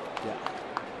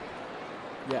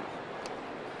 Yeah.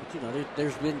 But, you know,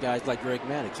 there's been guys like Greg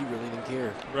Maddux. He really didn't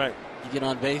care. Right. You get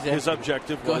on base. His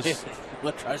objective was. Go ahead.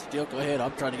 Let's try to steal. Go ahead.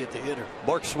 I'm trying to get the hitter.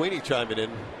 Mark Sweeney chiming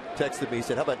in, texted me. He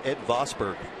said, how about Ed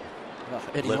Vosberg?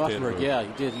 Eddie Vosberg, yeah,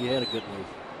 he did. He had a good move.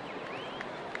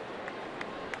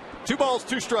 2 balls,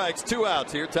 2 strikes, 2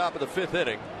 outs here, top of the 5th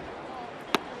inning.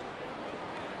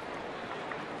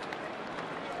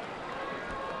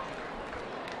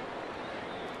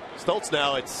 Stoltz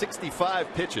now at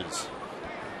 65 pitches.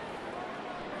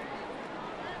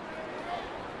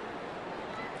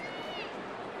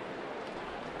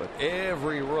 But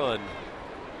every run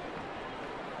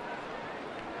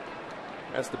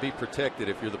has to be protected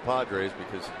if you're the Padres,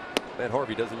 because Matt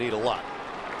Harvey doesn't need a lot.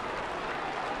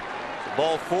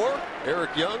 Ball 4,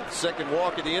 Eric Young, second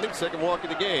walk of the inning, second walk of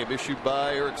the game, issued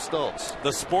by Eric Stoltz.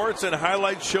 The sports and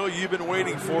highlight show you've been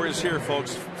waiting for is here,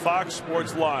 folks. Fox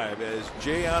Sports Live, as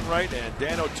Jay Onright and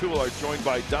Dan O'Toole are joined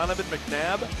by Donovan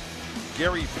McNabb,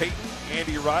 Gary Payton,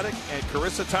 Andy Roddick, and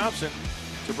Carissa Thompson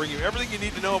to bring you everything you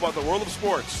need to know about the world of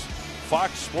sports.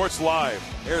 Fox Sports Live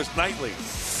airs nightly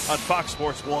on Fox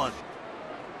Sports 1.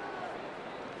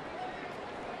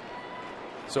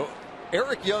 So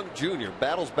Eric Young Jr.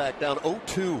 battles back down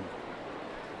 0-2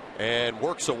 and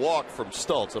works a walk from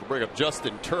Stoltz. It'll bring up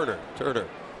Justin Turner. Turner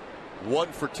 1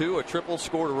 for 2, a triple,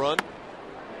 scored a run.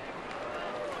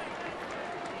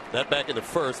 That back in the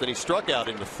first, then he struck out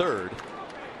in the third.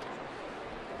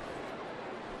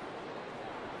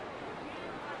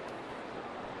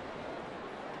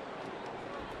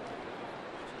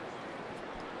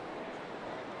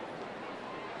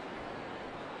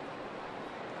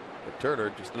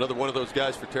 Turner, just another one of those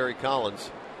guys for Terry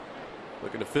Collins,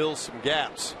 looking to fill some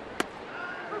gaps.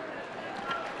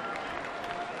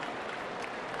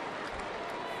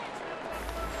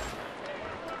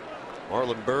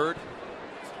 Marlon Byrd,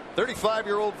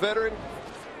 35-year-old veteran.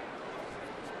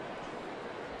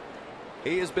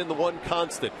 He has been the one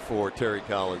constant for Terry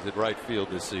Collins in right field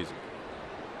this season.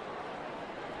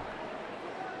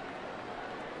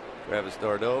 Travis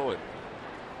d'Arnaud and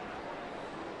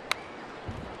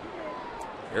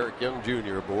Eric Young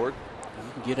Jr. aboard.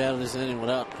 You can get out of this inning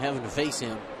without having to face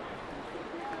him.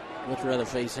 Much rather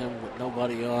face him with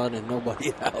nobody on and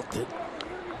nobody out than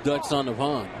ducks on the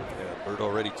pond. Yeah, Bird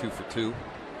already 2 for 2.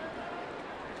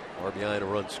 RBI and a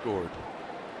run scored.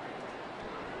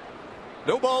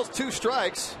 No balls, 2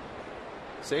 strikes.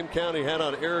 Same count he had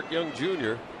on Eric Young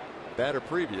Jr. batter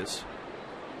previous.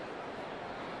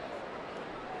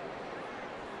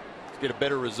 Let's get a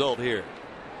better result here.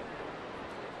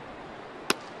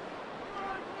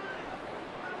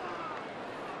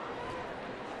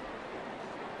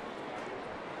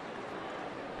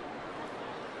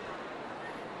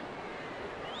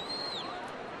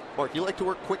 Mark, you like to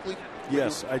work quickly?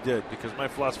 Yes, I did, because my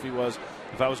philosophy was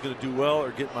if I was going to do well or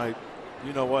get my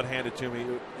you-know-what handed to me,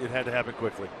 it had to happen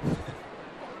quickly.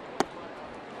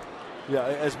 Yeah,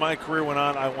 as my career went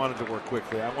on, I wanted to work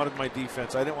quickly. I wanted my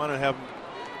defense. I didn't want to have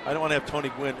Tony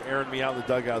Gwynn airing me out in the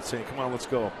dugout saying, come on, let's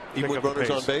go. Even with runners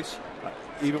on base?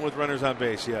 Even with runners on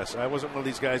base, yes. I wasn't one of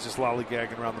these guys just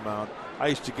lollygagging around the mound. I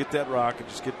used to get that rock and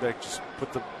just get back, just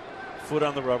put the foot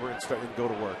on the rubber and start and go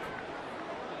to work.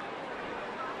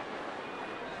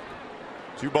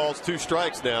 2 balls, 2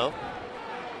 strikes now.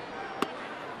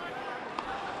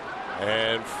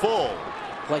 And full.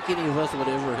 Like any of us would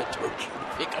ever have told you to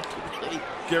pick up the plate.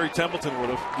 Gary Templeton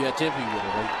would have. Yeah, Tempe would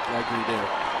have. I agree there.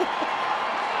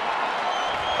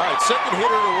 All right, second hitter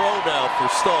in a row now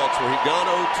for Stultz, where he'd gone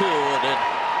 0-2 and then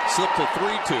slipped to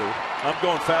 3-2. I'm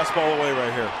going fastball away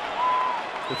right here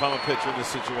if I'm a pitcher in this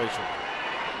situation.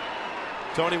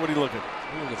 Tony, what are you looking?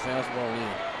 I'm going to fastball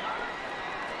in.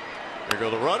 There go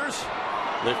the runners.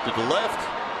 Lifted to left.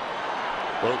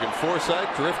 Logan Forsythe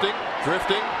drifting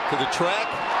to the track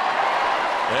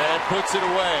and puts it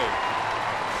away.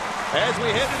 As we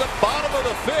head to the bottom of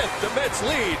the 5th, the Mets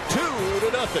lead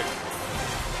 2-0.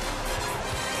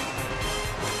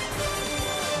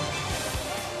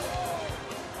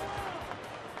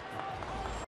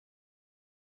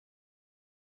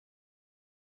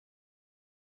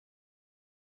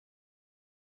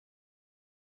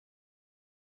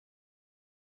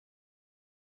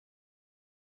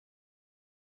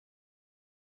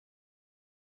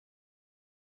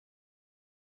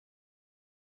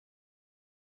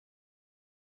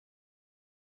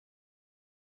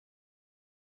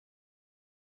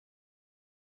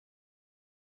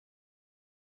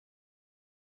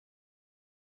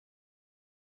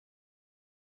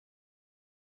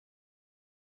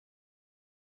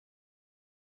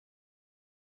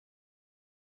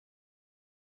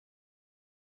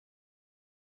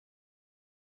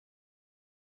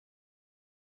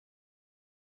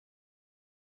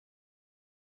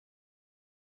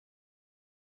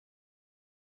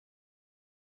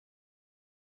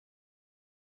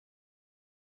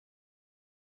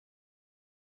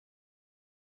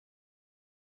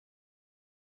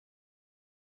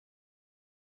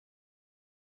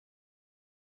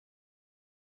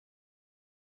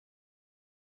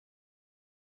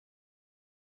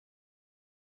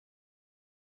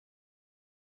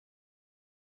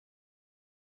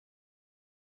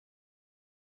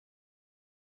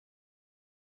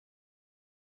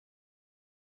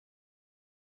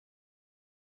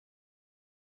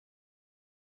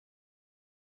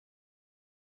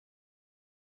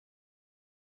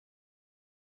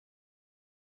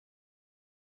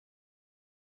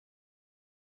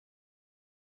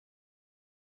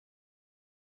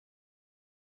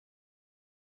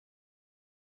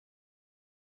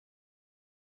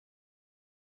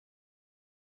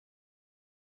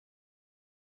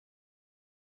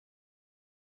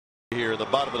 Here in the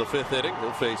bottom of the 5th inning,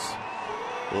 he'll face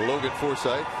Logan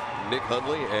Forsythe, Nick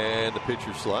Hundley, and the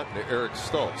pitcher slot, Eric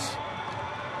Stultz.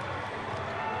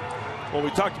 Well, we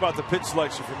talked about the pitch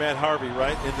selection for Matt Harvey,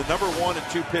 right? And the number 1 and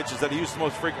 2 pitches that he used the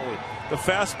most frequently. The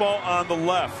fastball on the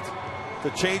left, the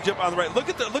changeup on the right. Look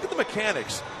at the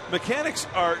mechanics. Mechanics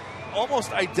are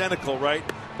almost identical, right?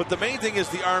 But the main thing is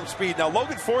the arm speed. Now,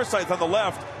 Logan Forsythe on the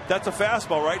left, that's a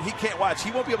fastball, right? He can't watch.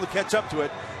 He won't be able to catch up to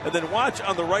it. And then watch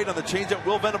on the right on the changeup,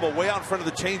 Will Venable way out in front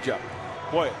of the changeup.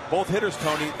 Boy, both hitters,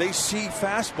 Tony, they see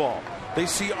fastball. They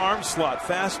see arm slot,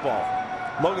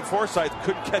 fastball. Logan Forsythe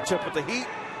couldn't catch up with the heat.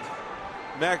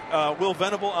 Will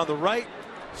Venable on the right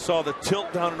saw the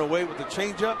tilt down and away with the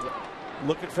changeup.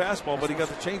 Looking fastball, but he got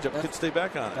the changeup. Couldn't stay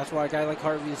back on it. That's why a guy like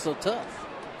Harvey is so tough.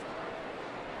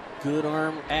 Good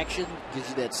arm action, gives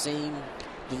you that same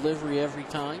delivery every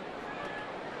time.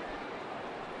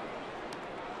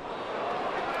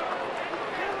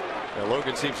 Now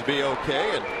Logan seems to be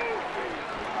okay, and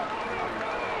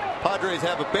Padres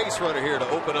have a base runner here to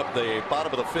open up the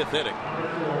bottom of the 5th inning.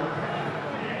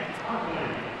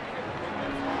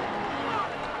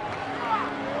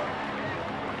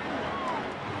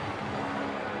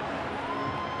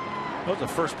 That was a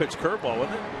first pitch curveball,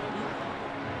 wasn't it?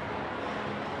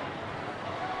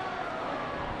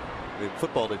 In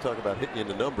football, they talk about hitting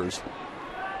into numbers.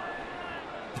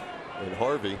 And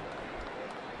Harvey,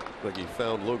 like he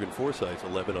found Logan Forsythe's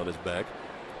 11 on his back.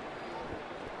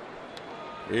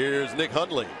 Here's Nick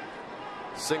Hundley.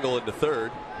 Single into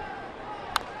 3rd.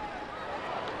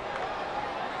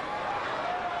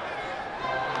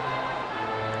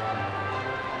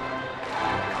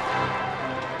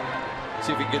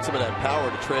 See if he can get some of that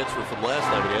power to transfer from last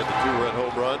time when he had the 2-run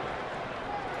home run.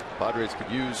 Padres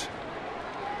could use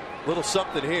a little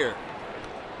something here.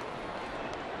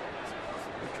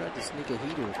 They tried to sneak a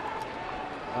heater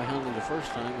by Hundley the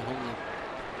first time, and Hundley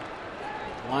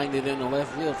lined it in the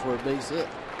left field for a base hit.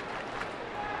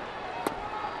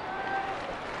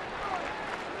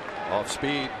 Off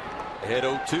speed, ahead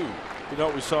 0-2. You know,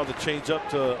 we saw the change up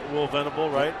to Will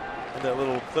Venable, right? And that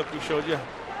little clip we showed you.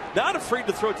 Not afraid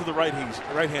to throw it to the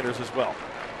right-handers as well.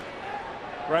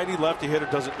 Righty, lefty hitter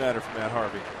doesn't matter for Matt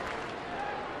Harvey.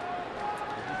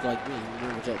 much like me. He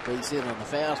remembers that base hit on the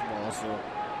fastball, so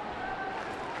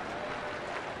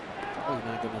he's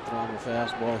not going to throw him a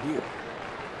fastball here.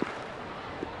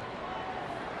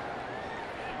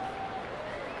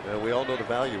 Well, we all know the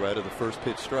value, right, of the first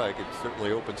pitch strike. It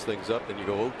certainly opens things up. Then you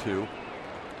go 0-2.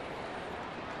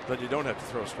 Then you don't have to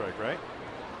throw a strike, right?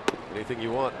 Anything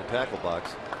you want in the tackle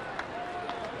box.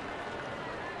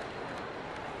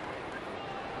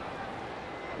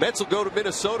 Mets will go to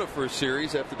Minnesota for a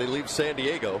series after they leave San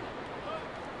Diego.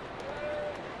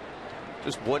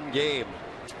 Just one game.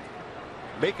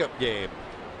 Makeup game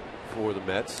for the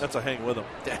Mets. That's a hang with them.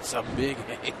 That's a big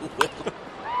hang with them.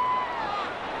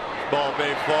 Ball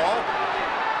may fall.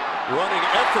 Running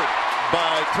effort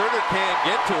by Turner, can't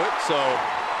get to it, so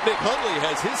Nick Hundley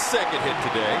has his second hit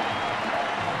today.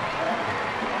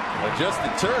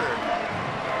 Justin Turner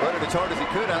running as hard as he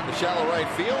could out in the shallow right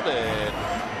field, and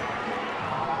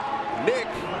Nick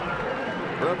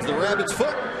rubs the rabbit's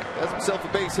foot, has himself a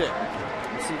base hit.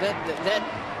 See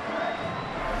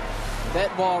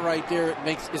that ball right there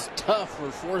is tough for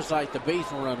Forsythe, the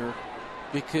base runner,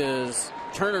 because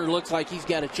Turner looks like he's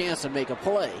got a chance to make a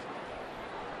play.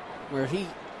 Where he,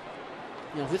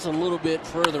 if it's a little bit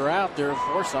further out there,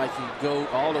 Forsythe can go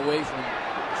all the way from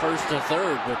first to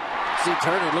third. But see,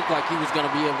 Turner looked like he was going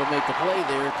to be able to make the play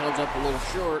there. It comes up a little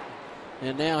short,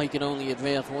 and now he can only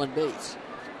advance one base.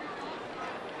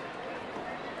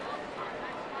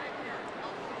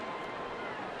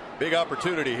 Big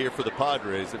opportunity here for the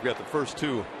Padres. They've got the first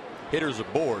two hitters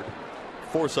aboard.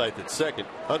 Forsythe at second.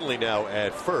 Hundley now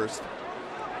at first.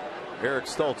 Eric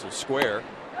Stultz will square.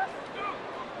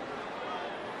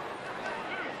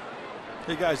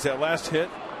 Hey guys, that last hit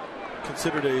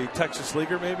considered a Texas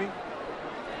leaguer maybe?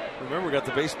 Remember, we got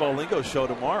the Baseball Lingo show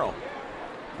tomorrow.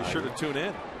 Be sure to tune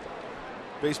in.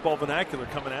 Baseball vernacular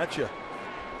coming at you.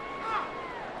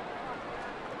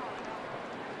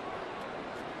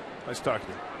 Nice talking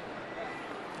to you.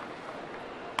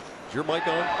 Is your mic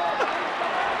on?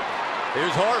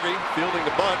 Here's Harvey fielding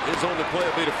the bunt. His only play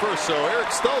will be to first. So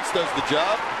Eric Stultz does the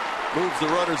job. Moves the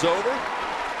runners over.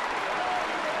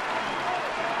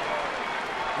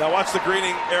 Now watch the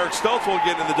greeting Eric Stultz will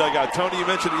get in the dugout. Tony, you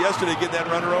mentioned it yesterday, getting that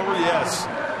runner over. Yes.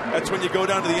 That's when you go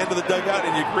down to the end of the dugout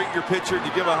and you greet your pitcher and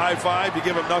you give him a high five, you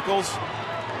give him knuckles.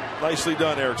 Nicely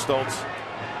done, Eric Stultz.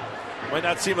 Might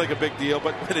not seem like a big deal,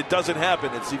 but when it doesn't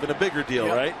happen, it's even a bigger deal,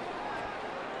 right?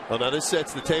 Well, now this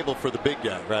sets the table for the big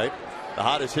guy, right? The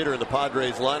hottest hitter in the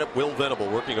Padres lineup, Will Venable,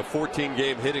 working a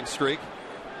 14-game hitting streak.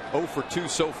 0 for 2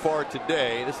 so far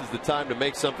today. This is the time to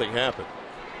make something happen.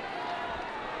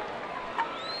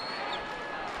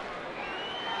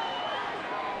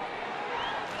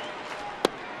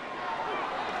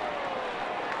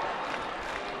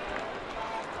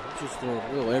 Just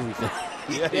throwing Will everything.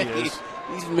 Yeah, he is.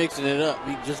 He's mixing it up.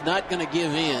 He's just not going to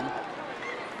give in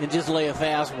and just lay a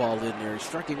fastball in there. He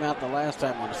struck him out the last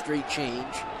time on a straight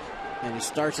change. And he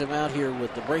starts him out here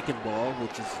with the breaking ball,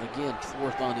 which is, again,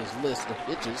 fourth on his list of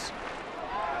pitches.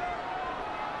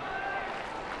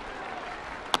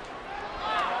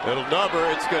 Little number.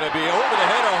 It's going to be over the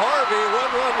head of Harvey.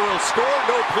 One run will score.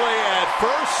 No play at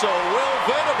first. So Will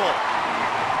Venable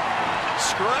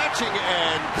scratching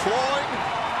and clawing.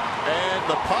 And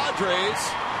the Padres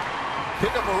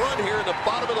pick up a run here in the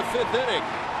bottom of the fifth inning.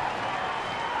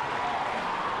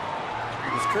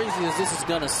 As crazy as this is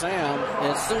going to sound,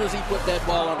 as soon as he put that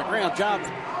ball on the ground,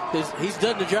 he's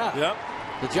done the job. Yep.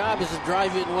 The job is to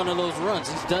drive in one of those runs.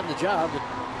 He's done the job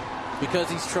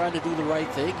because he's trying to do the right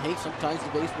thing. Hey, sometimes the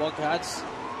baseball gods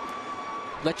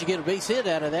let you get a base hit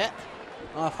out of that.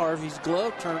 Off Harvey's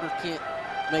glove, Turner can't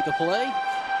make a play.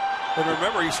 And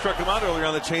remember, he struck him out earlier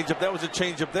on the changeup. That was a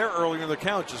changeup there earlier in the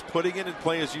count. Just putting it in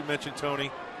play, as you mentioned, Tony,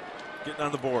 getting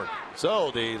on the board.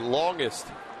 So the longest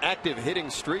active hitting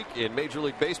streak in Major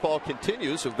League Baseball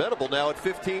continues. So Venable now at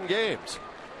 15 games.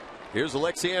 Here's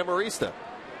Alexi Amarista.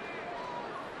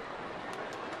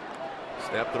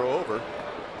 Snap throw over.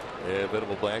 And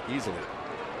Venable back easily.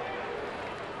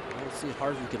 Let's see if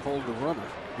Harvey can hold the runner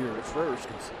here at first.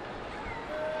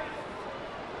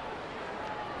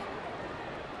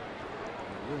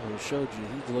 He showed you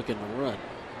he's looking to run.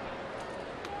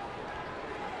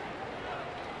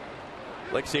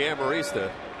 Alexi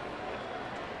Amarista.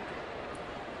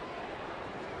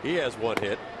 He has one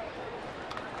hit.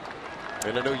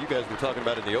 And I know you guys were talking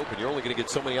about in the open, you're only going to get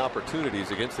so many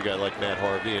opportunities against a guy like Matt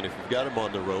Harvey. And if you've got him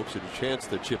on the ropes and a chance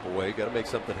to chip away, got to make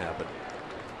something happen.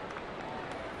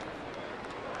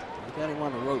 You got him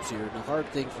on the ropes here. And the hard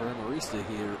thing for Amarista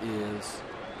here is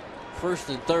first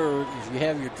and third, if you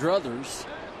have your druthers,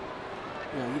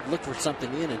 you'd look for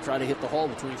something in and try to hit the hole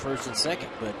between first and second.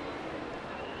 But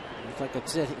like I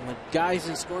said, when guys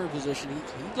in scoring position,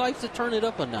 he likes to turn it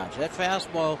up a notch. That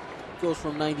fastball goes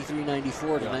from 93,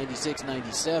 94 to 96,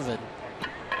 97.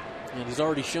 And he's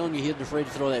already shown you he isn't afraid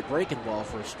to throw that breaking ball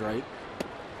for a strike.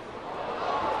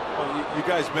 Well, you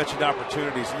guys mentioned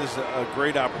opportunities, and this is a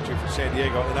great opportunity for San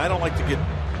Diego. And I don't like to get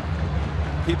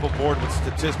people bored with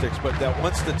statistics, but that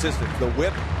one statistic, the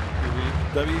WHIP,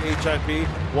 WHIP,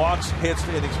 walks, hits,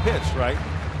 innings pitched, right?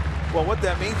 Well, what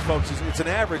that means, folks, is it's an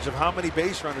average of how many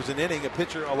base runners an inning a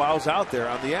pitcher allows out there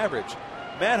on the average.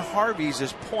 Matt Harvey's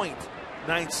is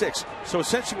 .96. So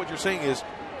essentially what you're saying is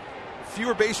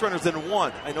fewer base runners than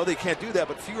one. I know they can't do that,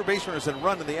 but fewer base runners than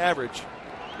run in the average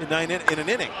in an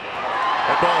inning.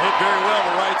 That ball hit very well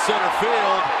to right center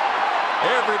field.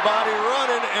 Everybody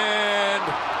running, and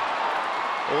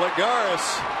Lagares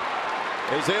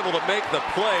is able to make the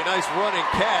play. Nice running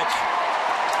catch.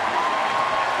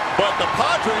 But the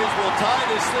Padres will tie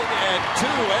this thing at 2.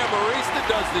 Amarista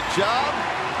does the job.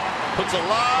 Puts a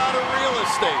lot of real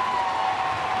estate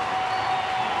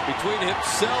between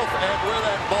himself and where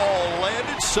that ball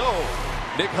landed. So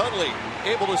Nick Hundley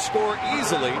able to score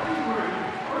easily.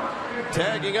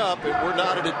 Tagging up, and we're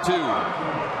knotted at 2.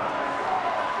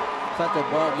 Thought the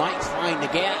ball might find the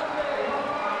gap.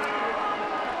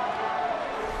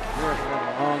 We're a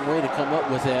long way to come up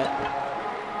with that.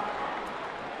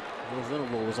 Will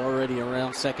Venable was already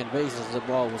around second base as the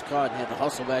ball was caught and had to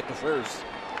hustle back to first.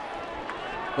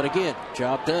 But again,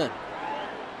 job done.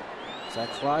 Sac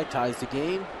fly ties the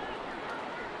game.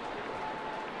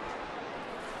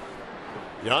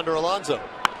 Yonder Alonso.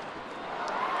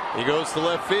 He goes to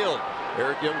left field.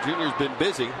 Eric Young Jr. has been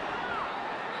busy.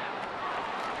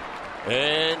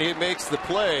 And he makes the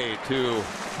play to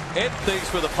end things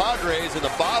for the Padres in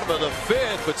the bottom of the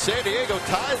 5th, but San Diego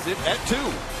ties it at 2.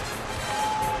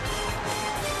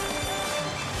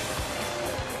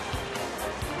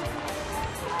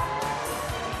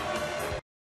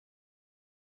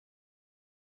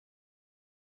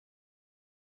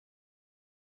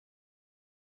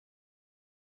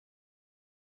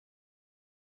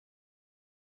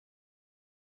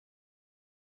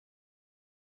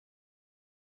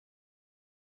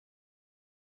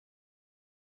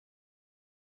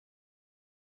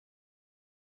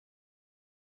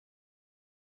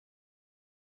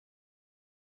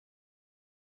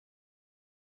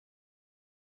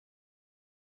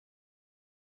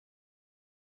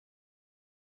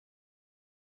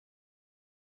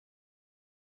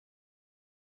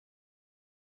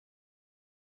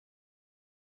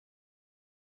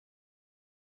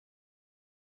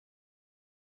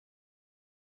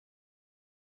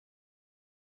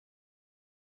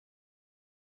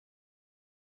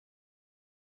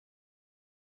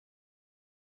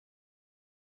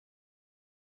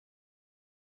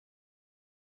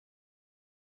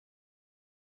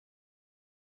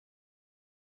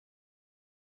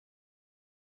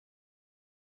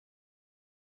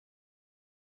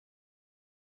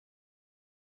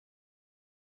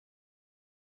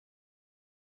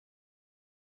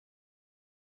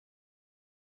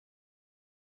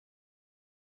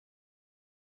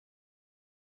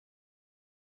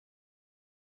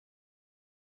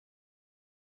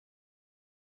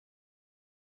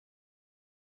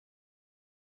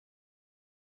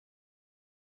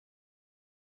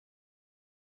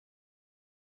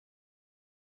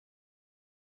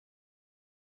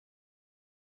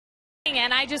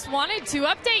 And I just wanted to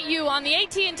update you on the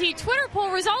AT&T Twitter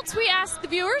poll results. We asked the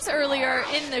viewers earlier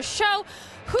in the show,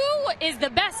 who is the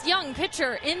best young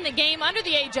pitcher in the game under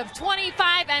the age of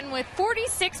 25? And with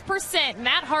 46%,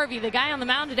 Matt Harvey, the guy on the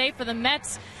mound today for the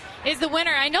Mets, is the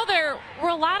winner. I know there were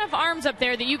a lot of arms up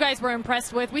there that you guys were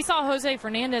impressed with. We saw Jose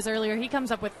Fernandez earlier. He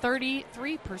comes up with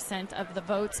 33% of the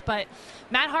votes. But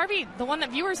Matt Harvey, the one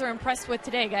that viewers are impressed with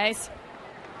today, guys.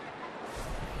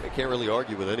 I can't really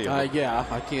argue with any of them. Yeah,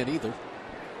 I can't either.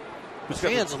 The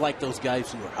fans like those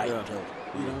guys who are hyped up.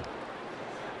 You know?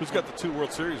 Who's got the 2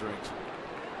 World Series rings?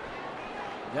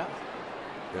 Yeah.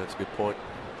 That's a good point.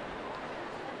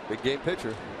 Big game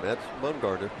pitcher. That's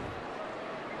Bumgarner.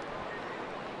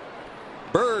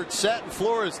 Bird sat in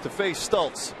Flores to face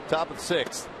Stultz. Top of the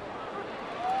 6th.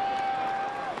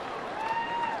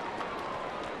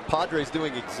 Padres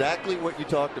doing exactly what you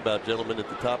talked about, gentlemen, at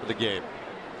the top of the game.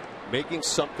 Making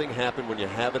something happen when you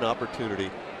have an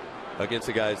opportunity against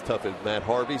a guy as tough as Matt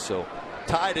Harvey. So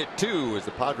tied at 2 as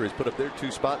the Padres put up their 2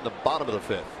 spot in the bottom of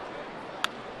the 5th.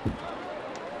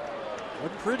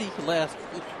 Wasn't pretty last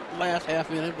half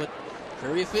inning, but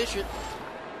very efficient.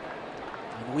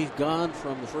 And we've gone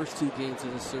from the first 2 games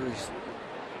of this series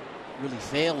really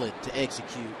failing to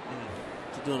execute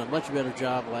to doing a much better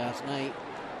job last night.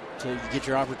 So you get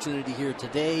your opportunity here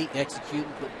today,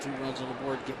 executing, putting 2 runs on the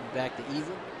board, getting back to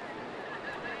even.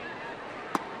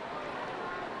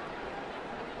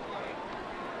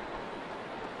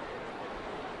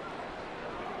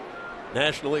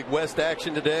 National League West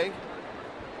action today.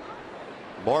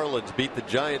 Marlins beat the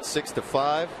Giants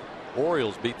 6-5.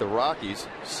 Orioles beat the Rockies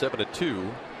 7-2.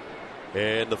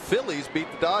 And the Phillies beat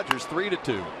the Dodgers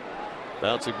 3-2.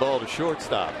 Bouncing ball to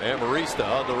shortstop. Amarista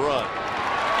on the run.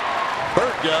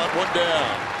 Bird got one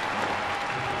down.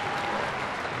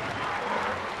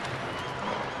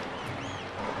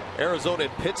 Arizona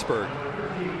and Pittsburgh.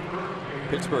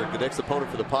 Pittsburgh, the next opponent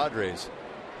for the Padres.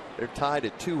 They're tied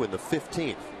at 2 in the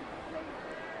 15th.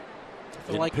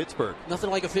 In Pittsburgh. Nothing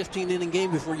like a 15-inning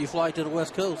game before you fly to the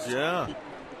West Coast. Yeah.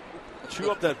 Chew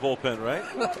up that bullpen, right?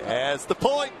 That's the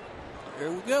point.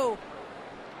 There we go.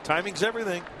 Timing's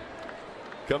everything.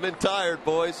 Come in tired,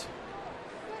 boys.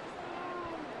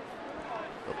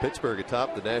 Well, Pittsburgh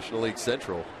atop the National League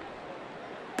Central.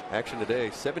 Action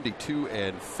today,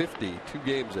 72-50, 2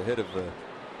 games ahead of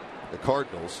the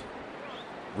Cardinals.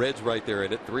 Reds right there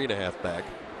in it, 3.5 back.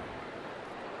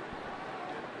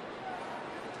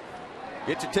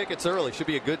 Get your tickets early. Should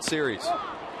be a good series.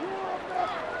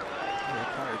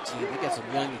 Team. They got some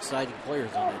young, exciting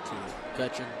players on that team.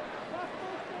 Cutchin.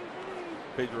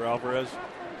 Pedro Alvarez.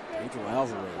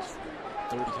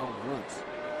 30 home runs.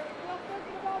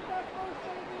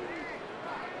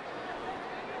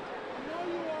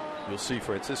 You'll see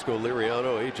Francisco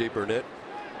Liriano, A.J. Burnett,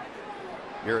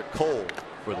 Garrett Cole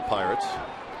for the Pirates.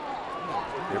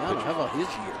 How about his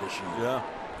year this year? Yeah.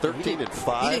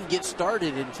 13-5. He didn't get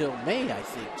started until May, I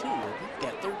think, too. He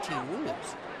got 13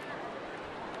 wins.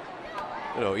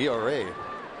 You know, ERA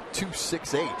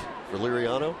 2.68 for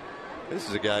Liriano. This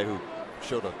is a guy who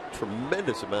showed a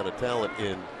tremendous amount of talent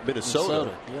in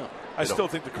Minnesota. Yeah. I still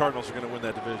think the Cardinals are going to win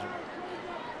that division.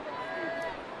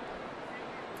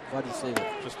 Why do you say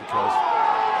that? Just because.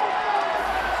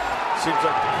 Seems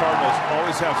like the Cardinals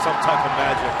always have some type of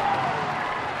magic.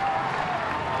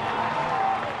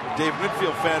 Dave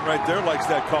Winfield fan right there likes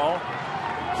that call.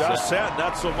 Josh Satt,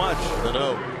 not so much. I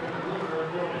know.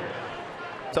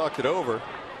 Talked it over.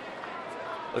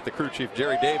 Let the crew chief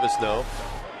Jerry Davis know.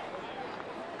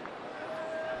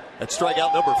 That's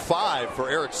strikeout number 5 for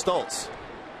Eric Stultz.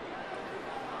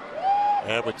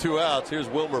 And with 2 outs, here's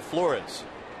Wilmer Flores.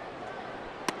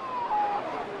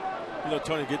 You know,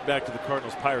 Tony, getting back to the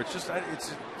Cardinals Pirates, it's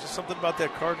just something about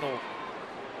that Cardinal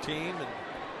team and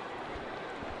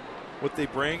what they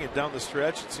bring, and down the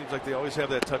stretch, it seems like they always have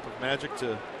that type of magic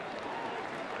to.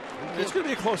 It's going to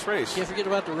be a close race. Can't forget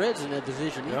about the Reds in that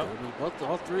division either. Yep. I mean,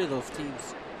 all 3 of those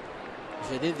teams,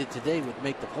 if it ended today, would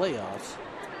make the playoffs.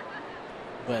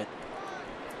 But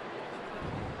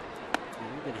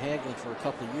we've been haggling for a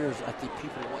couple of years. I think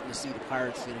people wanting to see the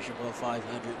Pirates finish above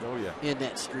 500 in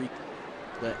that streak.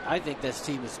 But I think this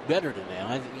team is better than that.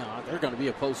 I think they're going to be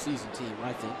a postseason team.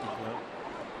 I think.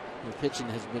 The pitching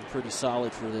has been pretty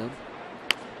solid for them.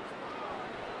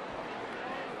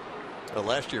 Well,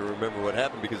 last year, remember what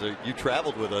happened because you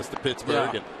traveled with us to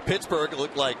Pittsburgh, and Pittsburgh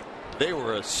looked like they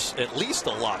were at least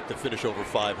a lock to finish over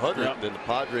 500. And then the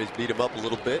Padres beat them up a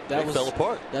little bit. They fell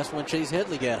apart. That's when Chase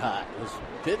Headley got hot. It was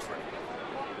Pittsburgh.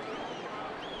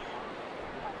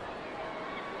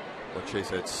 Well, Chase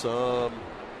had some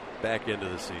back end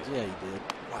of the season. Yeah, he did.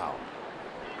 Wow.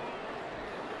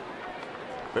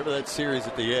 Remember that series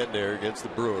at the end there against the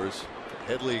Brewers,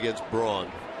 Headley against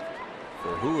Braun,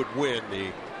 for who would win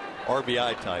the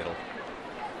RBI title.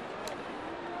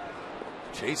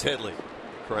 Chase Headley,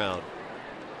 crown.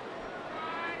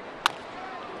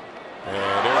 And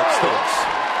Eric Stultz,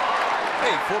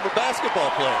 hey, former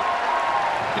basketball player,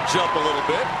 can jump a little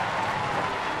bit.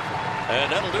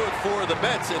 And that'll do it for the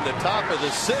Mets in the top of the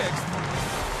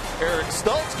 6th. Eric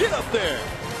Stultz, get up there.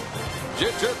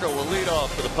 Jim Jerko will lead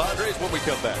off for the Padres when we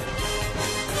come back.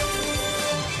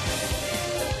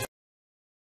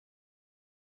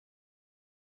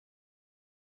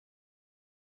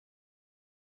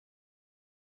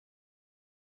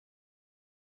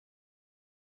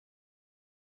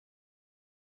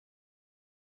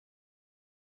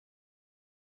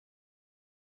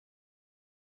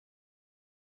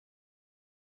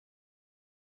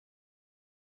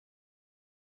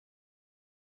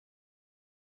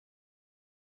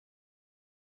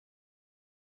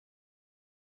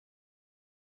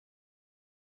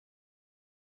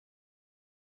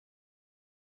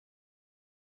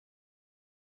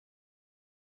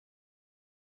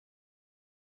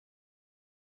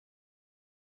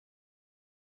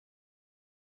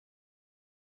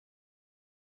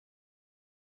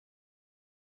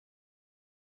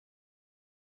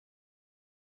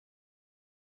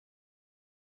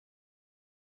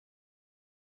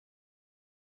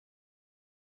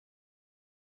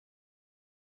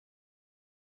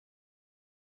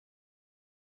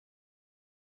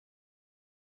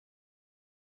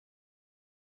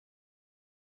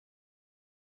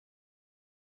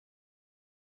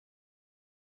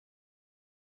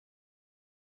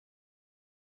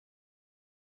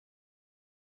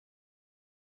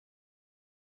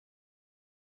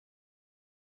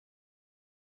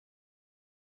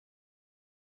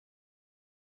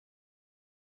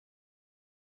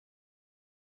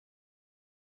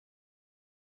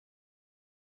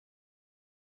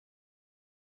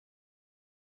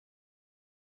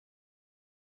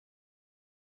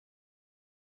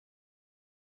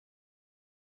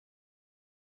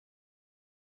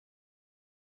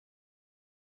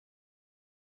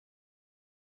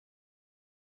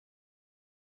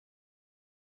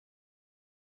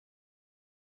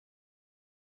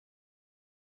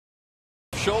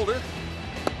 shoulder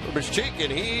from his cheek,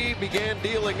 and he began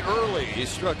dealing early. He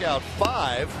struck out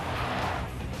 5,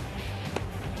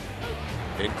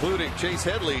 including Chase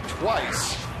Headley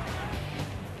twice.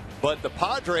 But the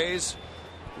Padres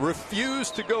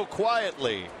refused to go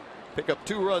quietly. Pick up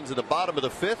 2 runs in the bottom of the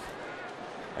 5th.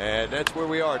 And that's where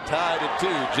we are, tied at 2.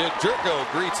 Jed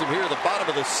Jerko greets him here at the bottom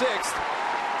of the 6th.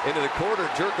 Into the corner,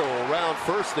 Jerko will round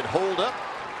first and hold up.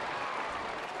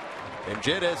 And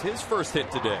Jed has his first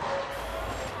hit today.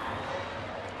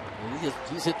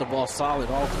 He's hit the ball solid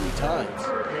all 3 times.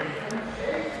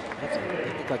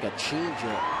 It looked like a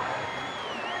changeup.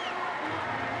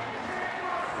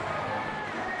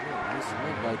 Nice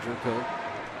swing by Jerko.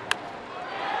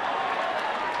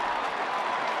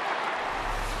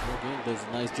 Again, does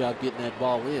a nice job getting that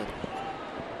ball in.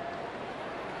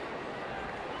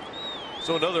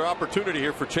 So another opportunity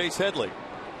here for Chase Headley.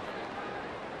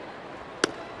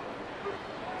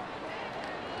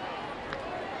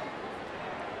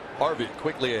 Harvey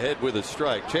quickly ahead with a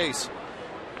strike. Chase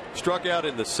struck out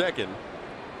in the 2nd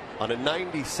on a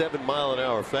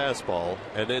 97-mile-an-hour fastball,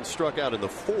 and then struck out in the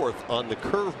 4th on the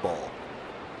curveball.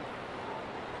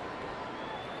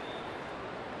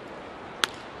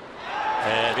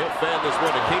 And he'll fan this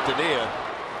one to Quintanilla.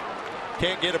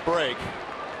 Can't get a break.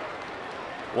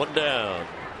 1 down.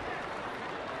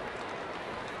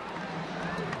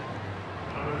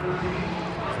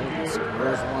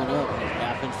 Squares one up. He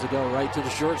happens to go right to the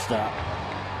shortstop.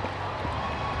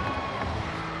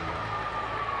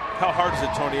 How hard is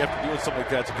it, Tony, after doing something like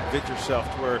that, to convince yourself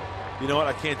to where, you know what,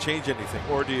 I can't change anything?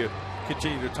 Or do you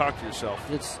continue to talk to yourself?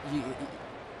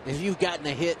 If you've gotten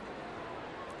a hit,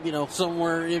 you know,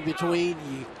 somewhere in between,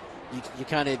 you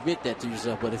kind of admit that to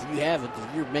yourself. But if you haven't,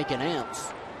 if you're making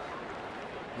amps,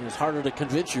 it's harder to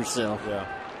convince yourself. Yeah.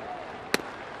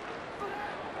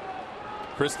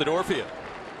 Chris Denorfia.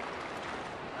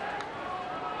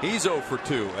 He's 0 for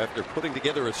 2 after putting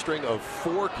together a string of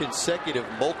 4 consecutive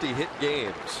multi-hit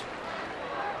games.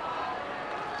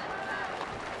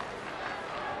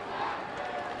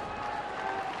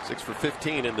 Six for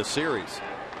 15 in the series.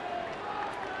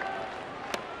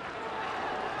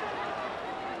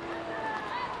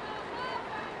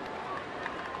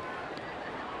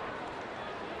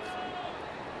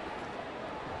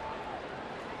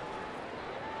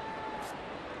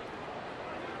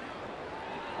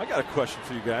 I got a question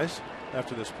for you guys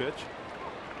after this pitch.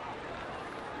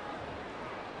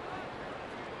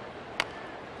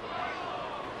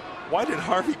 Why did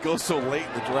Harvey go so late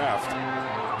in the draft?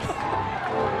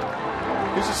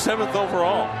 He's the 7th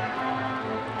overall.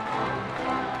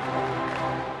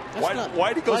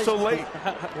 Why did he go so late?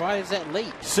 Why is that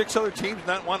late? 6 other teams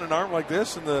not want an arm like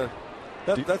this, and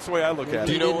that's the way I look at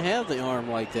it. He didn't have the arm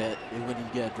like that when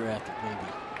he got drafted, maybe.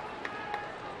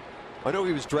 I know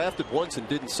he was drafted once and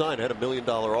didn't sign. Had $1 million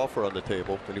offer on the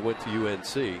table, and he went to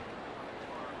UNC.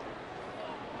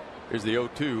 Here's the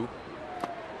 0-2.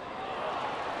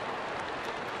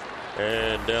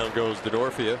 And down goes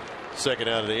Denorfia, 2nd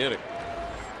out of the inning.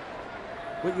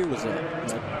 What year was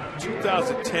that?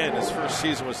 2010. His first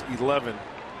season was 11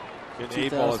 in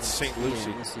A-ball at St.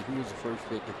 Lucie. Let's see, who was the first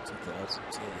pick in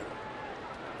 2010?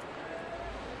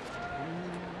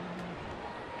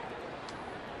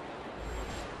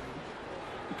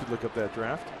 You could look up that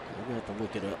draft. We're going to have to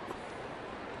look it up.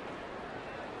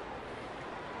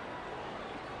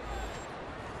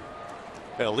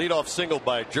 And a leadoff single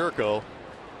by Jerko,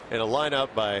 and a line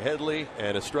out by Headley,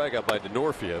 and a strikeout by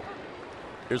Denorfia.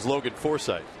 Here's Logan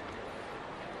Forsythe.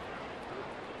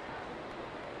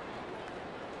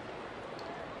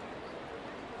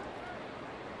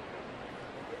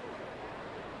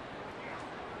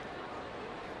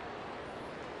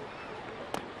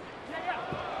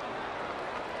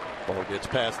 Ball gets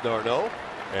past Darno,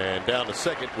 and down to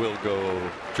 2nd will go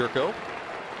Jerko.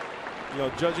 You know,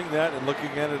 judging that and looking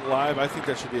at it live, I think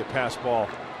that should be a pass ball.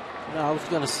 No, I was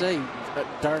going to say,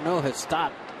 Darno has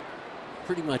stopped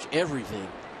pretty much everything.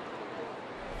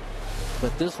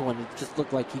 But this one, it just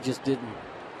looked like he just didn't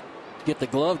get the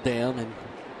glove down and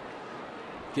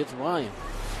gets Ryan.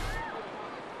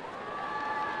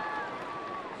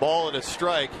 Ball and a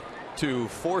strike to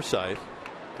Forsythe.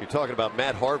 You're talking about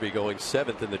Matt Harvey going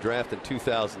 7th in the draft in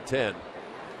 2010.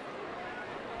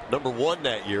 Number 1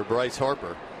 that year, Bryce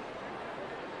Harper.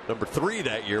 Number 3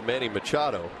 that year, Manny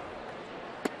Machado.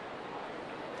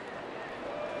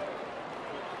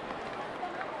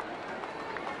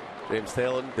 James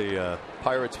Thalen, the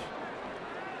Pirates'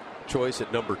 choice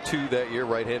at number 2 that year,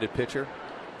 right-handed pitcher.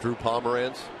 Drew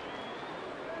Pomeranz.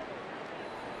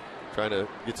 Trying to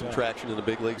get some traction in the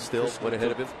big leagues still. Went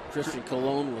ahead of him. Christian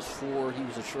Colon was 4. He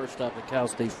was a shortstop at Cal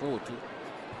State Fullerton.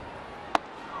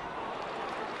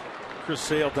 Chris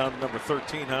Sale down to number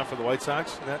 13, huh, for the White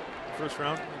Sox in that first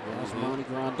round. Yasmani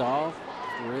Grandal,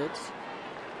 Reds.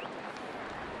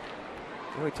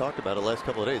 Well, we talked about it the last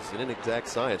couple of days. It's an inexact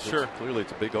science. Sure. Clearly,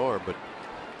 it's a big arm, but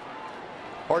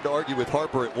hard to argue with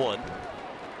Harper at 1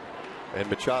 and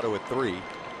Machado at 3.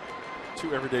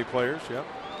 2 everyday players, yeah.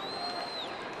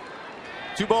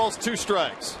 2 balls, 2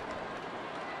 strikes.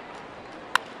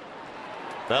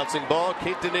 Bouncing ball,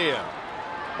 Quintanilla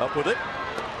up with it.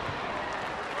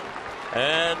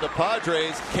 And the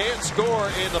Padres can't score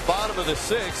in the bottom of the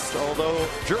 6th, although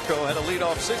Jerko had a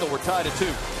leadoff single. We're tied at 2.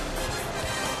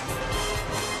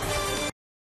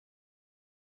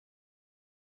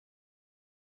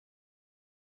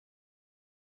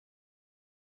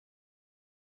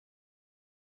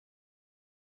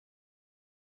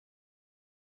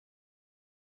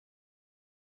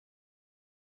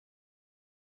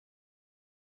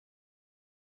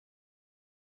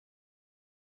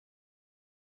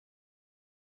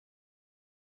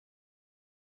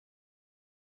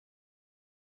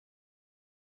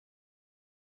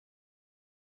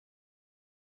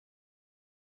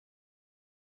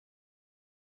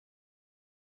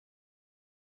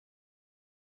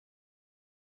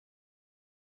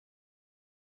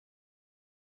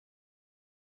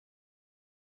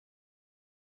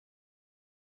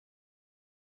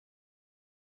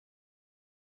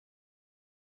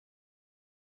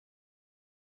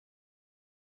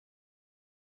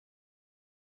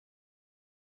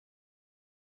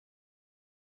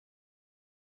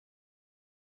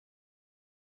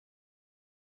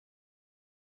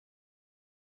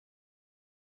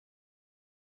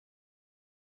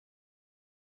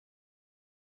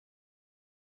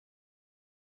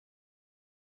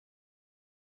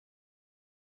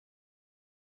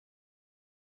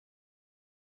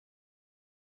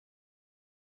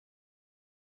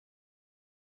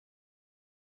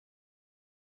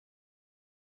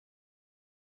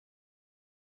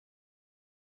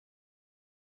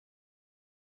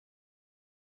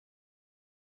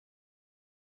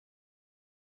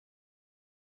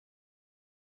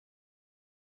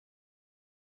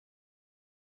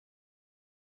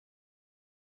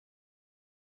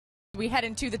 We head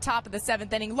into the top of the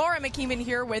 7th inning. Laura McKeeman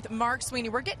here with Mark Sweeney.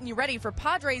 We're getting you ready for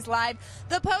Padres Live,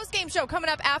 the post-game show coming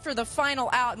up after the final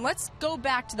out. And let's go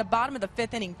back to the bottom of the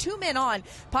 5th inning. 2 men on.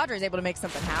 Padres able to make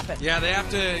something happen. Yeah, they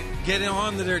have to get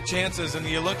on to their chances. And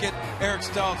you look at Eric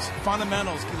Stoltz,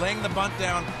 fundamentals, laying the bunt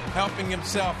down, helping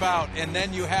himself out. And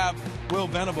then you have Will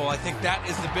Venable. I think that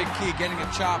is the big key, getting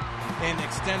a chop and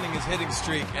extending his hitting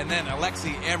streak. And then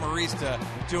Alexi Amarista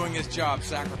doing his job,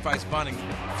 sacrifice bunting.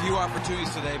 Few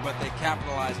opportunities today, but they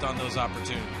capitalized on those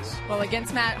opportunities. Well,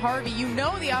 against Matt Harvey, you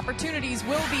know the opportunities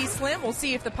will be slim. We'll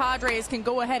see if the Padres can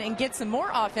go ahead and get some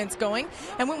more offense going.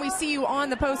 And when we see you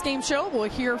on the post-game show, we'll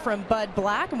hear from Bud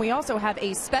Black. And we also have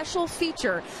a special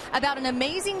feature about an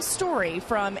amazing story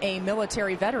from a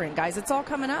military veteran. Guys, it's all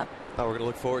coming up. Oh, we're going to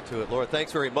look forward to it. Laura,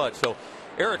 thanks very much. So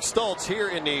Eric Stoltz here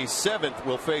in the 7th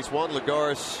will face Juan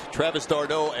Lagares, Travis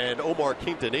d'Arnaud, and Omar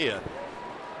Quintanilla.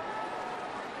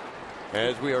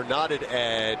 As we are knotted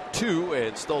at 2,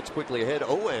 and Stoltz quickly ahead,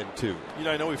 0-2. You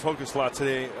know, I know we focused a lot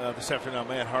today, this afternoon on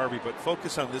Matt Harvey, but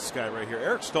focus on this guy right here.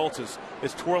 Eric Stoltz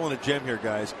is twirling a gem here,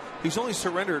 guys. He's only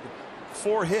surrendered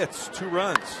 4 hits, 2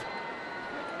 runs.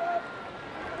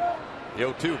 The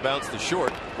 0-2 bounced to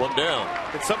short, 1 down.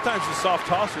 And sometimes the soft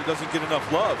tosser doesn't get enough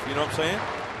love, you know what I'm saying?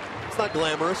 It's not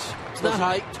glamorous. It's not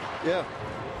hyped. Yeah.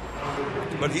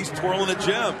 But he's twirling a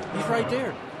gem. He's right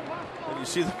there. And you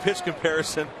see the pitch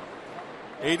comparison.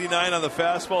 89 on the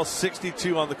fastball,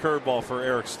 62 on the curveball for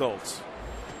Eric Stoltz.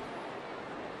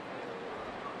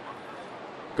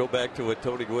 Go back to what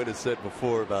Tony Gwynn has said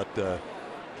before about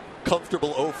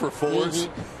comfortable 0 for 4s.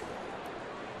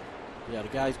 Yeah, the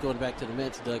guys going back to the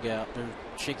Mets dugout, they're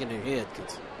shaking their head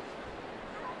because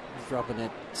he's dropping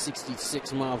that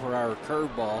 66-mile-per-hour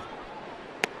curveball.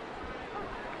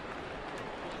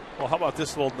 Well, how about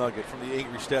this little nugget from the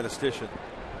angry statistician,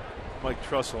 Mike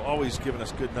Trussell, always giving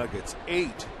us good nuggets.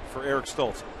 8 for Eric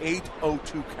Stoltz. 8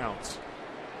 0-2 counts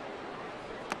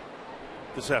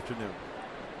this afternoon.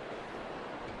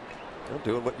 Well,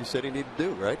 doing what you said he needed to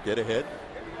do, right? Get ahead.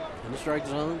 In the strike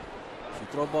zone. If you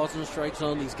throw balls in the strike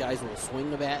zone, these guys will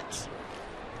swing the bats.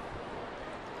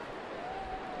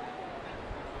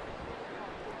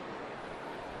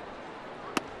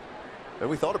 And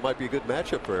we thought it might be a good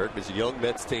matchup for Eric. It's a young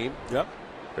Mets team. Yep.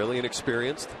 Fairly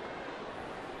inexperienced.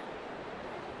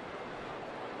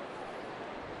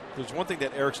 There's one thing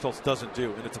that Eric Stoltz doesn't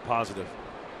do, and it's a positive.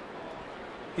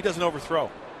 He doesn't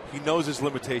overthrow. He knows his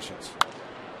limitations.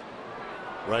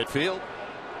 Right field.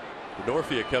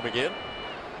 Norfia coming in.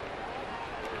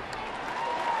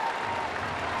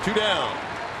 2 down.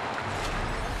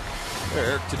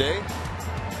 Eric today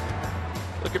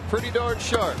looking pretty darn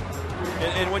sharp.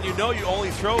 And when you know you only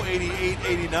throw 88,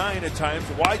 89 at times,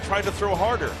 why try to throw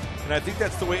harder? And I think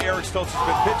that's the way Eric Stoltz has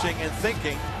been pitching and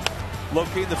thinking.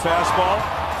 Locating the fastball,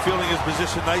 fielding his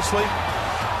position nicely.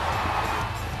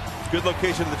 Good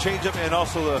location of the changeup, and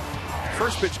also the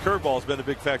first pitch curveball has been a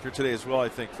big factor today as well, I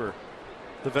think, for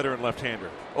the veteran left-hander.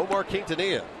 Omar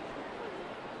Quintanilla.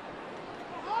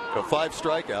 So 5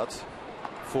 strikeouts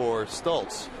for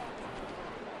Stoltz.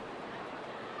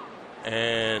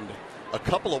 And a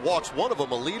couple of walks, one of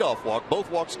them a leadoff walk, both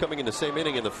walks coming in the same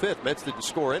inning in the 5th. Mets didn't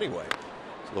score anyway,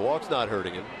 so the walk's not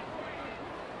hurting him.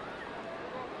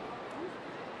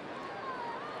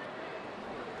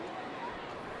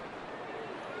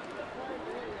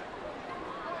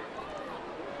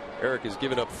 Eric has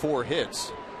given up 4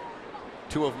 hits.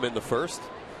 2 of them in the 1st,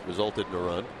 resulted in a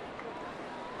run.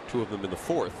 2 of them in the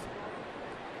 4th.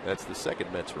 That's the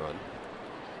 2nd Mets run.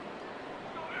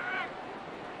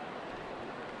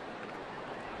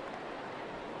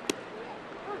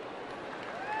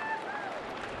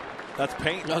 That's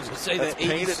paint. I was going to say that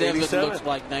 87 looks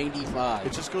like 95.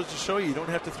 It just goes to show you don't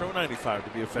have to throw 95 to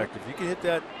be effective. You can hit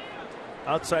that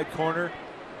outside corner.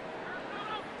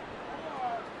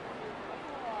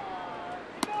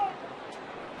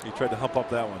 He tried to hump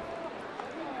up that one.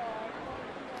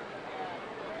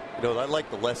 You know, I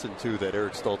like the lesson, too, that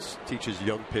Eric Stoltz teaches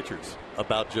young pitchers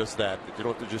about just that you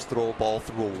don't have to just throw a ball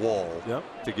through a wall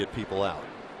to get people out.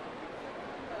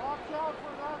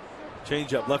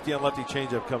 Change up, lefty on lefty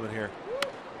change up coming here.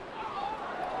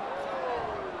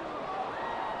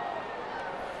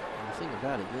 The thing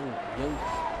about it, young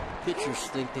pitchers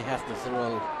think they have to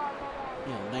throw,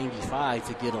 95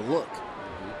 to get a look,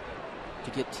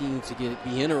 to get teams to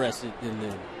be interested in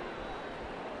them.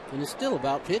 And it's still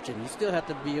about pitching. You still have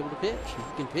to be able to pitch. If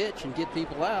you can pitch and get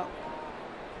people out.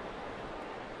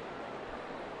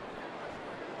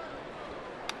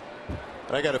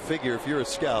 I got to figure if you're a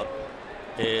scout,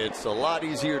 it's a lot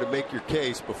easier to make your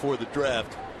case before the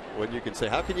draft when you can say,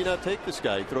 how can you not take this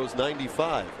guy? He throws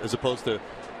 95, as opposed to,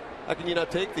 how can you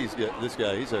not take this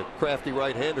guy? He's a crafty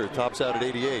right-hander, tops out at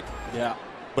 88. Yeah.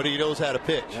 But he knows how to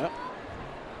pitch. Yep.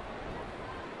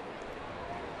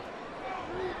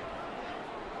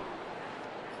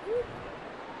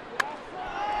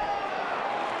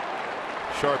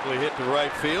 Sharply hit to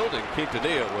right field, and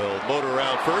Quintanilla will motor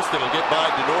around first. It'll get by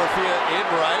DeNorfia in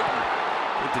right.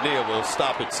 Quintanilla will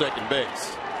stop at second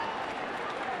base.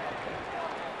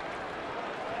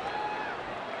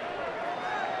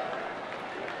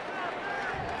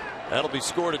 That'll be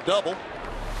scored a double.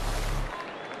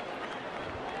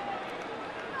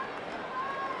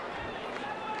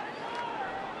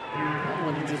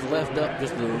 When he just left up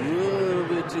just a little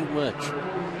bit too much.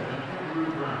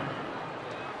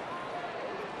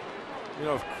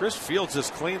 If Chris fields this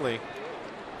cleanly,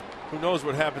 who knows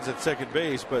what happens at second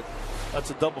base, but that's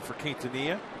a double for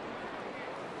Quintanilla.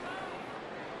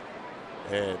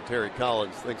 And Terry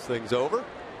Collins thinks things over.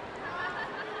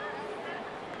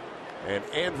 And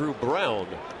Andrew Brown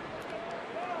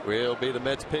will be the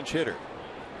Mets pinch hitter.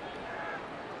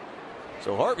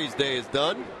 So Harvey's day is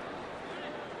done.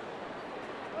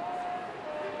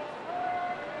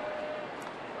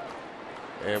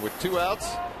 And with 2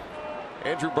 outs,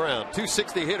 Andrew Brown,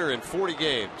 .260 hitter in 40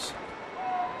 games.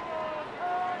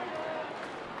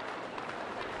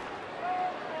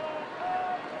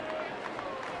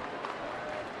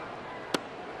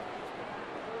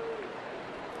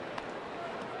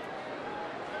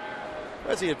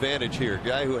 That's the advantage here.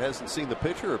 Guy who hasn't seen the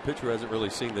pitcher, or pitcher who hasn't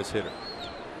really seen this hitter?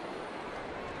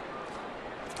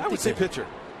 I would say pitcher.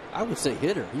 I would say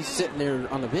hitter. He's sitting there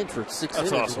on the bench for 6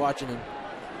 innings, awesome.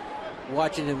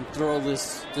 watching him throw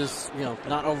this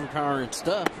not overpowering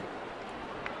stuff.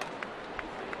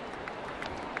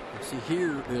 See,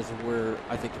 here is where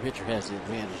I think the pitcher has the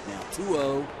advantage now.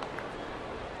 2-0.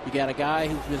 You got a guy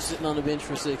who's been sitting on the bench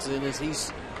for 6 innings.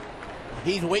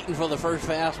 He's waiting for the first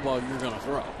fastball you're going to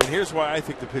throw. And here's why I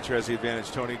think the pitcher has the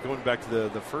advantage, Tony. Going back to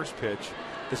the first pitch,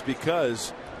 is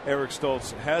because Eric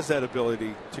Stoltz has that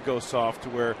ability to go soft to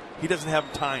where he doesn't have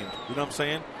him timed. You know what I'm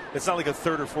saying? It's not like a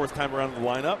 3rd or 4th time around the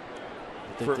lineup.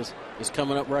 I think this is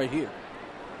coming up right here.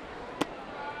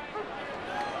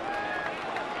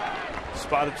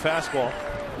 Spotted fastball.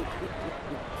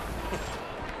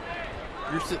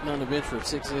 You're sitting on the bench for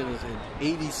 6 innings, and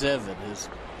 87 is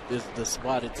the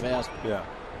spotted fastball. Yeah.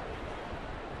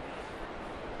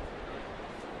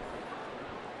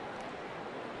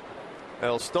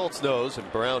 Well, Stoltz knows,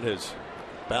 and Brown has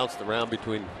bounced around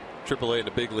between AAA and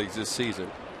the big leagues this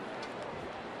season.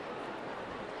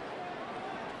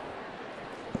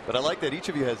 But I like that each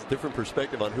of you has a different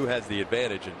perspective on who has the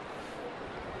advantage, and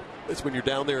it's when you're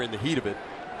down there in the heat of it.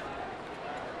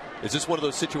 Is this one of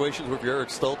those situations where if you're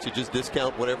Eric Stults, you just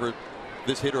discount whatever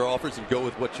this hitter offers and go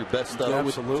with what's your best stuff?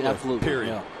 Absolutely. Period.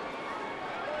 Yeah.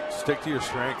 Stick to your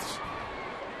strengths.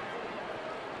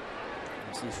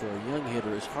 See, for a young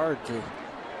hitter, it's hard to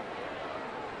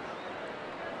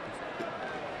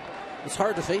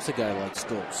face a guy like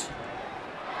Stults.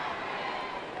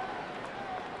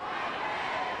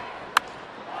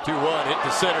 2-1 hit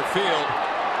to center field.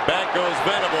 Back goes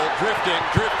Venable, drifting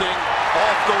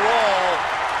off the wall.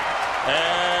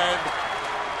 And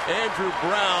Andrew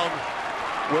Brown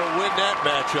will win that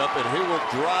matchup, and he will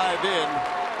drive in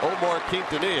Omar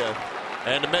Quintanilla.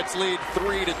 And the Mets lead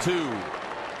 3-2.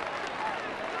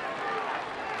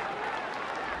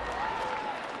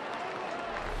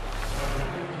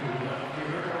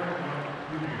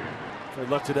 They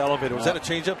left it elevated. Was that a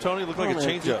changeup, Tony? It looked like a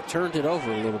changeup. Turned it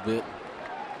over a little bit.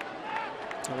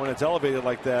 And when it's elevated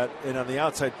like that and on the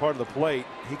outside part of the plate,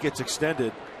 he gets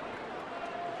extended.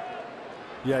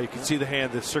 Yeah, you can see the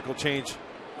hand, the circle change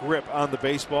grip on the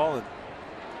baseball. And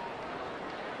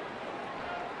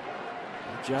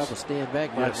good job of staying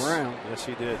back by Brown. Yes,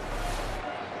 he did.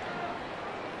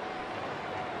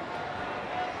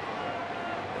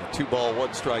 A 2-ball,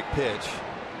 1-strike pitch.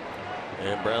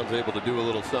 And Brown's able to do a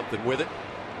little something with it.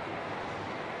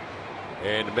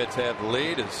 And the Mets have the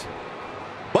lead as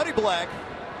Buddy Black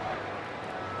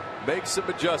makes some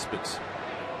adjustments.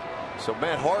 So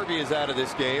Matt Harvey is out of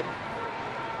this game.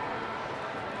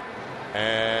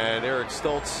 And Eric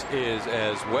Stults is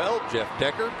as well. Jeff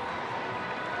Decker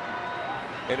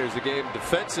enters the game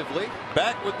defensively.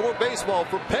 Back with more baseball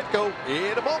from Petco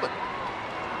in a moment.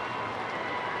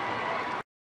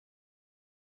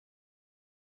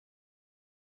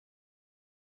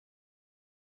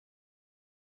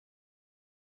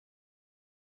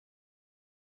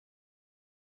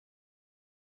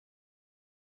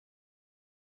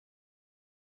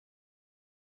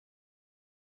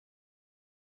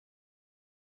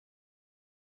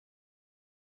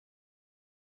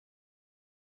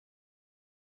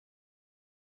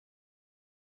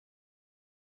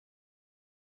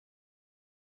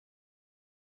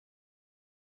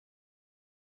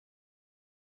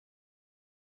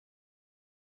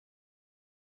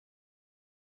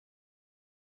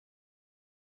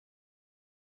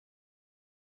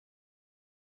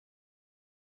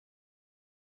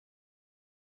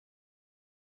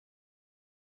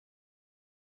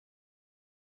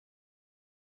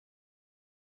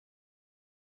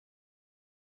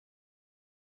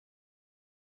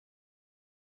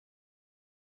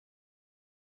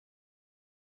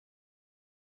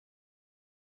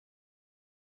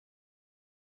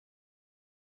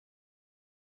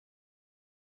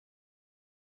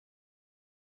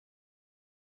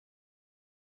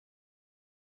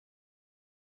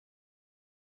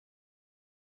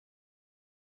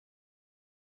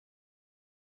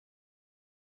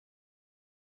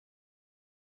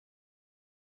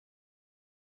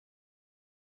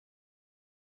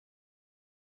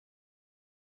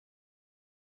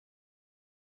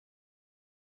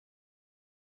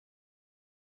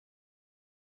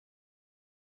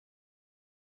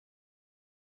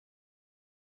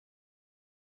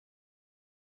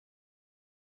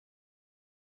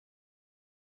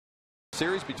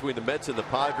 Series between the Mets and the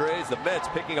Padres. The Mets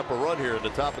picking up a run here in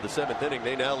the top of the 7th inning.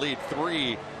 They now lead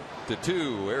 3-2.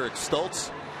 Eric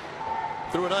Stults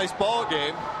threw a nice ball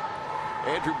game.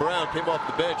 Andrew Brown came off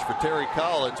the bench for Terry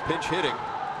Collins, pinch hitting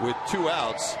with 2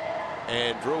 outs,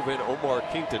 and drove in Omar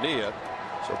Quintanilla.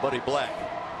 So Buddy Black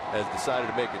has decided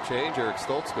to make a change. Eric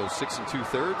Stults goes 6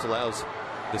 2/3, allows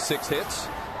the 6 hits,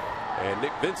 and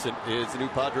Nick Vincent is the new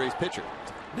Padres pitcher.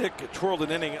 Nick twirled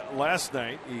an inning last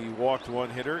night. He walked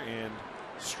 1 hitter and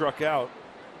struck out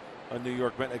a New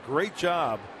York Met. A great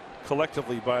job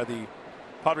collectively by the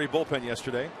Padre bullpen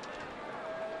yesterday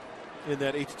in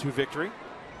that 8-2 victory.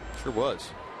 Sure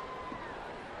was.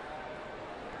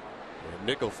 And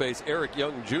Nick will face Eric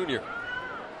Young Jr.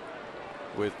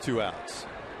 with 2 outs.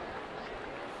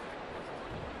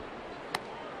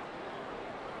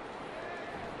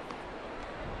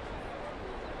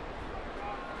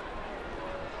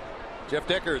 Jeff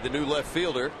Decker, the new left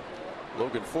fielder.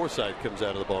 Logan Forsythe comes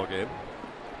out of the ball game.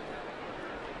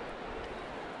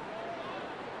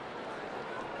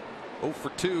 Oh for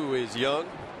 2 is Young.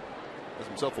 Has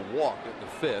himself a walk in the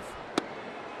 5th.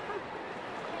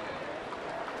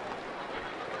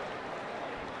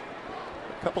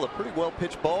 A couple of pretty well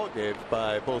pitched ball games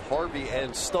by both Harvey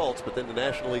and Stults, but then the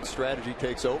National League strategy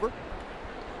takes over.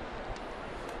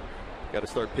 Got to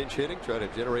start pinch hitting, try to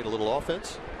generate a little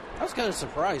offense. I was kind of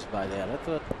surprised by that. I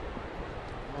thought,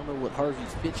 I don't know what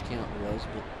Harvey's pitch count was,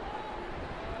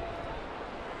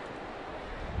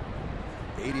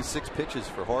 but 86 pitches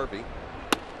for Harvey.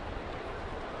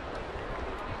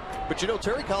 But you know,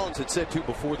 Terry Collins had said too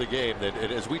before the game that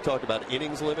as we talked about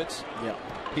innings limits, yeah,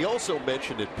 he also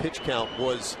mentioned that pitch count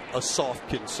was a soft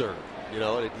concern. You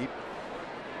know, and he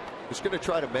was going to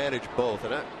try to manage both,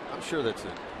 and I'm sure that's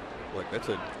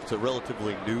it's a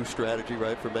relatively new strategy,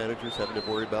 right, for managers having to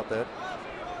worry about that.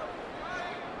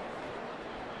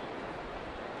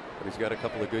 But he's got a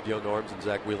couple of good young arms in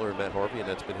Zach Wheeler and Matt Harvey, and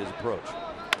that's been his approach.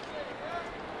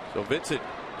 So Vincent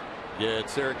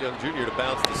gets Eric Young Jr. to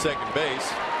bounce to second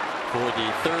base for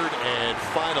the third and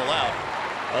final out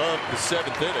of the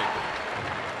 7th inning.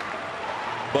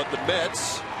 But the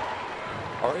Mets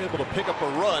are able to pick up a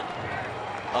run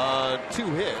on 2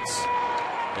 hits.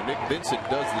 And Nick Vincent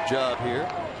does the job here.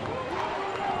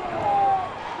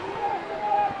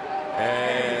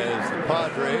 As the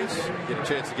Padres get a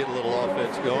chance to get a little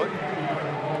offense going.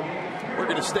 We're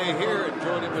going to stay here and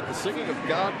join in with the singing of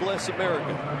God Bless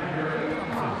America.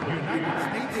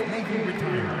 United States Navy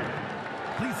retired.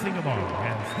 Please sing along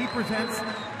as he presents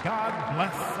God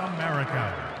Bless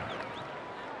America.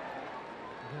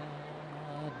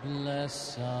 God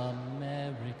bless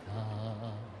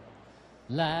America,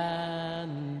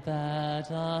 land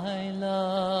that I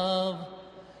love.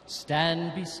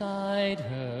 Stand beside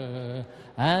her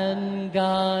and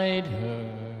guide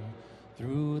her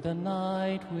through the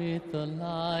night with the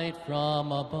light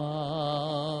from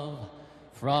above.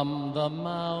 From the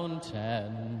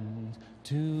mountains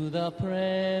to the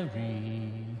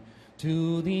prairie,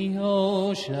 to the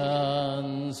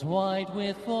oceans white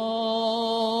with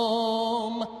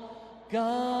foam.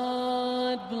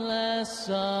 God bless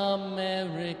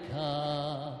America,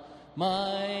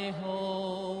 my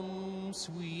home,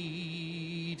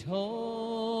 sweet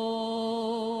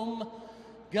home.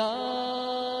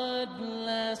 God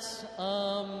bless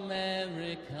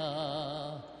America,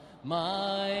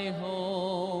 my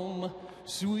home,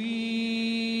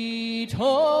 sweet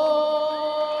home.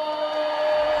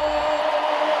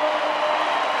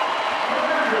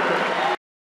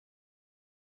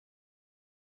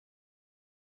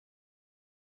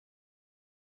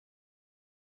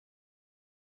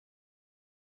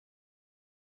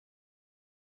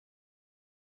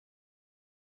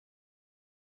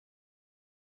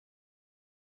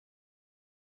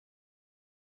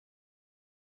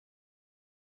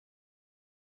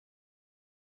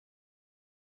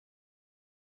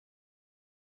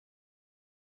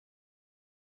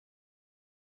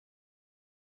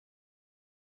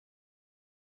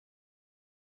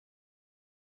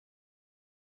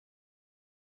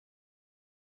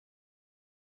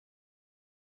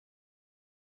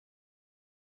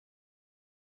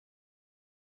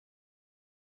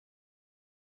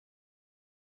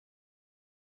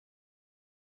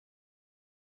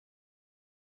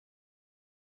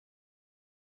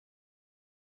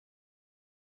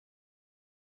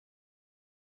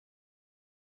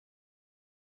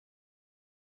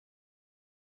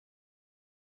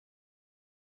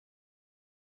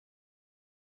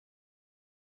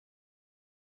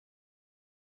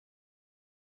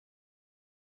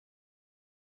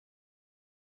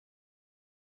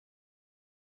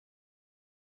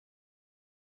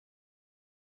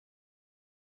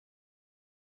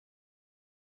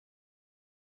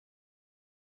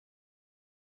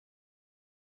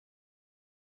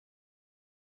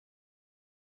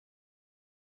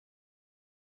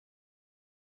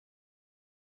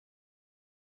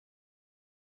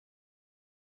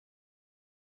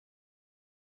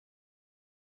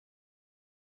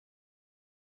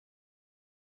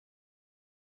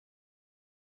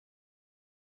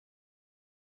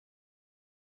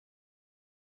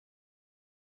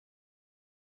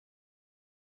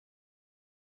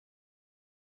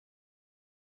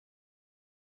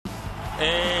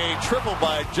 A triple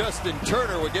by Justin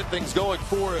Turner would get things going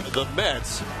for the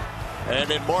Mets. And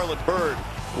then Marlon Byrd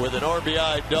with an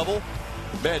RBI double.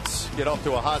 Mets get off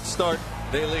to a hot start.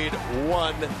 They lead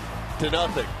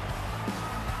 1-0.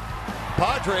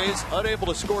 Padres unable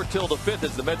to score till the 5th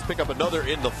as the Mets pick up another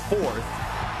in the 4th.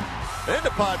 And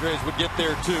the Padres would get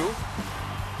there too.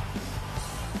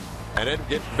 And it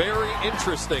get very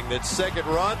interesting. That second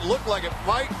run looked like it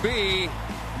might be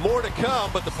more to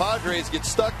come, but the Padres get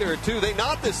stuck there too. They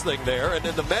knot this thing there, and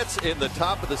then the Mets in the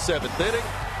top of the 7th inning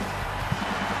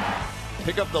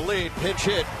pick up the lead. Pinch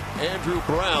hit Andrew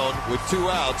Brown with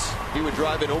 2 outs. He would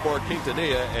drive in Omar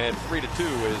Quintanilla, and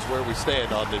 3-2 is where we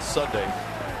stand on this Sunday.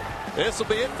 This will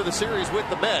be it for the series with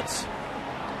the Mets.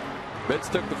 Mets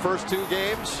took the first 2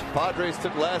 games. Padres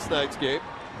took last night's game.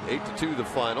 8-2 the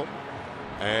final.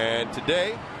 And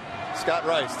today, Scott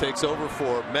Rice takes over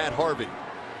for Matt Harvey.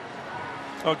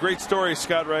 Oh, great story,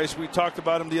 Scott Rice. We talked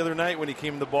about him the other night when he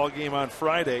came in the ball game on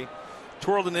Friday.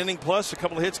 Twirled an inning plus, a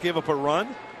couple of hits, gave up a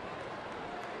run.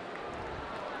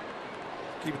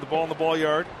 Keeping the ball in the ball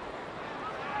yard.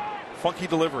 Funky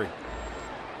delivery.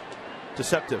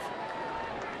 Deceptive.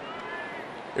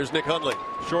 Here's Nick Hundley.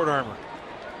 Short armor.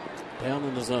 Down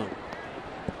in the zone.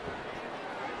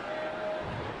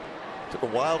 Took a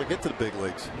while to get to the big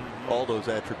leagues. All those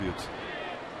attributes.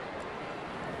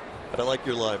 But I like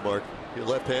your line, Mark. You're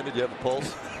left-handed, you have a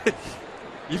pulse.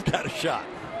 You've got a shot.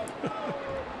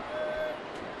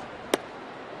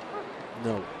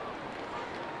 No.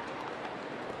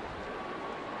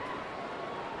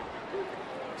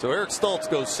 So Eric Stultz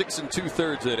goes 6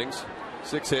 2/3 innings,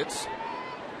 6 hits,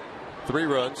 3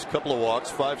 runs, couple of walks,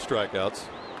 5 strikeouts.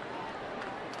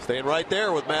 Staying right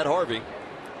there with Matt Harvey,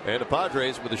 and the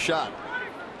Padres with a shot.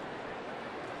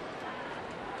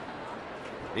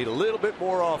 Need a little bit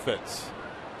more offense.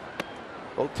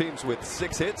 Both teams with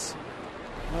 6 hits.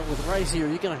 Well, with Rice here,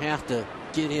 you're going to have to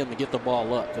get him to get the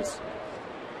ball up, because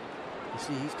you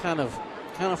see he's kind of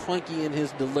funky in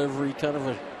his delivery, kind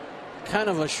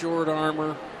of a short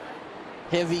armor,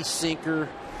 heavy sinker. You're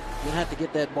going to have to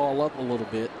get that ball up a little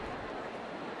bit.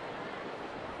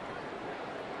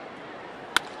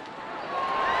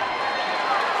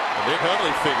 Nick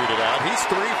Hundley figured it out. He's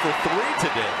 3 for 3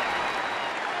 today.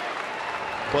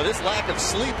 Well, this lack of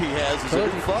sleep he has as a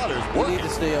new father is working. You need to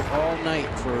stay up all night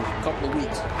for a couple of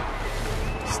weeks.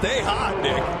 Stay hot,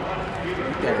 Nick.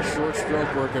 He's got a short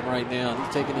stroke working right now.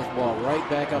 He's taking his ball right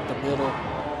back up the middle.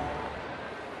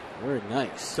 Very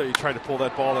nice. So you tried to pull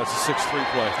that ball. That's a 6-3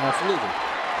 play. Absolutely.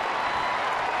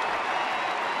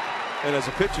 And as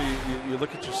a pitcher, you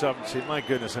look at yourself and say, my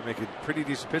goodness, I make a pretty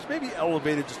decent pitch. Maybe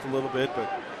elevated just a little bit,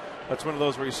 but that's one of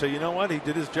those where you say, you know what? He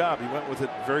did his job. He went with it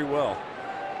very well.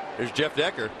 Here's Jeff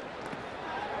Decker.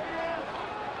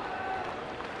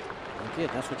 Again,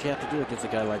 that's what you have to do against a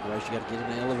guy like Rice. You got to get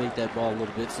him to elevate that ball a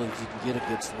little bit so that you can get a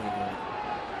good swing on it.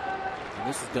 And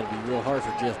this is going to be real hard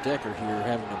for Jeff Decker here,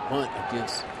 having to bunt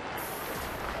against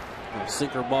a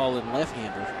sinker ball and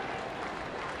left-hander.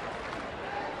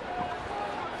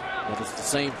 But it's the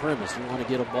same premise. You want to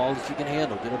get a ball that you can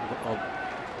handle. Get a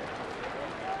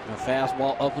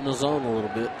fastball up in the zone a little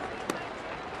bit.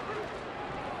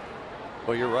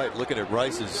 Well, you're right. Looking at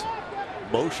Rice's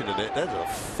motion in it, that's a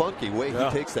funky way he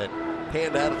takes that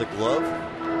hand out of the glove.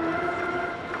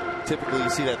 Typically, you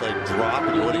see that like drop,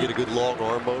 and you want to get a good long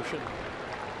arm motion,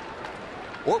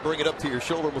 or bring it up to your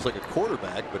shoulder almost like a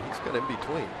quarterback. But he's got in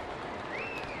between.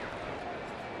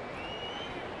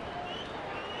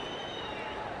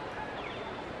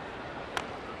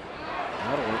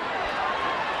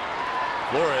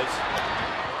 Flores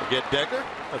will get Decker.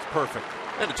 That's perfect.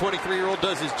 And the 23-year-old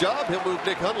does his job. He'll move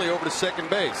Nick Hundley over to second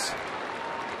base.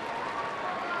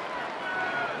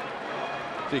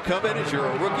 So you come in as you're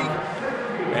a rookie,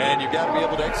 and you've got to be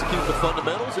able to execute the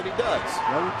fundamentals, and he does.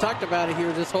 Well, we talked about it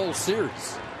here this whole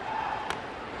series.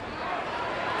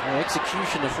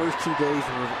 Execution the first 2 days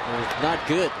were not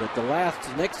good, but the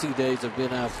next 2 days have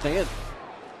been outstanding.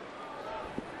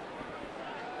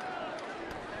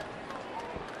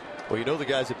 Well, you know the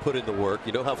guys that put in the work.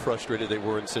 You know how frustrated they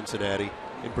were in Cincinnati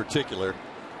in particular.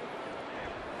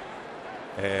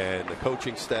 And the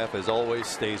coaching staff, as always,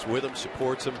 stays with them,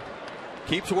 supports them,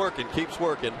 keeps working.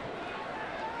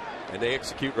 And they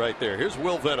execute right there. Here's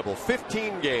Will Venable.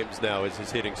 15 games now is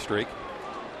his hitting streak.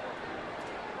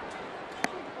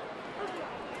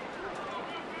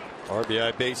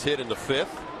 RBI base hit in the 5th.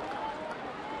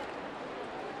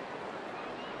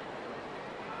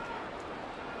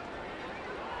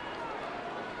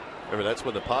 Remember, that's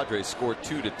when the Padres scored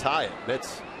 2 to tie it.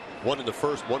 Mets 1 in the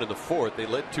 1st, 1 in the 4th. They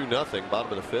led 2-0.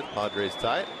 Bottom of the 5th, Padres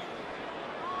tie it.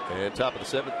 And top of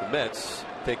the 7th, the Mets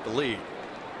take the lead.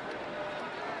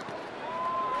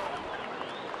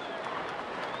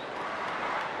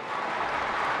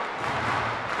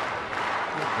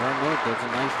 Darnell does a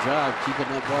nice job keeping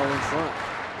that ball in front.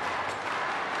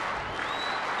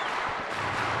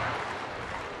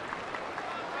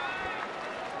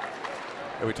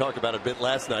 And we talked about it a bit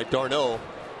last night. Darno,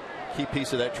 key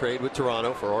piece of that trade with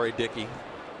Toronto for R.A. Dickey.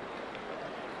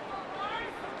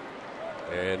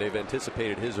 And they've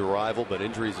anticipated his arrival, but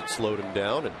injuries had slowed him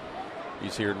down, and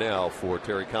he's here now for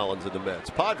Terry Collins and the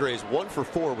Mets. Padres 1 for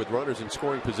 4 with runners in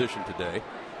scoring position today.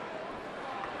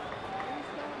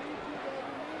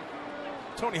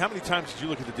 Tony, how many times did you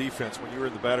look at the defense when you were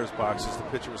in the batter's box as the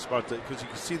pitcher was about to, because you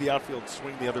can see the outfield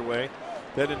swing the other way?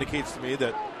 That indicates to me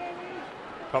that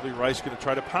probably Rice going to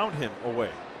try to pound him away.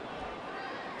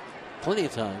 plenty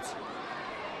of times.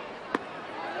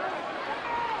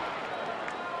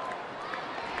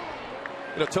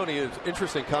 You know, Tony,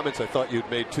 interesting comments I thought you'd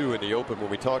made too in the open when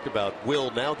we talked about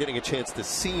Will now getting a chance to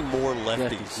see more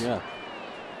lefties. Yeah.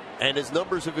 And his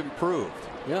numbers have improved.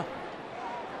 Yeah.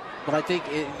 But I think,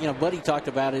 Buddy talked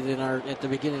about it at the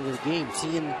beginning of the game.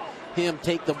 Seeing him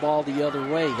take the ball the other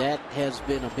way, that has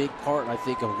been a big part, I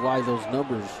think, of why those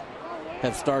numbers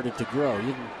have started to grow. He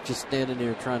isn't just standing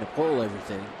there trying to pull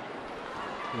everything.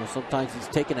 Sometimes he's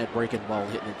taking that breaking ball,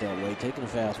 hitting it that way, taking a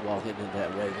fastball, hitting it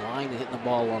that way, line and hitting the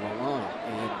ball on a line.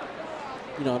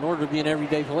 And, in order to be an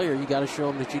everyday player, you got to show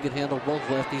him that you can handle both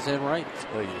lefties and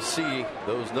righties. Well, you see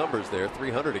those numbers there,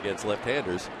 300 against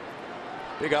left-handers.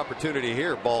 Big opportunity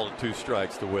here, ball and 2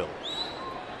 strikes to Will.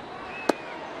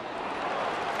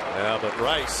 Yeah, but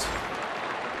Rice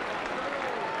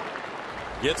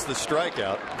gets the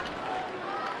strikeout.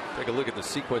 Take a look at the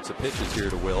sequence of pitches here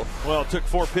to Will. Well, it took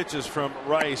 4 pitches from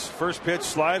Rice. First pitch,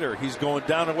 slider. He's going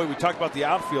down and away. We talked about the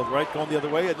outfield, right? Going the other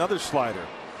way. Another slider.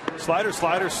 Slider,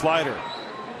 slider, slider.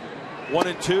 1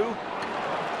 and 2.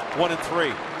 1 and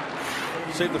 3.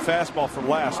 Save the fastball for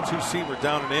last. 2-seamer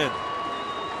down and in.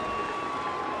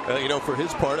 For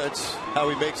his part, that's how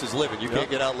he makes his living. You can't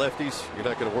get out lefties. You're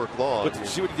not going to work long. But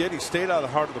see what he did? He stayed out of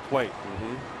the heart of the plate.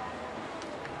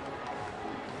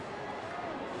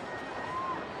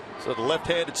 So the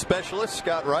left-handed specialist,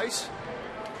 Scott Rice,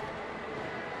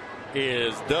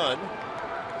 is done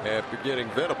after getting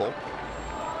Venable.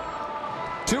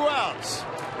 2 outs.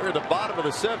 We're at the bottom of the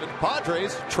 7th.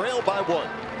 Padres trail by 1.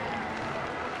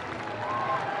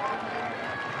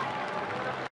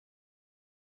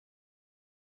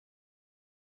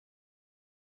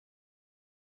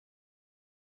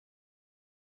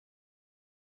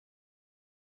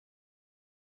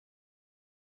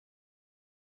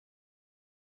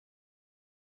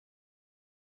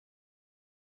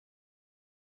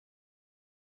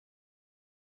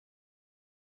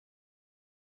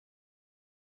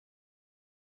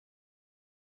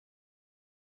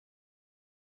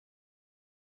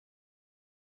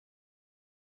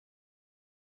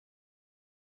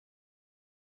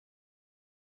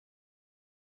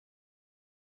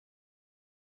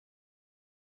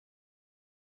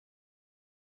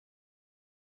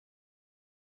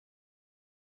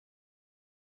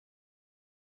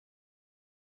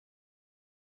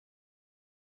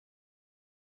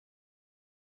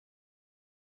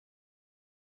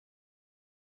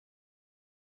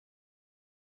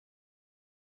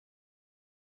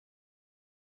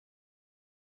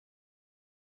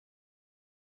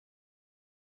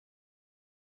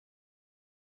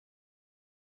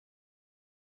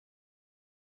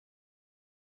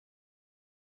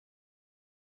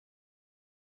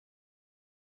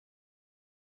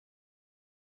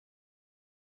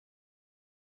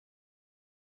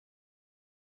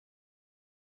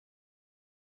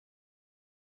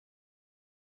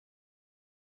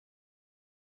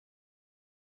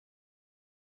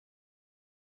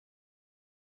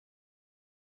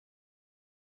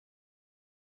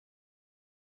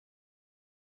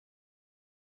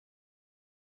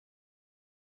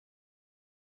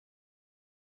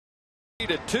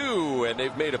 To 2, and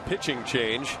they've made a pitching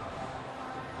change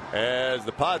as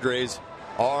the Padres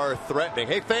are threatening.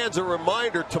 Hey, fans, a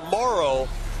reminder, tomorrow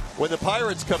when the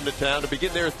Pirates come to town to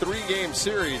begin their 3-game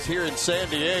series here in San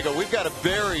Diego, we've got a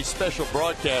very special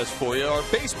broadcast for you. Our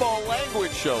baseball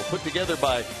language show put together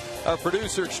by our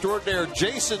producer extraordinaire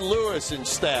Jason Lewis and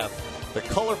staff. The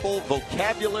colorful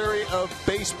vocabulary of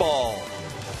baseball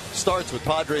starts with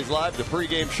Padres Live, the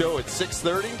pregame show at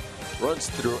 6:30, runs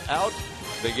throughout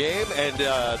the game, and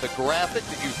the graphic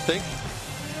that you think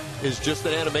is just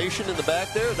an animation in the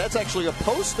back there, that's actually a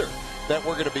poster that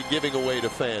we're going to be giving away to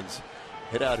fans.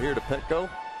 Head out here to Petco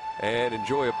and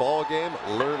enjoy a ball game,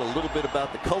 learn a little bit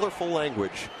about the colorful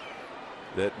language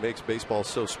that makes baseball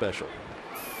so special.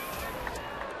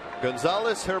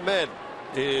 Gonzalez Hermen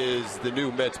is the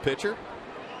new Mets pitcher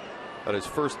on his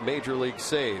first major league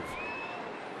save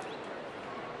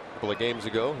a couple of games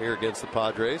ago here against the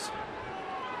Padres.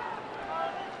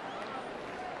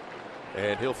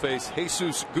 And he'll face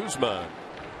Jesus Guzman.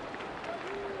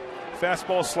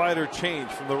 Fastball slider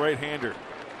change from the right-hander.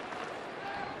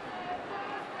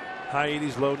 High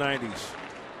 80s, low 90s.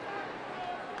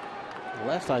 The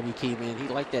last time he came in, he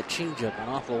liked that changeup an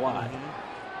awful lot.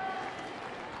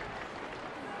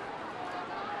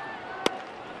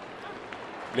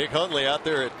 Nick Hundley out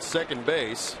there at second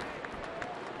base.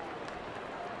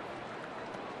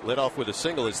 Led off with a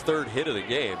single, his 3rd hit of the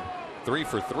game. 3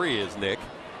 for 3 is Nick.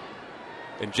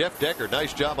 And Jeff Decker,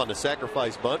 nice job on the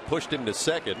sacrifice bunt, pushed him to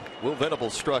second. Will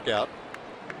Venable struck out.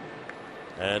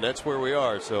 And that's where we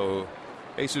are. So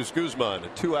Jesus Guzman, a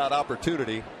 2-out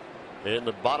opportunity in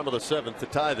the bottom of the 7th to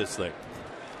tie this thing.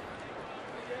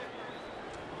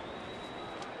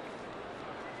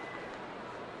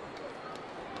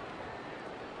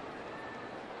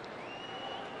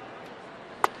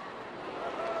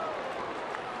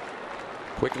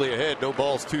 Quickly ahead, no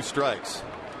balls, 2 strikes.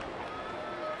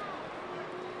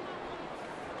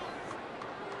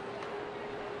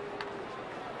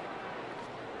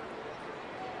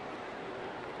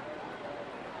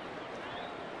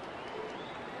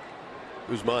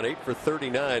 Guzman 8 for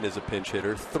 39 as a pinch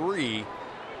hitter, 3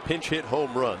 pinch hit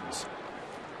home runs.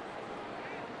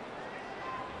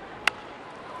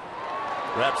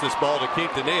 Wraps this ball to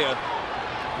Quintanilla.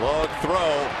 Long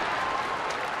throw.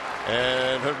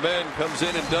 And Herman comes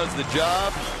in and does the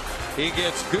job. He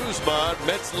gets Guzman.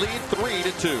 Mets lead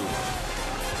 3-2.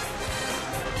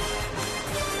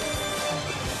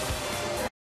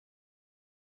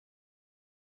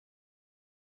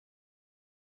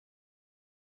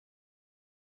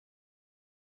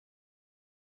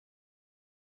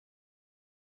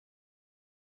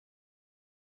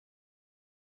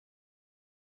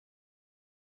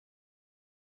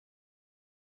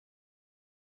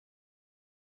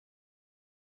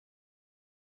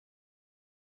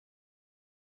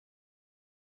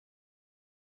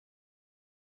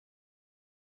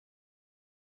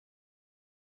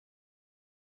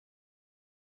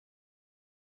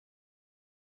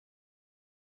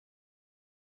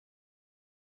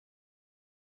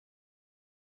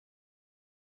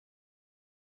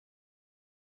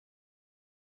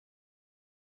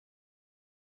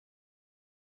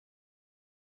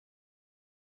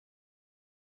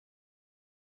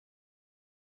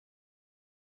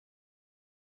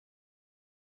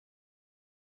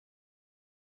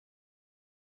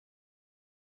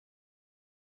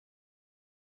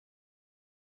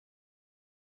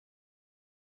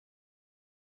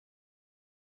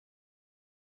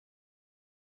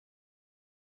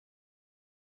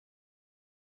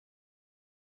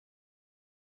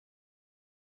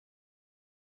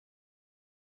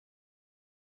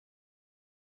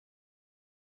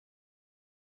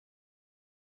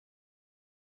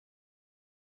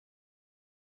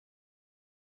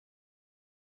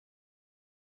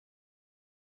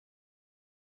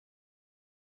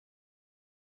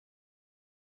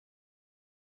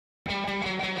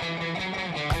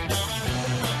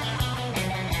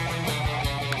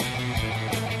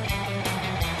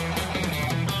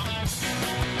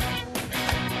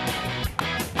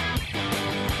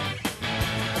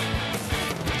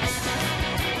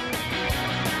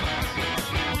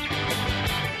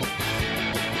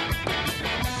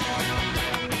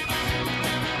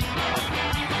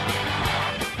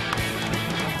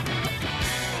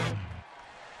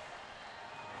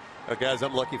 Guys,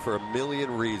 I'm lucky for a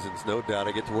million reasons, no doubt.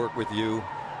 I get to work with you,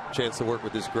 chance to work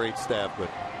with this great staff, but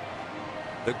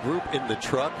the group in the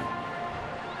truck,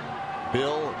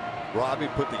 Bill, Robbie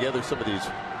put together some of these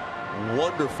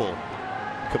wonderful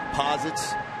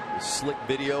composites, slick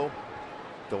video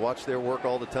to watch their work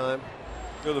all the time.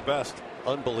 They're the best.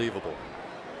 Unbelievable.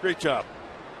 Great job.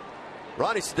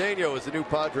 Ronnie Cedeno is the new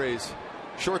Padres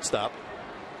shortstop.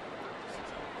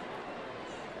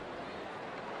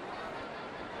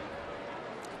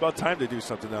 About time to do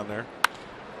something down there.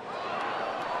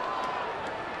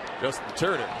 Justin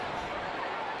Turner.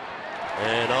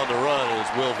 And on the run is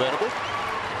Will Venable.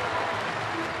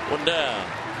 One down.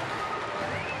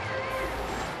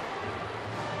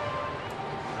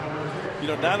 You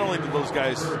know, not only do those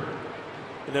guys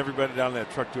and everybody down in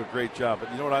that truck do a great job,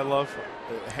 but you know what I love?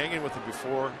 Hanging with them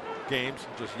before games,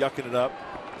 just yucking it up,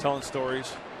 telling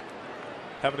stories,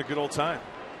 having a good old time.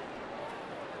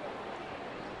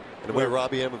 And the way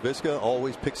Robbie Amavisca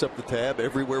always picks up the tab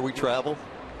everywhere we travel.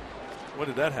 When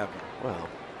did that happen? Well,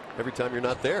 every time you're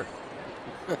not there.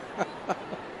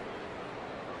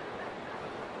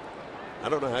 I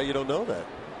don't know how you don't know that.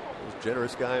 He's a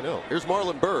generous guy I know. Here's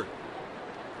Marlon Byrd.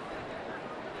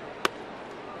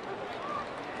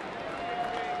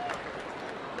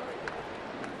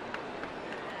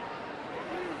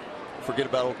 Forget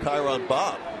about old Chiron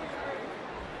Bob.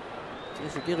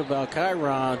 Don't forget about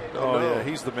Chiron. Oh, no. Yeah,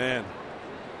 he's the man.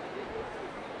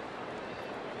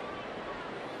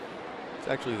 It's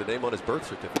actually the name on his birth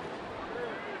certificate.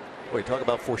 Wait, talk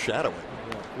about foreshadowing.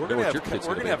 Yeah. We're going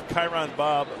to have Chiron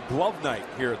Bob glove night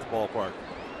here at the ballpark.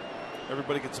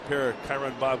 Everybody gets a pair of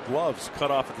Chiron Bob gloves cut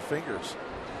off at the fingers.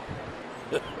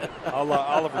 A la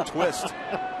Oliver Twist.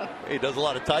 He does a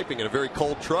lot of typing in a very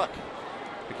cold truck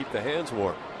to keep the hands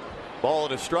warm. Ball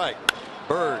and a strike.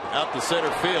 Bird out to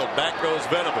center field. Back goes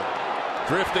Venable.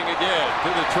 Drifting again to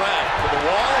the track, to the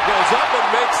wall, goes up and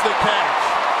makes the catch.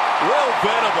 Will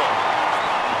Venable,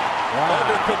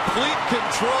 under complete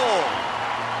control,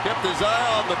 kept his eye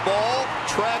on the ball,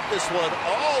 tracked this one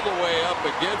all the way up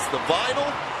against the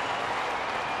vinyl.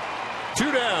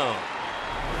 2 down.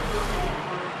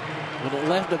 When it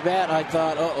left the bat, I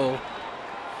thought, uh-oh.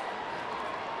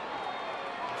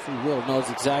 See, Will knows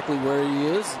exactly where he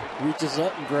is, reaches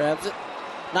up and grabs it.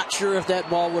 Not sure if that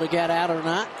ball would have got out or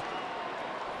not.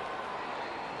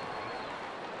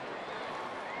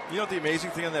 You know what the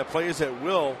amazing thing on that play is that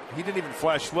Will, he didn't even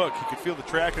flash look. He could feel the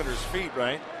track under his feet,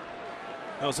 right?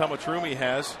 Knows how much room he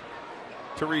has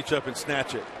to reach up and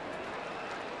snatch it.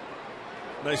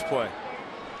 Nice play.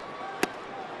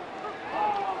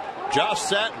 Josh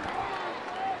Satin.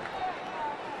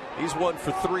 He's 1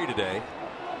 for 3 today.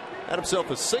 Had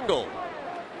himself a single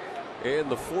in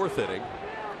the 4th inning.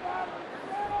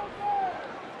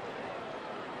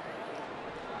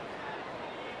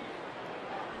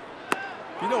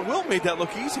 You know, Will made that look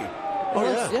easy.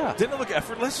 Oh, yeah. Didn't it look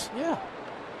effortless? Yeah.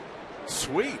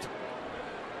 Sweet.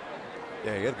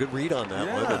 Yeah, he had a good read on that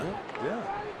one. Yeah.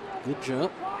 Good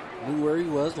jump. Knew where he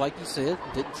was, like you said.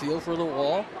 Didn't feel for the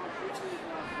wall.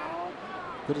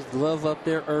 Put his glove up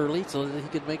there early so that he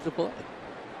could make the play.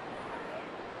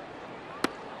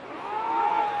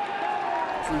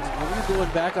 When you're going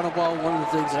back on a ball, one of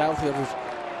the things that outfielders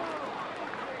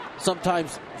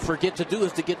sometimes forget to do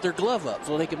is to get their glove up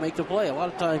so they can make the play. A lot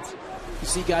of times you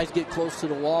see guys get close to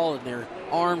the wall and their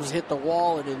arms hit the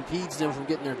wall and it impedes them from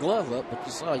getting their glove up. But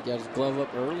you saw he got his glove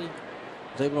up early.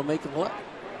 Was able to make the play.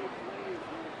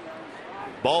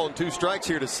 Ball and 2 strikes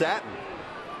here to Satin.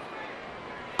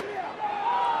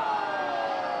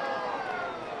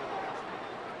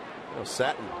 Oh,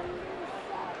 Satin,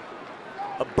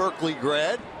 a Berkeley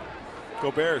grad.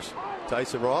 Go Bears.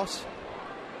 Tyson Ross.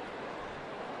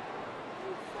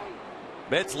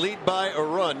 Mets lead by a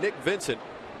run. Nick Vincent.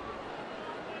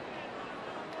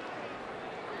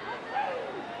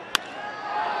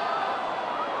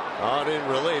 On in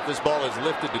relief. This ball is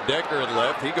lifted to Decker and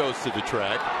left. He goes to the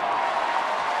track.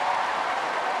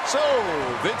 So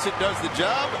Vincent does the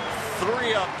job.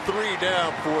 3 up, 3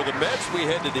 down for the Mets. We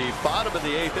head to the bottom of the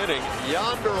 8th inning.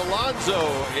 Yonder Alonso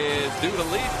is due to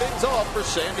lead things off for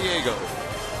San Diego.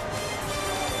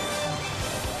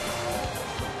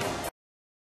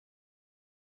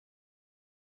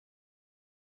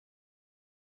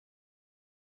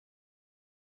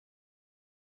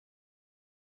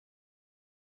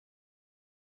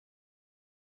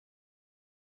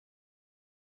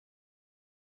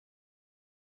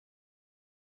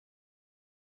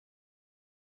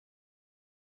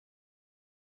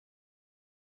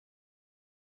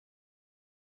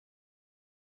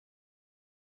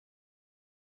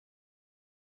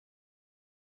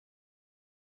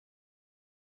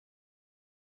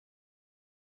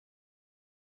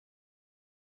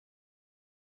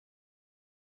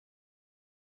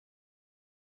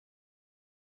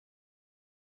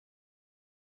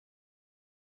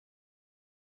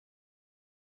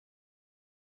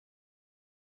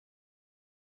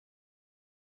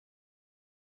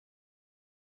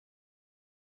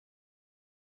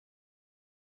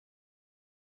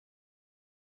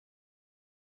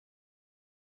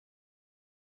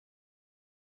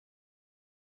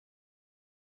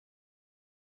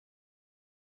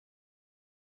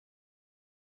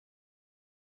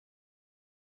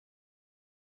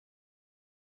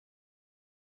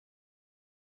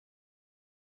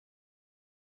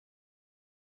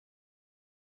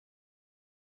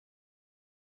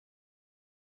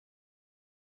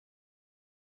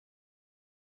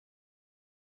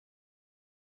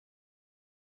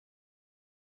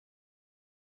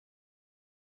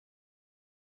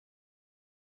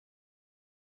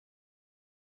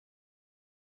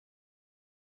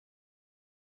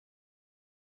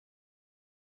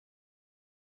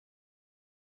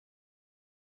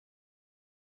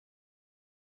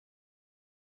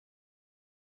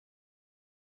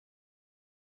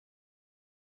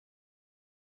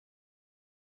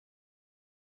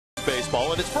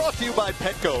 Baseball, and it's brought to you by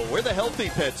Petco, where the healthy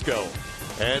pets go,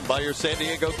 and by your San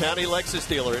Diego County Lexus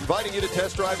dealer, inviting you to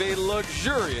test drive a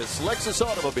luxurious Lexus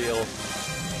automobile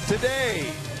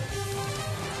today.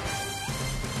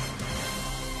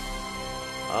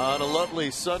 On a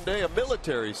lovely Sunday, a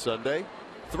military Sunday,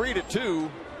 3-2,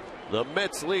 the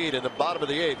Mets lead in the bottom of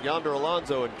the 8th. Yonder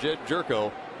Alonso and Jed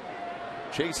Jerko.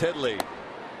 Chase Headley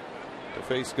to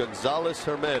face Gonzalez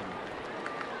Herman.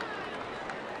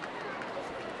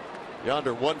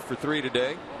 Yonder 1 for 3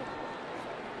 today.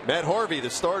 Matt Harvey, the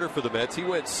starter for the Mets, he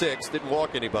went 6, didn't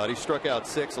walk anybody, struck out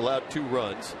 6, allowed 2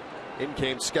 runs. In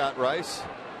came Scott Rice.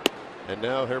 And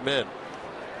now Herman.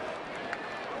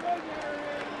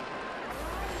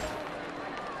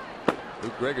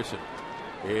 Luke Gregerson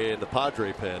in the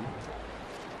Padre pen.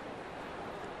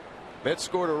 Mets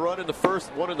scored a run in the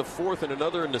first, one in the fourth, and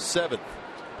another in the seventh.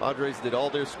 Padres did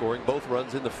all their scoring, both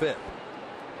runs in the fifth.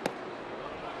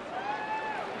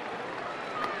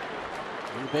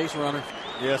 New base runner.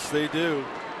 Yes, they do.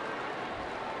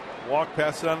 Walk,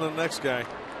 pass it on to the next guy.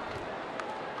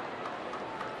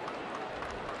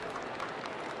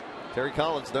 Terry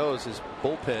Collins knows his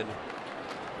bullpen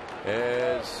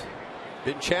has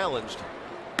been challenged.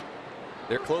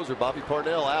 Their closer, Bobby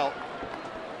Parnell, out.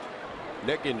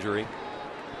 Neck injury.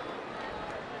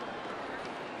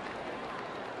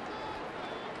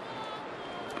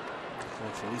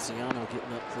 Feliciano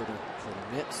getting up for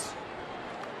the Mets.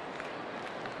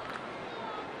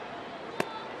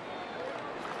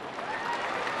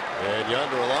 And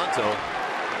Yonder Alonso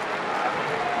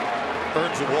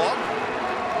earns a walk.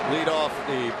 Lead off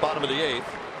the bottom of the eighth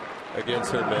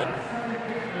against Herman.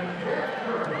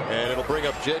 And it'll bring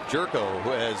up Jed Jerko,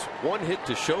 who has one hit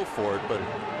to show for it, but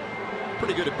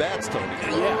pretty good at bats, Tony.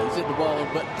 Yeah, he's hit the ball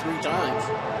on button 3 times.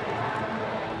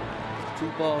 2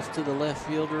 balls to the left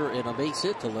fielder and a base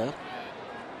hit to left.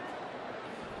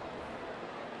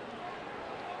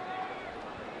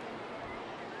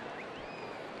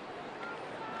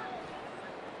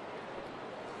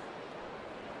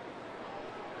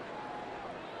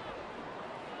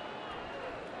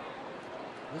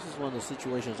 This is one of the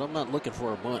situations I'm not looking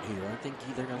for a bunt here. I think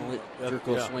they're going to let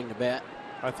Jerko swing the bat.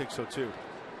 I think so too.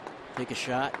 Take a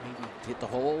shot, maybe hit the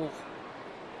hole,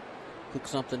 hook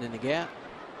something in the gap.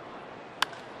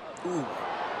 Ooh,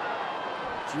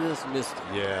 just missed it.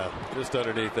 Yeah, just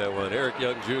underneath that one. Eric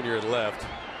Young Jr. at left.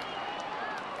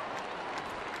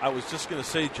 I was just going to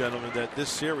say, gentlemen, that this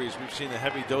series we've seen a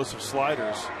heavy dose of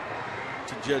sliders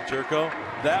to Jed Jerko.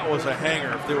 That was a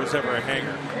hanger if there was ever a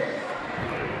hanger.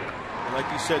 And like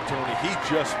you said, Tony, he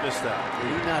just missed that.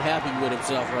 He's not happy with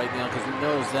himself right now because he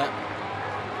knows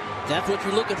that's what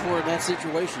you're looking for in that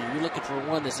situation. You're looking for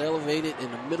one that's elevated in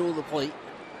the middle of the plate,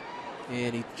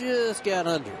 and he just got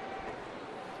under.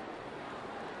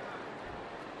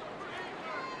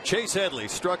 Chase Headley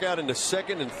struck out into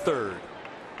second and third,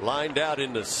 lined out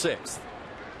into sixth.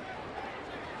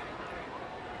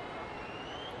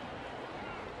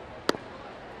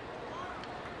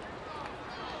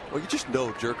 Well, you just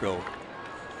know Jerko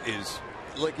is,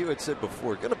 like you had said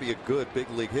before, going to be a good big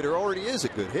league hitter. Already is a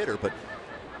good hitter, but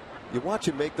you watch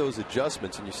him make those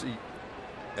adjustments and you see,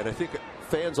 and I think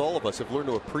fans, all of us, have learned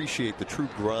to appreciate the true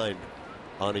grind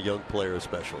on a young player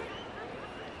especially.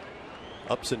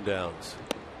 Ups and downs.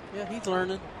 Yeah, he's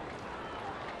learning.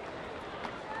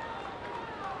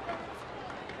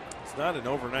 It's not an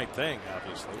overnight thing,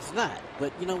 obviously. It's not.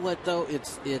 But you know what, though?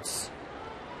 It's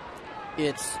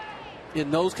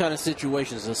in those kind of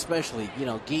situations, especially,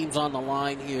 games on the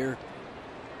line here,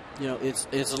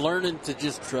 it's learning to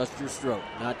just trust your stroke,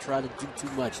 not try to do too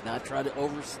much, not try to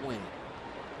overswing.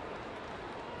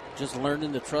 Just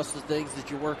learning to trust the things that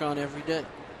you work on every day.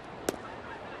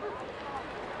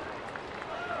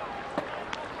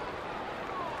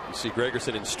 You see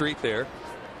Gregerson in street there.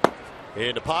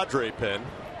 And a Padre pen.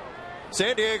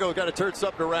 San Diego got to turn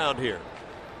something around here.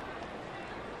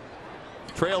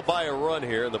 Trailed by a run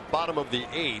here in the bottom of the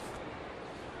eighth.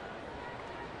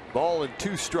 Ball and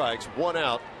 2 strikes, 1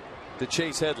 out to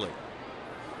Chase Headley.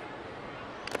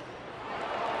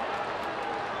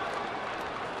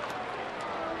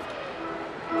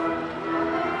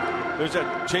 There's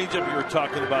that changeup you were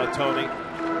talking about, Tony,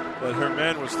 that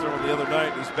Herman was throwing the other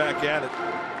night. He's back at it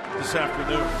this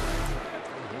afternoon.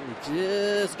 We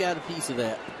just got a piece of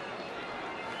that.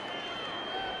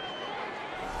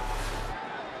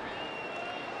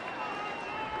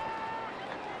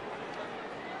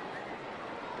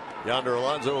 Yonder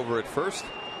Alonso over at first.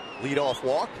 Leadoff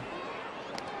walk.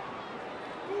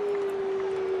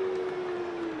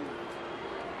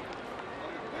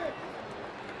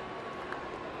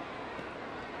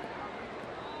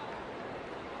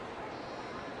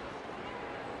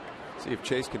 See if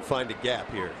Chase can find a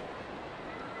gap here.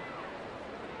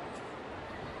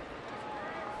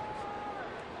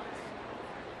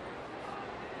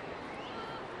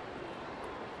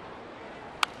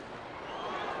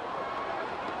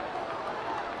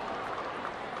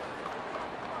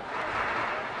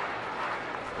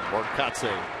 Marcotte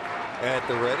at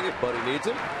the ready if Buddy needs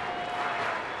him.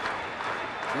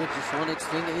 Yeah, just one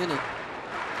extended inning.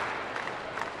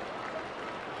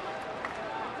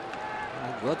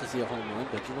 I'd love to see a home run,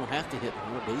 but you don't have to hit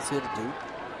one. A base hit or 2.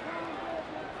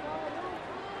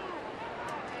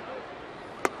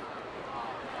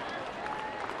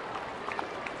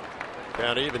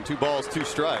 Count even, 2 balls, 2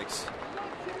 strikes.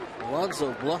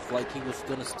 Alonso bluffed like he was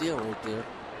going to steal right there.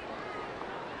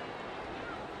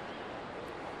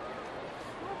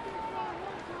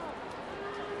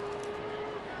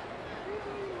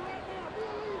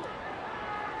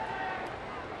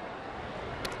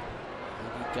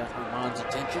 He got Ramon's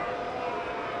attention.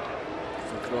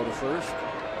 So throw to first.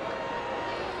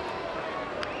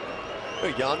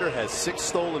 Yonder has 6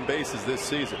 stolen bases this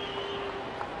season.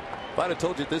 If I'd have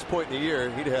told you at this point in the year,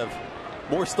 he'd have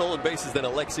more stolen bases than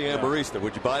Alexi Ambarista.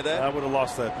 Would you buy that? I would have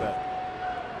lost that bet.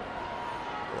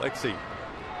 Alexi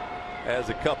has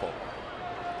a couple.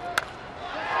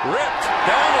 Ripped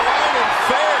down the line and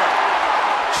fair.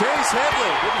 Chase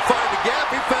Headley didn't find the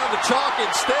gap. He found the chalk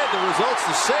instead. The result's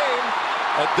the same.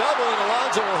 A double, and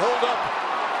Alonso will hold up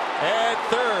at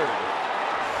third.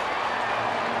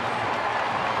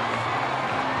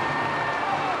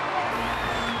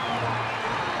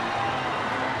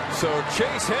 So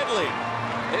Chase Headley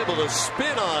able to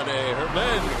spin on a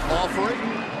Herman offering,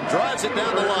 drives it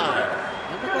down the line.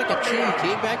 It looked like a change.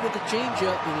 Came back with the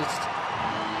changeup and it's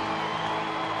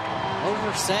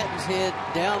over Satton's head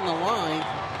down the line.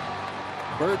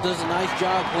 Bird does a nice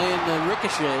job playing the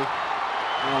ricochet.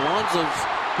 And Alonso's,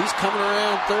 he's coming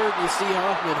around third. You see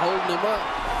Hoffman holding him up.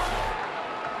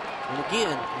 And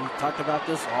again, we talked about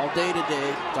this all day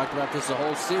today. Talked about this the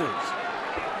whole series.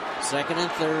 Second and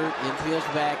third, infield's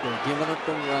back. They're giving up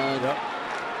the run. Yep.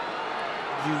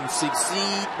 You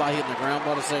succeed by hitting the ground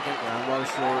ball to second, ground ball to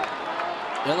short.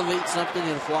 Elevate something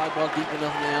and a fly ball deep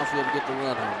enough in the outfield to get the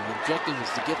run home. The objective is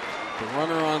to get the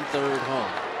runner on third home.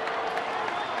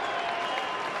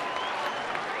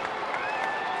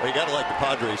 Well, you got to like the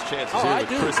Padres' chances here with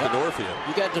Chris Denorfia.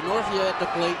 You got Denorfia at the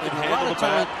plate, and a lot of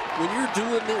times when you're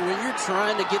doing it, when you're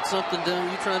trying to get something done,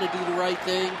 you're trying to do the right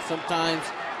thing. Sometimes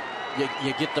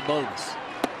you get the bonus.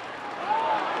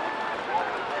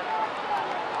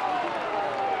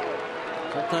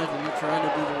 Sometimes when you're trying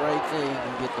to do the right thing,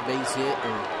 you get the base hit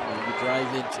or you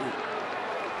drive into it.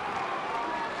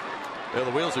 Well,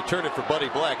 the wheels are turning for Buddy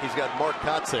Black. He's got Mark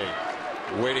Kotze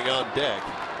waiting on deck.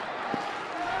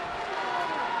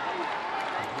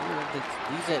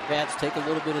 These at-bats take a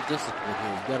little bit of discipline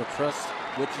here. You've got to trust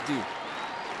what you do.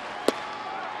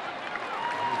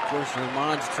 Of course,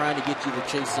 Ramon's trying to get you to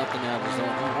chase something out of his own.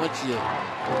 He wants you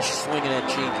to swing at that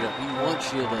changeup. He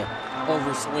wants you to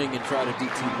overswing and try to do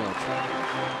too much.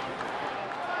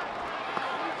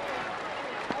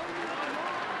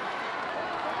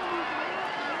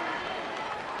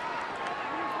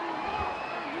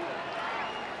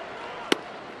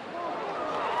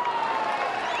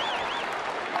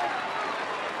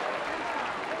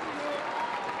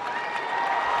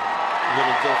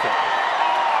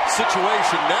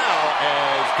 Situation now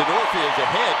as Denorfia is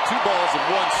ahead, 2 balls and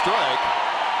 1 strike.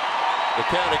 The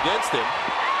count against him.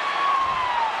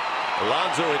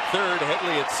 Alonso at third,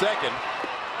 Headley at second.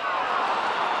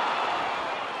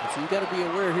 So you got to be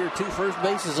aware here, 2 first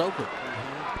bases open.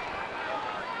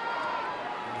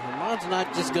 Ramon's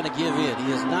not just going to give in.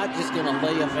 He is not just going to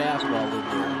lay a fastball in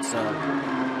there. So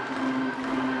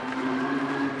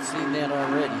we've seen that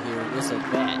already here in this at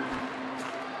bat.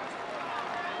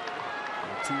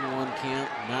 2-1 count,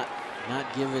 not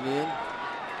giving in.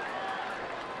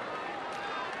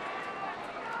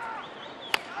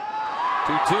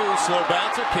 2-2, slow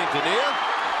bouncer, Quintanilla.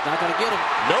 Not going to get him.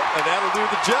 Nope, and that'll do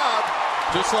the job.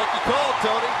 Just like you called,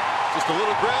 Tony. Just a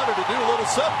little grounder to do a little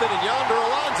something, and Yonder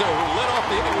Alonso, who led off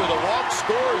the inning with a walk,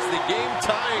 scores the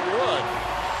game-tying run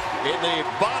in the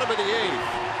bottom of the 8th.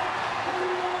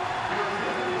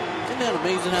 Isn't that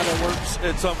amazing how that works?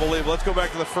 It's unbelievable. Let's go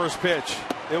back to the first pitch.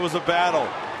 It was a battle.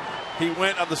 He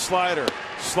went on the slider.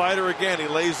 Slider again. He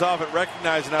lays off it,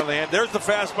 recognizing out of the hand. There's the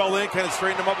fastball in, kind of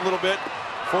straightened him up a little bit.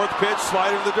 4th pitch,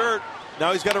 slider in the dirt.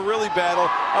 Now he's got to really battle.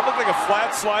 That looked like a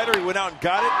flat slider. He went out and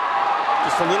got it.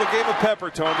 Just a little game of pepper,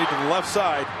 Tony, to the left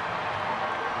side.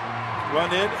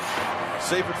 Run in,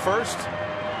 safe at first.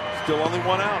 Still only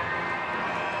 1 out.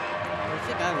 The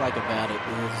thing I like about it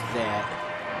is that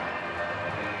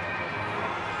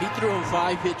he threw him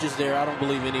 5 pitches there. I don't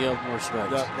believe any of them were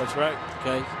strikes. Yeah, that's right.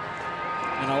 Okay.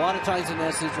 And a lot of times in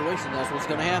that situation, that's what's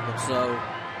going to happen. So,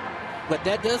 but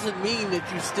that doesn't mean that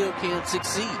you still can't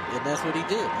succeed. And that's what he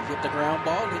did. He hit the ground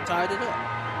ball and he tied it up.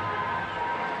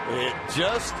 It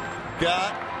just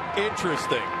got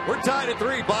interesting. We're tied at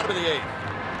 3, bottom of the 8th.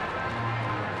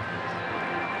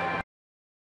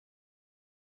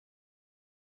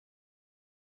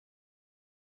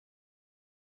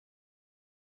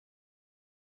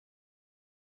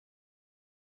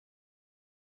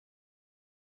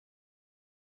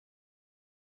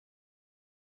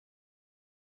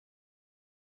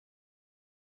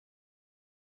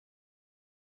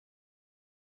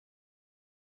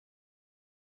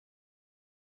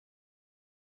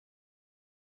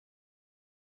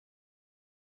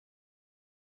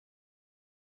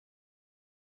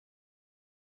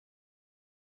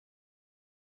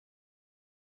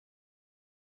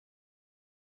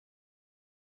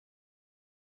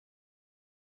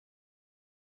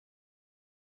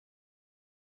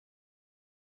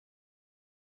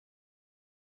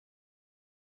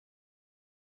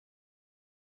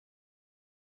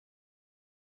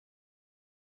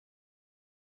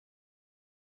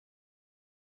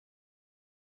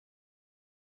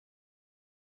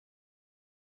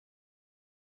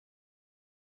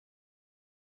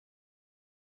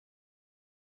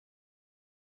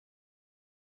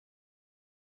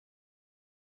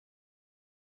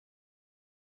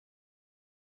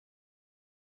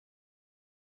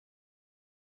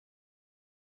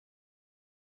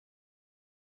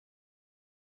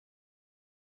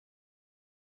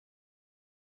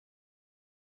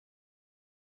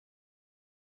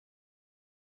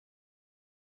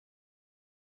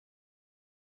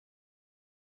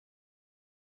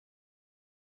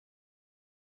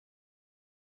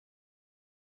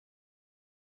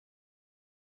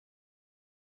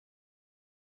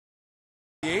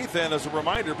 8th, and as a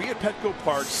reminder, be at Petco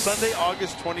Park Sunday,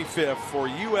 August 25th for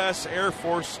U.S. Air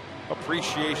Force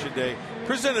Appreciation Day,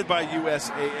 presented by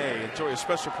USAA. Enjoy a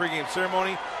special pregame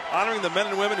ceremony honoring the men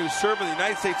and women who serve in the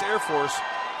United States Air Force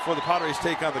before the Padres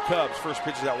take on the Cubs. First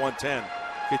pitch is at 1:10.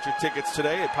 Get your tickets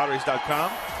today at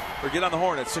Padres.com or get on the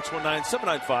horn at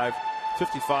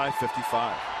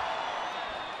 619-795-5555.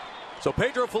 So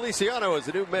Pedro Feliciano is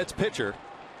the new Mets pitcher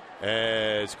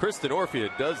as Kristen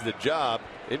Orfia does the job.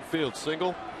 Infield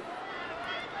single.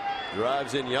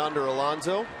 Drives in Yonder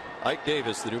Alonso. Ike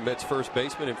Davis, the new Mets first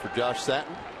baseman, in for Josh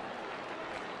Satin.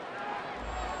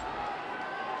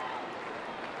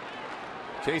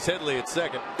 Chase Headley at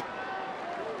second.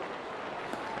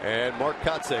 And Mark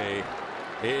Kotze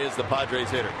is the Padres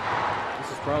hitter.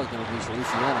 This is probably going to be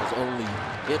Feliciano's only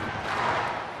hit.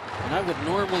 And I would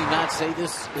normally not say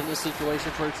this in this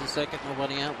situation, first and second,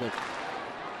 nobody out, but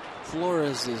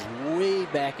Flores is way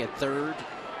back at third.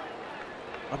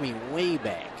 I mean, way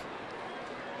back.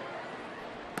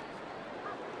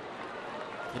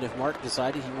 And if Mark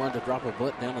decided he wanted to drop a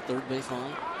butt down the third base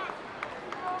line,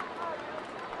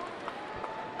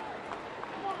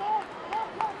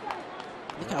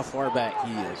 look how far back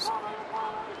he is.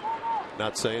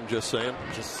 Not saying, just saying.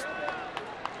 Just,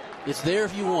 it's there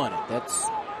if you want it. That's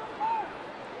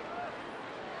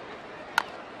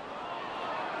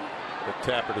the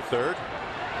tapper to third.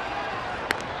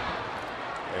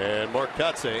 And Mark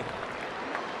Kotze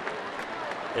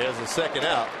has a second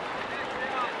out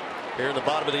here in the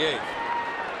bottom of the 8th.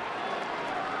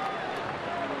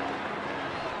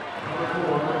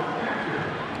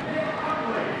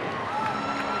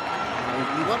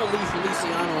 You want to leave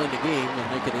Feliciano in the game,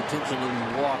 and they could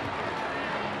intentionally walk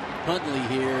Hundley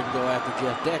here and go after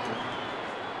Jeff Decker.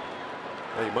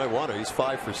 Well, you might want to. He's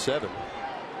 5 for 7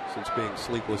 since being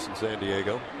sleepless in San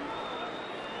Diego.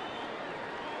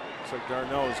 Looks like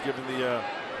Darnell is giving the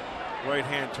right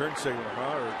hand turn signal,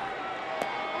 huh? Or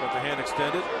got the hand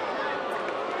extended.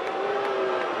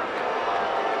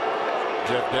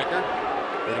 Jeff Decker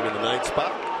hitting in the 9th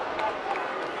spot.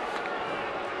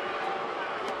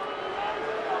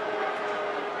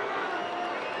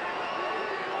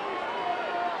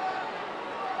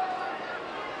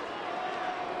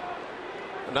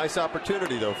 A nice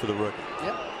opportunity, though, for the rookie.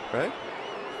 Yep. Right?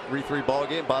 3-3 ball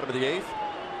game, bottom of the 8th.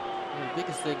 The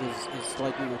biggest thing is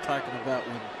like we were talking about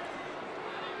when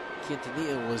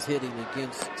Quintanilla was hitting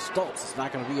against Stoltz. It's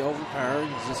not going to be overpowered.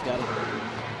 He's just got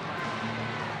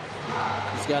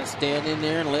to stand in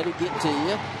there and let it get to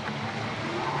you.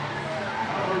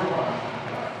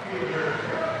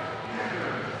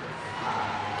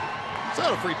 It's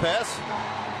not a free pass.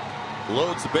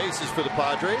 Loads the bases for the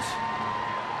Padres.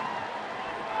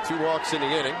 2 walks in the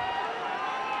inning.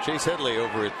 Chase Headley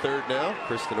over at third now.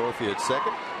 Kristen Orfia at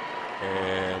second.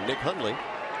 And Nick Hundley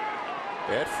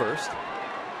at first.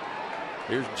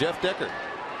 Here's Jeff Decker.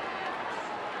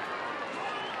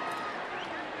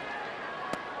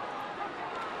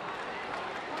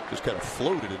 Just kind of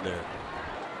floated in there.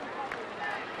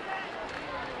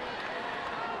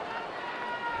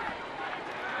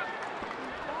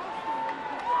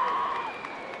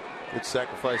 Good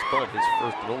sacrifice bunt, his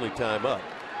first and only time up.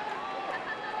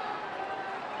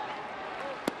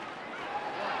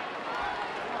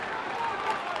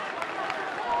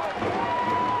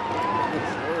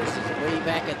 Flores is way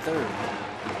back at third.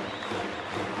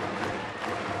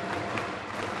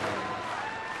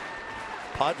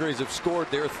 Padres have scored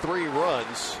their 3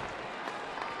 runs.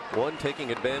 One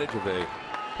taking advantage of a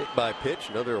hit by pitch,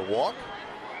 another a walk.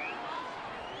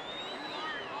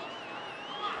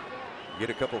 Get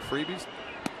a couple freebies,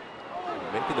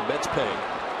 making the Mets pay.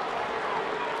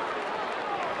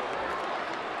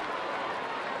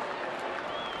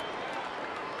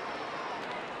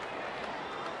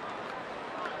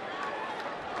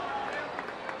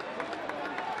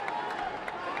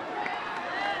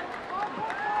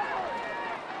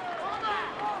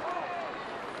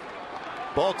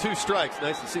 Ball 2 strikes.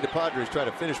 Nice to see the Padres try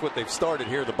to finish what they've started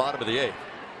here at the bottom of the 8th.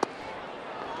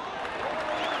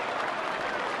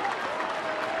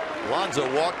 Alonso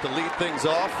walked to lead things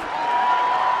off.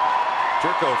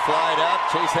 Jerko flied out.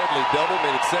 Chase Headley double,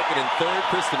 made it second and third.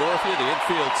 Kristen Orfia, the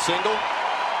infield single.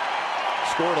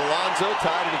 Scored Alonso,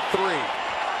 tied it at 3.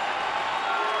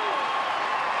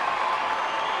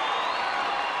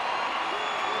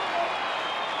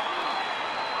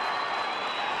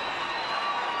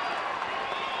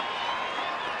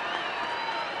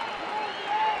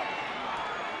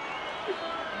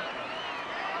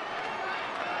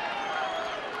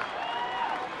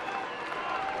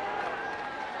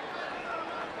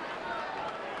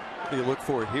 What do you look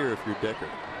for here if you're Decker?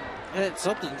 It's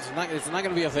something. It's not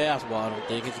going to be a fastball. I don't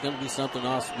think it's going to be something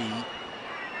off speed.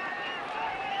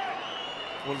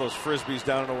 One of those frisbees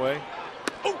down and away.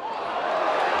 Oh!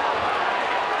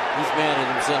 He's mad at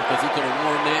himself because he could have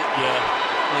won that. Yeah.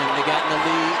 And they got in the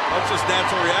lead. That's just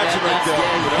natural reaction right there.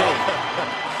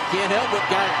 Can't help but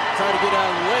try to get out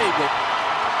of the way, but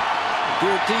I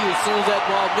guarantee you, as soon as that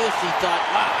ball missed, he thought,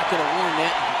 wow, I could have won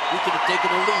that. We could have taken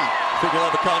the lead. Think you'll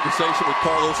have a conversation with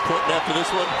Carlos Quentin after this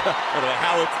one? I don't know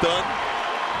how it's done.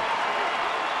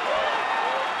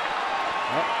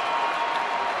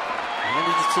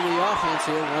 Runners to the offense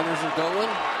here. Runners are going.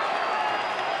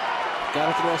 Got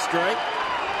to throw a strike.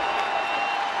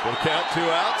 We'll count 2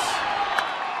 outs.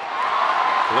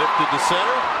 Lifted to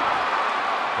center.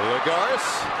 Lagares.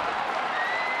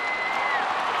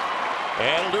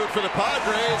 And it'll do it for the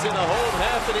Padres in the home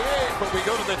half of the 8th. But we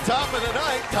go to the top of the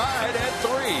 9th, tied at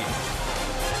 3.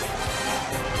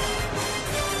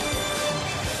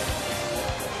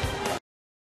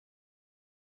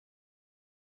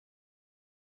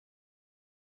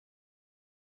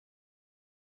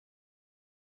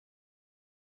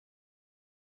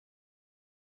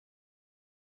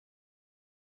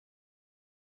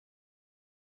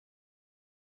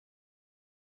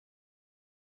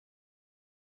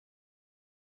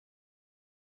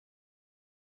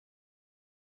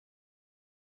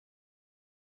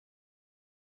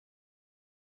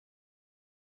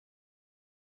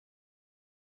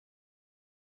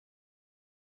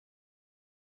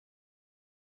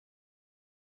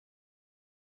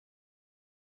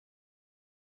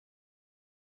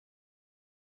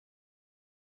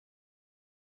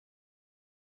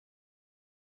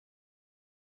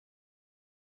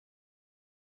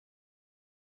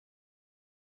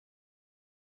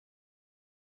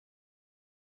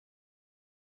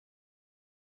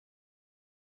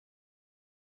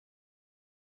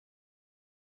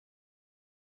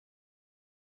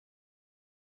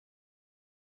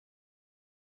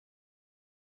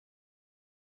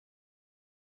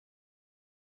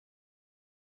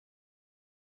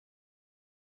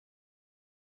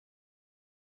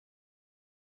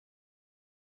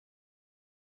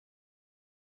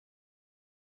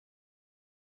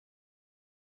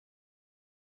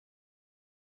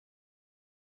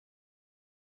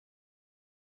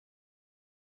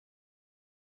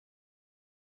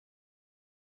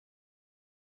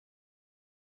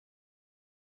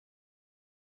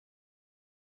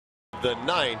 The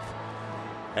 9th,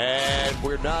 and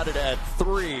we're knotted at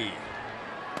 3.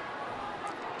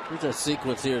 Here's a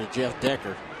sequence here to Jeff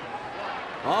Decker.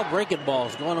 All breaking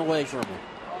balls going away from him.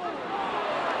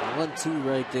 1-2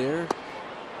 right there.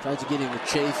 Tries to get him to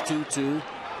chase 2-2.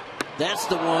 That's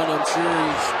the one I'm sure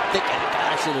he's thinking, God,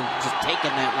 I should have just taken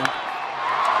that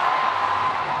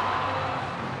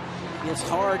one. It's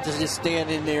hard to just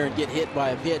stand in there and get hit by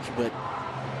a pitch, but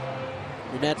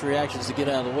your natural reaction is to get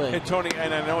out of the way. Hey, Tony,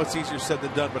 and I know it's easier said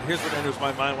than done, but here's what enters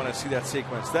my mind when I see that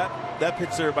sequence. That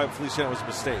pitch there by Feliciano was a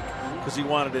mistake because he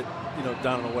wanted it,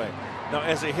 down and away. Now,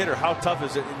 as a hitter, how tough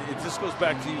is it? And this goes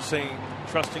back to you saying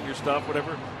trusting your stuff,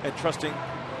 whatever, and trusting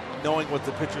knowing what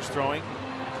the pitcher's throwing.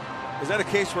 Is that a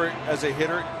case where, as a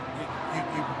hitter,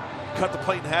 you cut the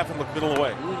plate in half and look middle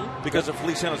away? Because of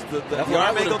Feliciano's the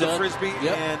arm angle, the frisbee,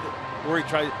 and where he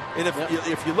tried. And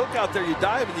if you look out there, you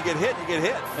dive and you get hit,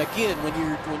 Again, when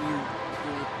you're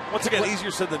once again,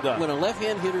 easier said than done. When a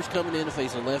left-hand hitter's coming in to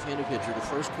face a left-handed pitcher, the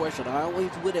first question I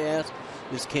always would ask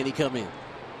is, can he come in?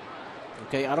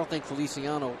 Okay, I don't think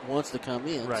Feliciano wants to come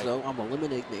in, so I'm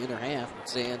eliminating the inner half and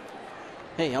saying,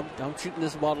 hey, I'm shooting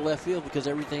this ball to left field because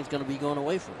everything's going to be going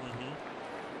away from him.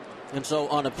 And so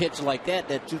on a pitch like that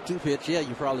 2-2 pitch,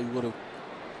 you probably would have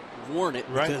worn it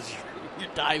because you're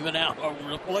diving out over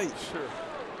the plate. Sure.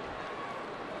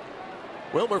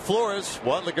 Wilmer Flores,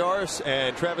 Juan Lagares,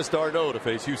 and Travis d'Arnaud to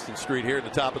face Houston Street here in the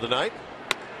top of the 9th.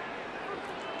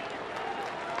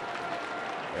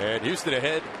 And Houston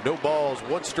ahead, no balls,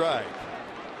 1 strike.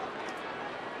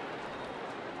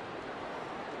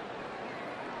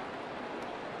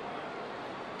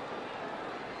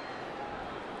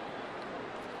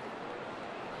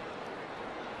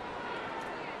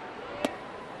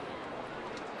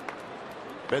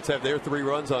 Mets have their 3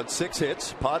 runs on 6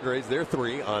 hits. Padres their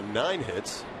 3 on 9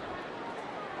 hits.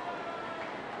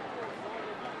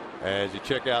 As you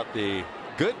check out the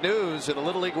good news in the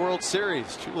Little League World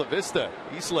Series, Chula Vista,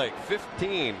 Eastlake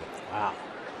 15. Wow.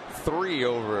 3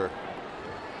 over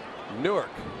Newark.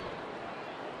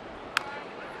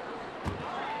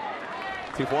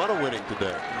 Tijuana winning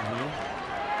today.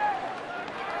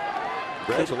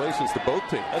 Congratulations to both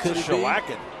teams. That's a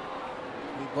shellacking.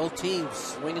 Both teams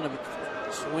swinging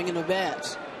the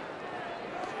bats.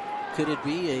 Could it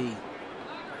be a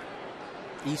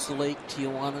East Lake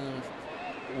Tijuana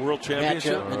World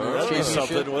Championship. That'd be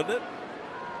something, wouldn't it?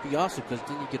 Be awesome, because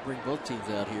then you could bring both teams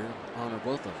out here and honor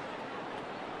both of them.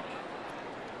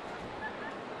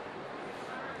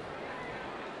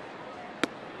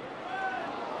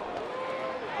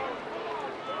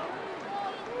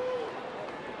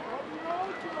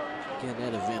 Again,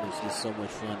 that event is just so much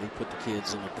fun. They put the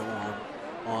kids in a dorm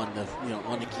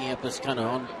on the campus, kind of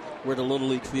on where the Little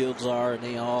League fields are, and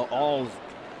they all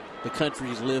the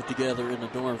countries live together in the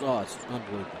dorms. Oh, it's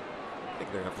unbelievable. I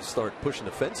think they're going to have to start pushing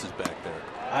the fences back there.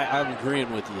 I'm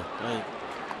agreeing with you.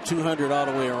 200 all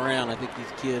the way around. I think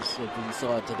these kids, like we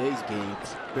saw at today's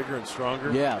games, bigger and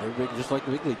stronger. Yeah, they're big, just like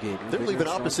the big league game. They're leaving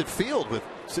opposite field with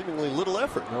seemingly little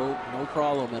effort. No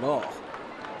problem at all.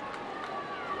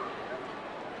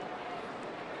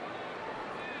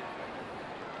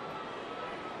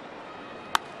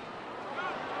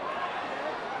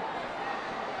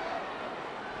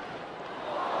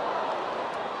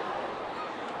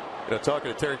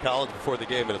 Talking to Terry Collins before the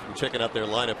game, and I've been checking out their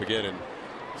lineup again and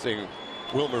seeing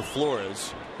Wilmer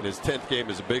Flores in his 10th game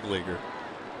as a big leaguer.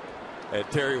 And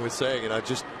Terry was saying, and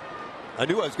I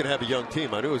knew I was going to have a young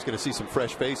team. I knew I was going to see some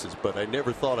fresh faces, but I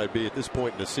never thought I'd be at this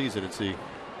point in the season and see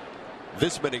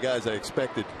this many guys I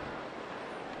expected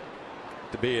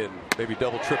to be in maybe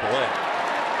double, triple A.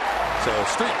 So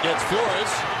Street gets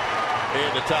Flores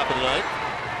in the top of the ninth.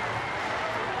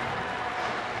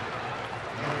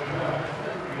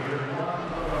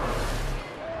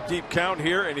 Deep count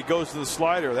here, and he goes to the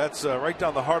slider. That's right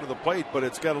down the heart of the plate, but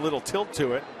it's got a little tilt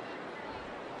to it.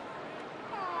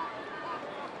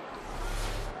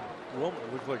 Well,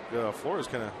 it looked like Flores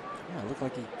kind of. Yeah, it looked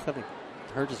like he kind of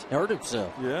hurt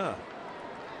himself. Yeah.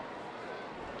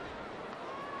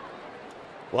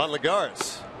 Juan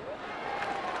Lagares.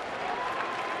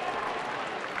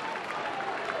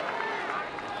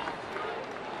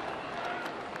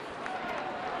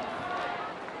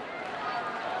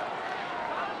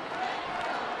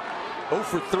 Oh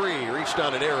for 3, reached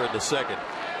on an error in the second.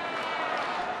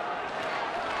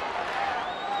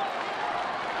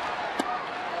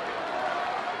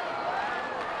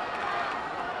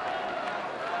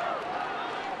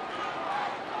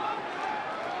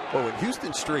 Oh, and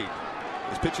Houston Street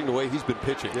is pitching the way he's been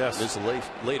pitching. Yes. This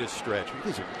latest stretch. It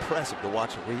is impressive to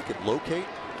watch the way he can locate.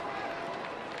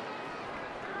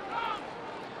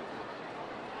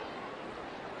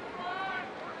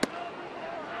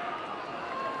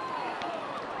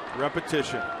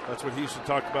 Repetition. That's what Houston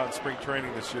talked about in spring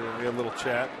training this year when we had a little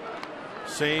chat.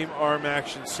 Same arm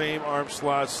action, same arm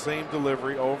slots, same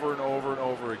delivery over and over and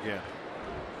over again.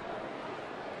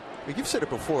 You've said it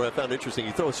before. I found it interesting.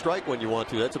 You throw a strike when you want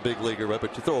to. That's a big leaguer, right?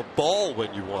 But you throw a ball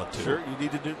when you want to. Sure, you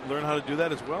need to learn how to do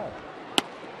that as well.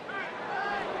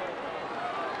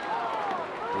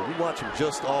 Well, we watch him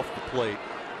just off the plate.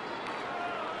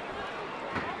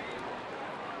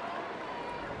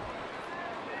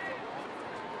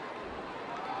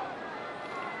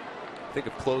 Think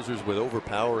of closers with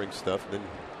overpowering stuff, and then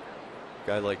a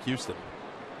guy like Houston.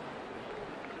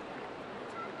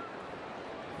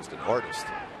 Just an artist.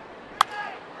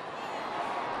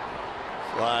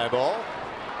 Fly ball.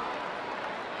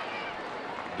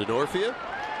 DeNorfia.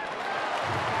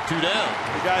 2 down.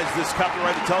 Hey guys, this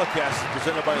copyrighted telecast is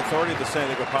presented by authority of the San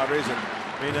Diego Padres and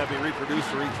may not be reproduced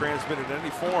or retransmitted in any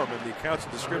form, and the accounts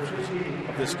and descriptions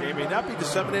of this game may not be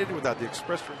disseminated without the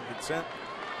express written consent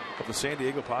of the San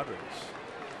Diego Padres.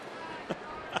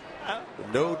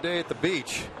 No day at the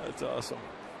beach. That's awesome.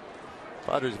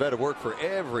 Padres have had to work for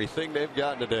everything they've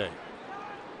gotten today.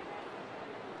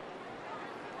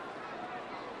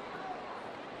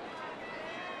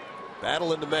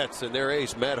 Battle in the Mets and their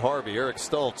ace, Matt Harvey. Eric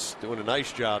Stultz doing a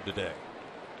nice job today.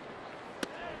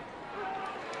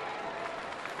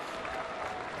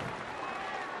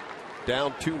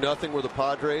 Down 2-0 were the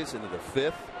Padres into the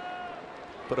 5th.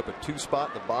 Put up a 2 spot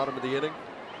in the bottom of the inning.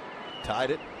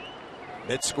 Tied it.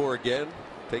 Mets score again,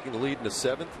 taking the lead in the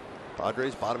 7th.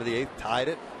 Padres, bottom of the 8th, tied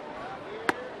it.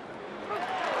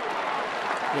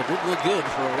 Yeah, did look good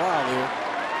for a while there.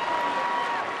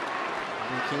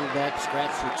 And came back,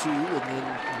 scratched for 2, and then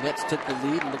the Mets took the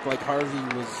lead and looked like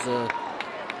Harvey was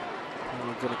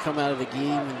going to come out of the game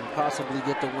and possibly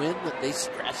get the win, but they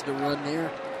scratched a run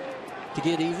there to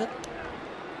get even.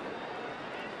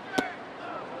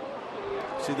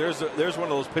 See, there's one of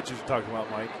those pitches you're talking about,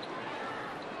 Mike.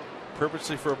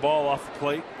 Purposely for a ball off the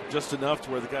plate, just enough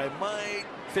to where the guy might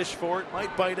fish for it,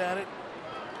 might bite at it.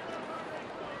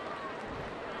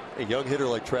 A young hitter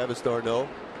like Travis d'Arnaud,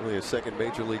 only a second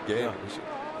major league game. Yeah.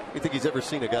 You think he's ever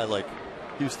seen a guy like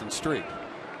Houston Street?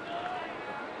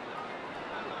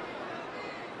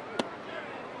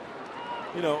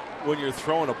 you know, when you're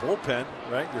throwing a bullpen,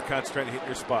 right, you're concentrating on hitting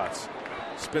your spots.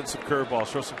 Spin some curveballs,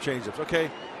 throw some changeups.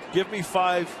 Okay, give me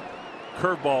 5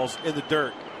 curveballs in the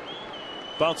dirt.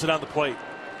 Bounce it on the plate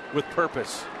with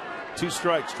purpose. 2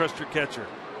 strikes, trust your catcher.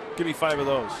 Give me 5 of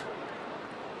those.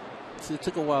 See, it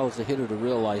took a while as a hitter to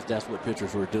realize that's what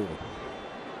pitchers were doing.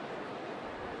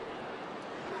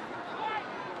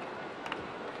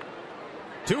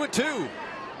 Two and two.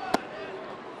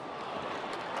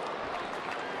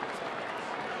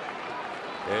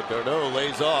 And Darno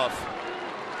lays off.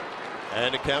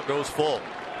 And the count goes full.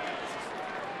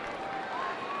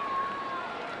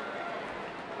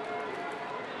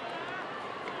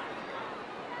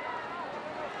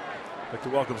 I'd like to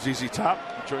welcome ZZ Top,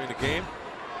 enjoying the game.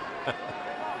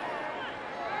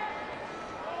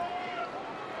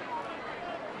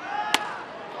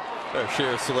 Our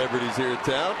share of celebrities here in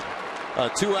town. A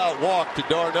 2-out walk to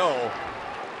Darno.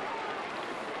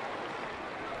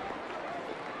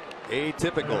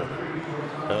 Atypical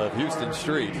of Houston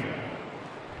Street.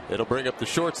 It'll bring up the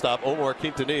shortstop, Omar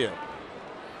Quintanilla.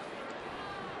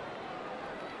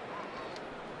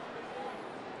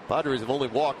 Padres have only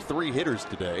walked 3 hitters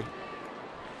today.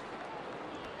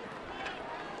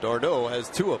 Darno has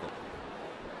 2 of them.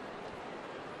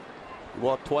 He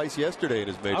walked twice yesterday in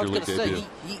his major league debut.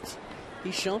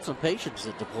 He's shown some patience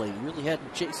at the plate. He really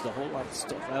hadn't chased a whole lot of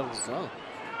stuff out of the zone.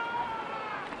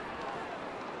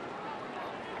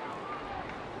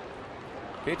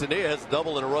 Quintanilla has a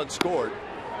double and a run scored.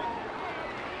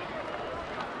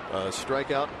 A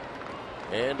strikeout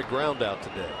and a ground out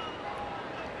today.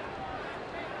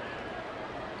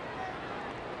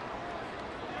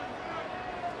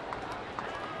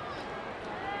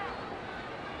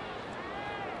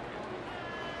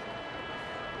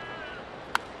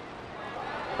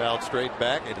 Fouled straight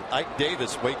back, and Ike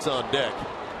Davis waits on deck.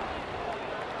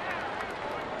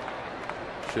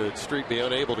 Should Street be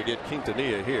unable to get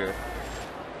Quintanilla here.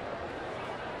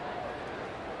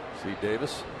 See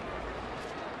Davis.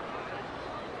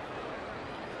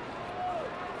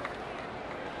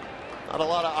 Not a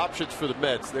lot of options for the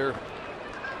Mets. Their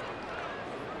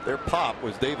pop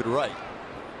was David Wright.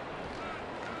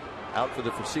 Out for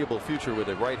the foreseeable future with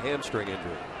a right hamstring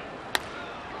injury.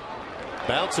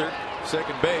 Bouncer,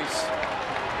 second base.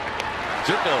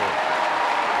 Zirko.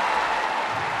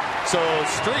 So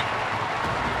Street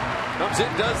comes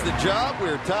in, does the job.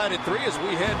 We're tied at 3 as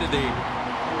we head to the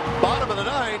bottom of the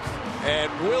 9th,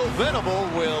 and Will Venable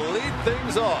will lead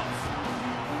things off.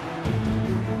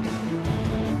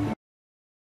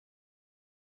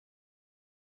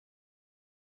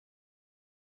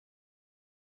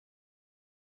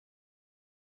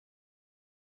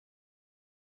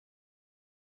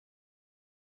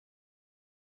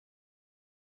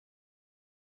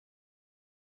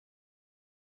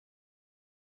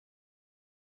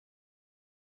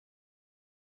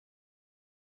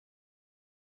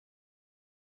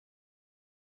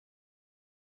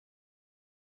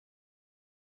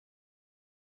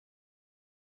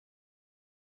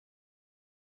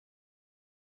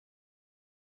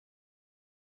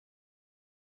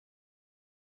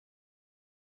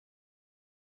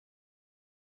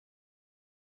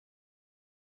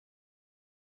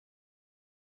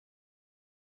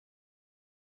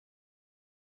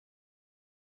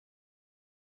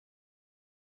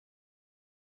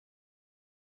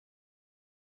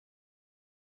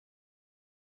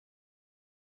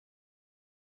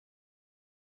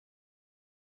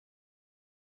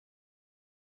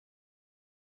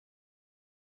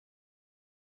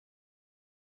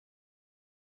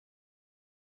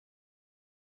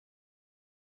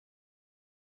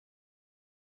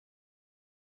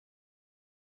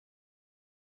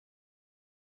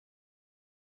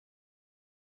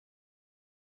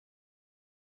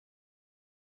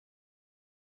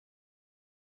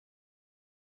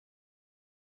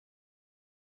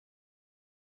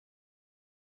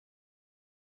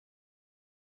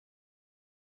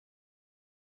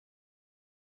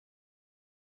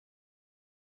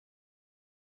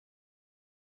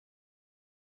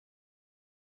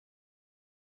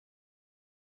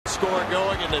 Score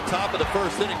going in the top of the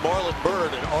first inning. Marlon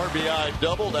Byrd, an RBI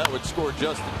double. That would score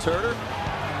Justin Turner.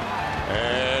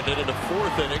 And then in the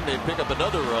 4th inning, they pick up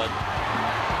another run.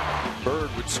 Byrd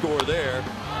would score there.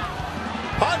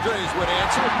 Padres would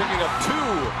answer, picking up 2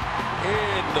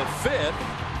 in the 5th.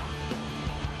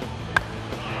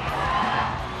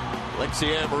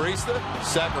 Lexi Amarista,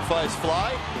 sacrifice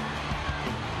fly.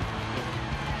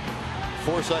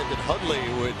 Forsythe and Hudley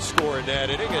would score in that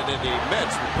inning, and then the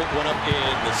Mets would pick one up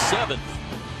in the 7th.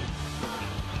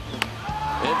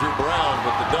 Andrew Brown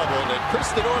with the double, and then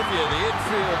Chris Denorfia, the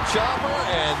infield chopper,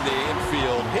 and the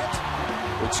infield hit.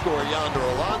 would score Yonder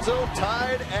Alonso,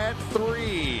 tied at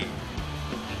 3.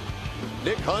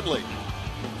 Nick Hundley,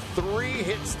 3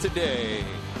 hits today.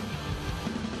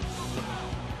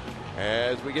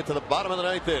 As we get to the bottom of the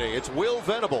 9th inning, it's Will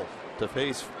Venable to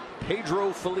face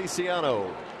Pedro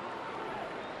Feliciano.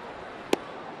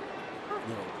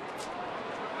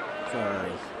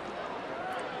 Sorry.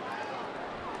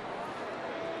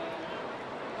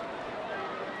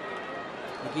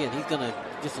 Again, he's going to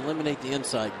just eliminate the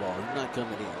inside ball. He's not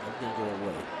coming in. He's going to go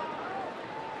away.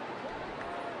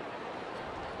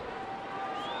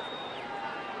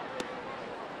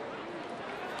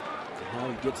 How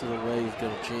he gets it away is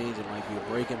going to change. It might be a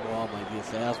breaking ball, it might be a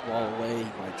fastball away. He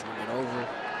might turn it over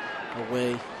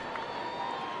away.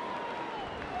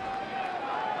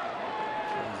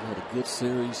 He's had a good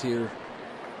series here.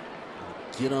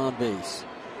 Get on base.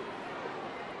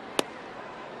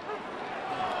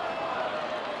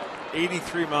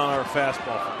 83-mile-an-hour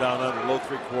fastball from down under, low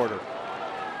 3/4.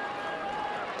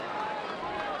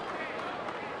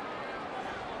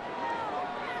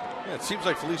 Yeah, it seems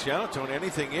like Feliciano, Tony,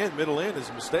 anything in, middle in is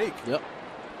a mistake. Yep.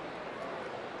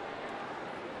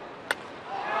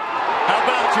 How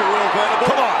about you, Will Venable?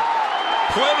 Come on.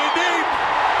 Plenty deep.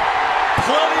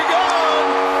 Plenty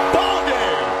gone. Ball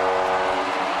game.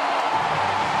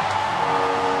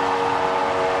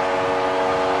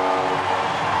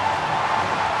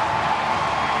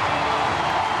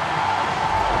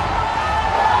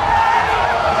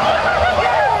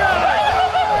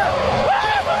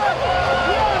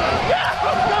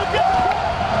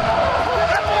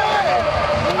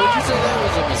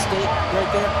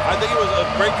 I think it was a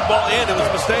break the ball in. It was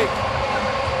a mistake.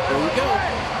 There we go.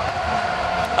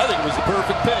 I think it was the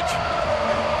perfect pitch.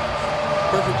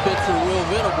 Perfect pitch for Will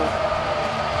Venable.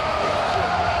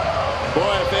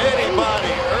 Boy, if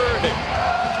anybody earned it,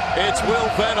 it's Will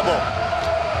Venable,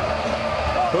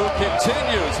 who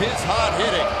continues his hot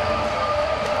hitting.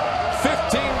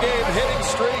 15-game hitting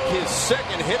streak, his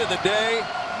 2nd hit of the day,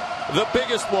 the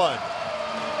biggest one.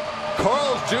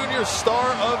 Carl's Jr.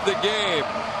 star of the game.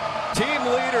 Team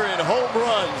leader in home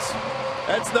runs.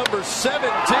 That's number 17.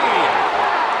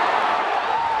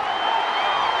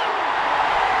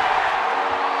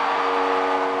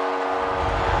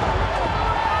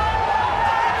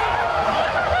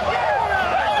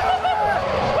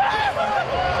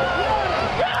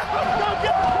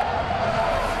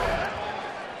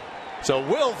 So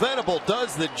Will Venable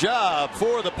does the job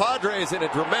for the Padres in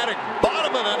a dramatic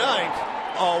bottom of the 9th.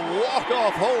 A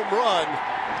walk-off home run.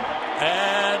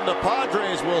 And the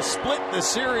Padres will split the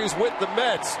series with the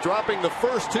Mets, dropping the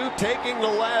first 2, taking the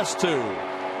last 2.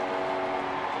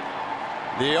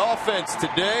 The offense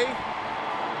today,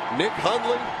 Nick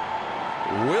Hundley,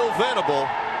 Will Venable,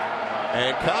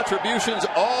 and contributions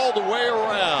all the way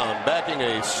around. Backing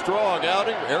a strong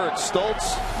outing, Eric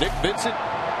Stoltz, Nick Vincent,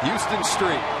 Houston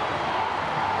Street.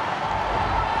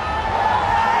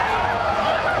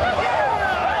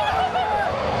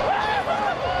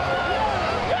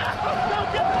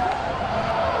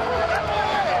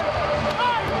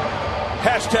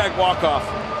 Hashtag walk-off.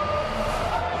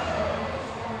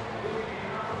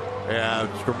 Yeah,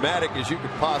 as dramatic as you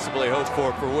could possibly hope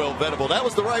for Will Venable. That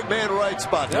was the right man, right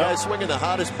spot. The guy swinging the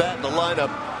hottest bat in the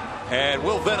lineup. And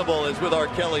Will Venable is with our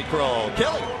Kelly Kroll.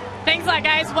 Kelly. Thanks a lot,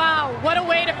 guys. Wow, what a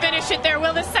way to finish it there.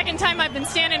 Will, this 2nd time I've been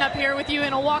standing up here with you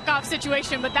in a walk-off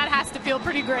situation, but that has to feel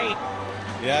pretty great.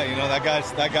 Yeah, you know, that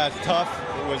guy's tough.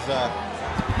 It was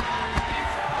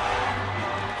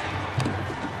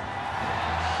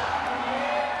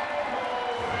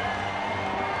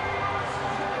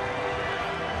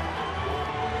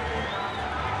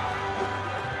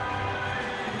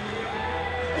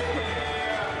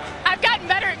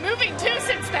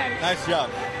nice job.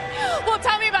 Well,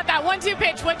 tell me about that 1-2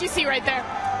 pitch. What'd you see right there?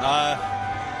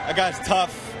 That guy's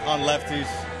tough on lefties.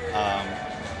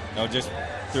 You know, just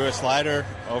threw a slider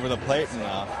over the plate, and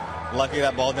lucky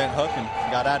that ball didn't hook and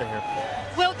got out of here.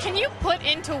 Will, can you put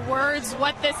into words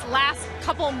what this last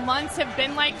couple months have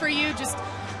been like for you? Just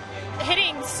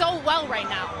hitting so well right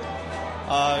now.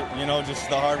 You know, just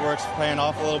the hard work's paying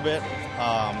off a little bit.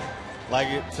 Like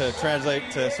it to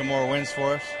translate to some more wins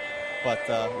for us. But,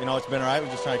 you know, it's been all right. We're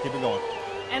just trying to keep it going.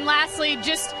 And lastly,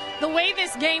 just the way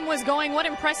this game was going, what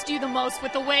impressed you the most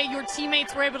with the way your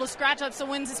teammates were able to scratch up some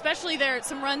wins, especially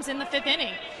some runs in the 5th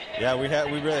inning? Yeah, we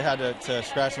really had to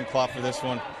scratch and claw for this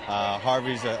one.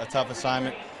 Harvey's a tough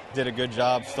assignment. Did a good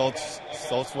job.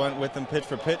 Stoltz went with him pitch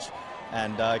for pitch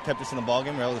and kept us in the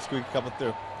ballgame. We were able to squeak a couple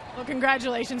through. Well,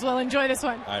 congratulations. Will, enjoy this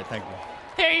one. All right, thank you.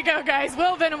 There you go, guys.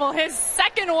 Will Venable, his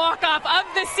 2nd walk-off of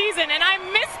the season, and I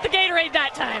missed the Gatorade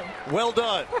that time. Well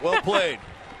done. Well played.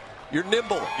 You're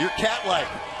nimble. You're cat-like.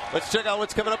 Let's check out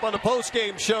what's coming up on the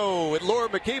post-game show with Laura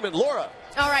McKeeman. Laura.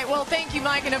 All right, well, thank you,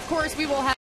 Mike. And, of course, we will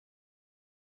have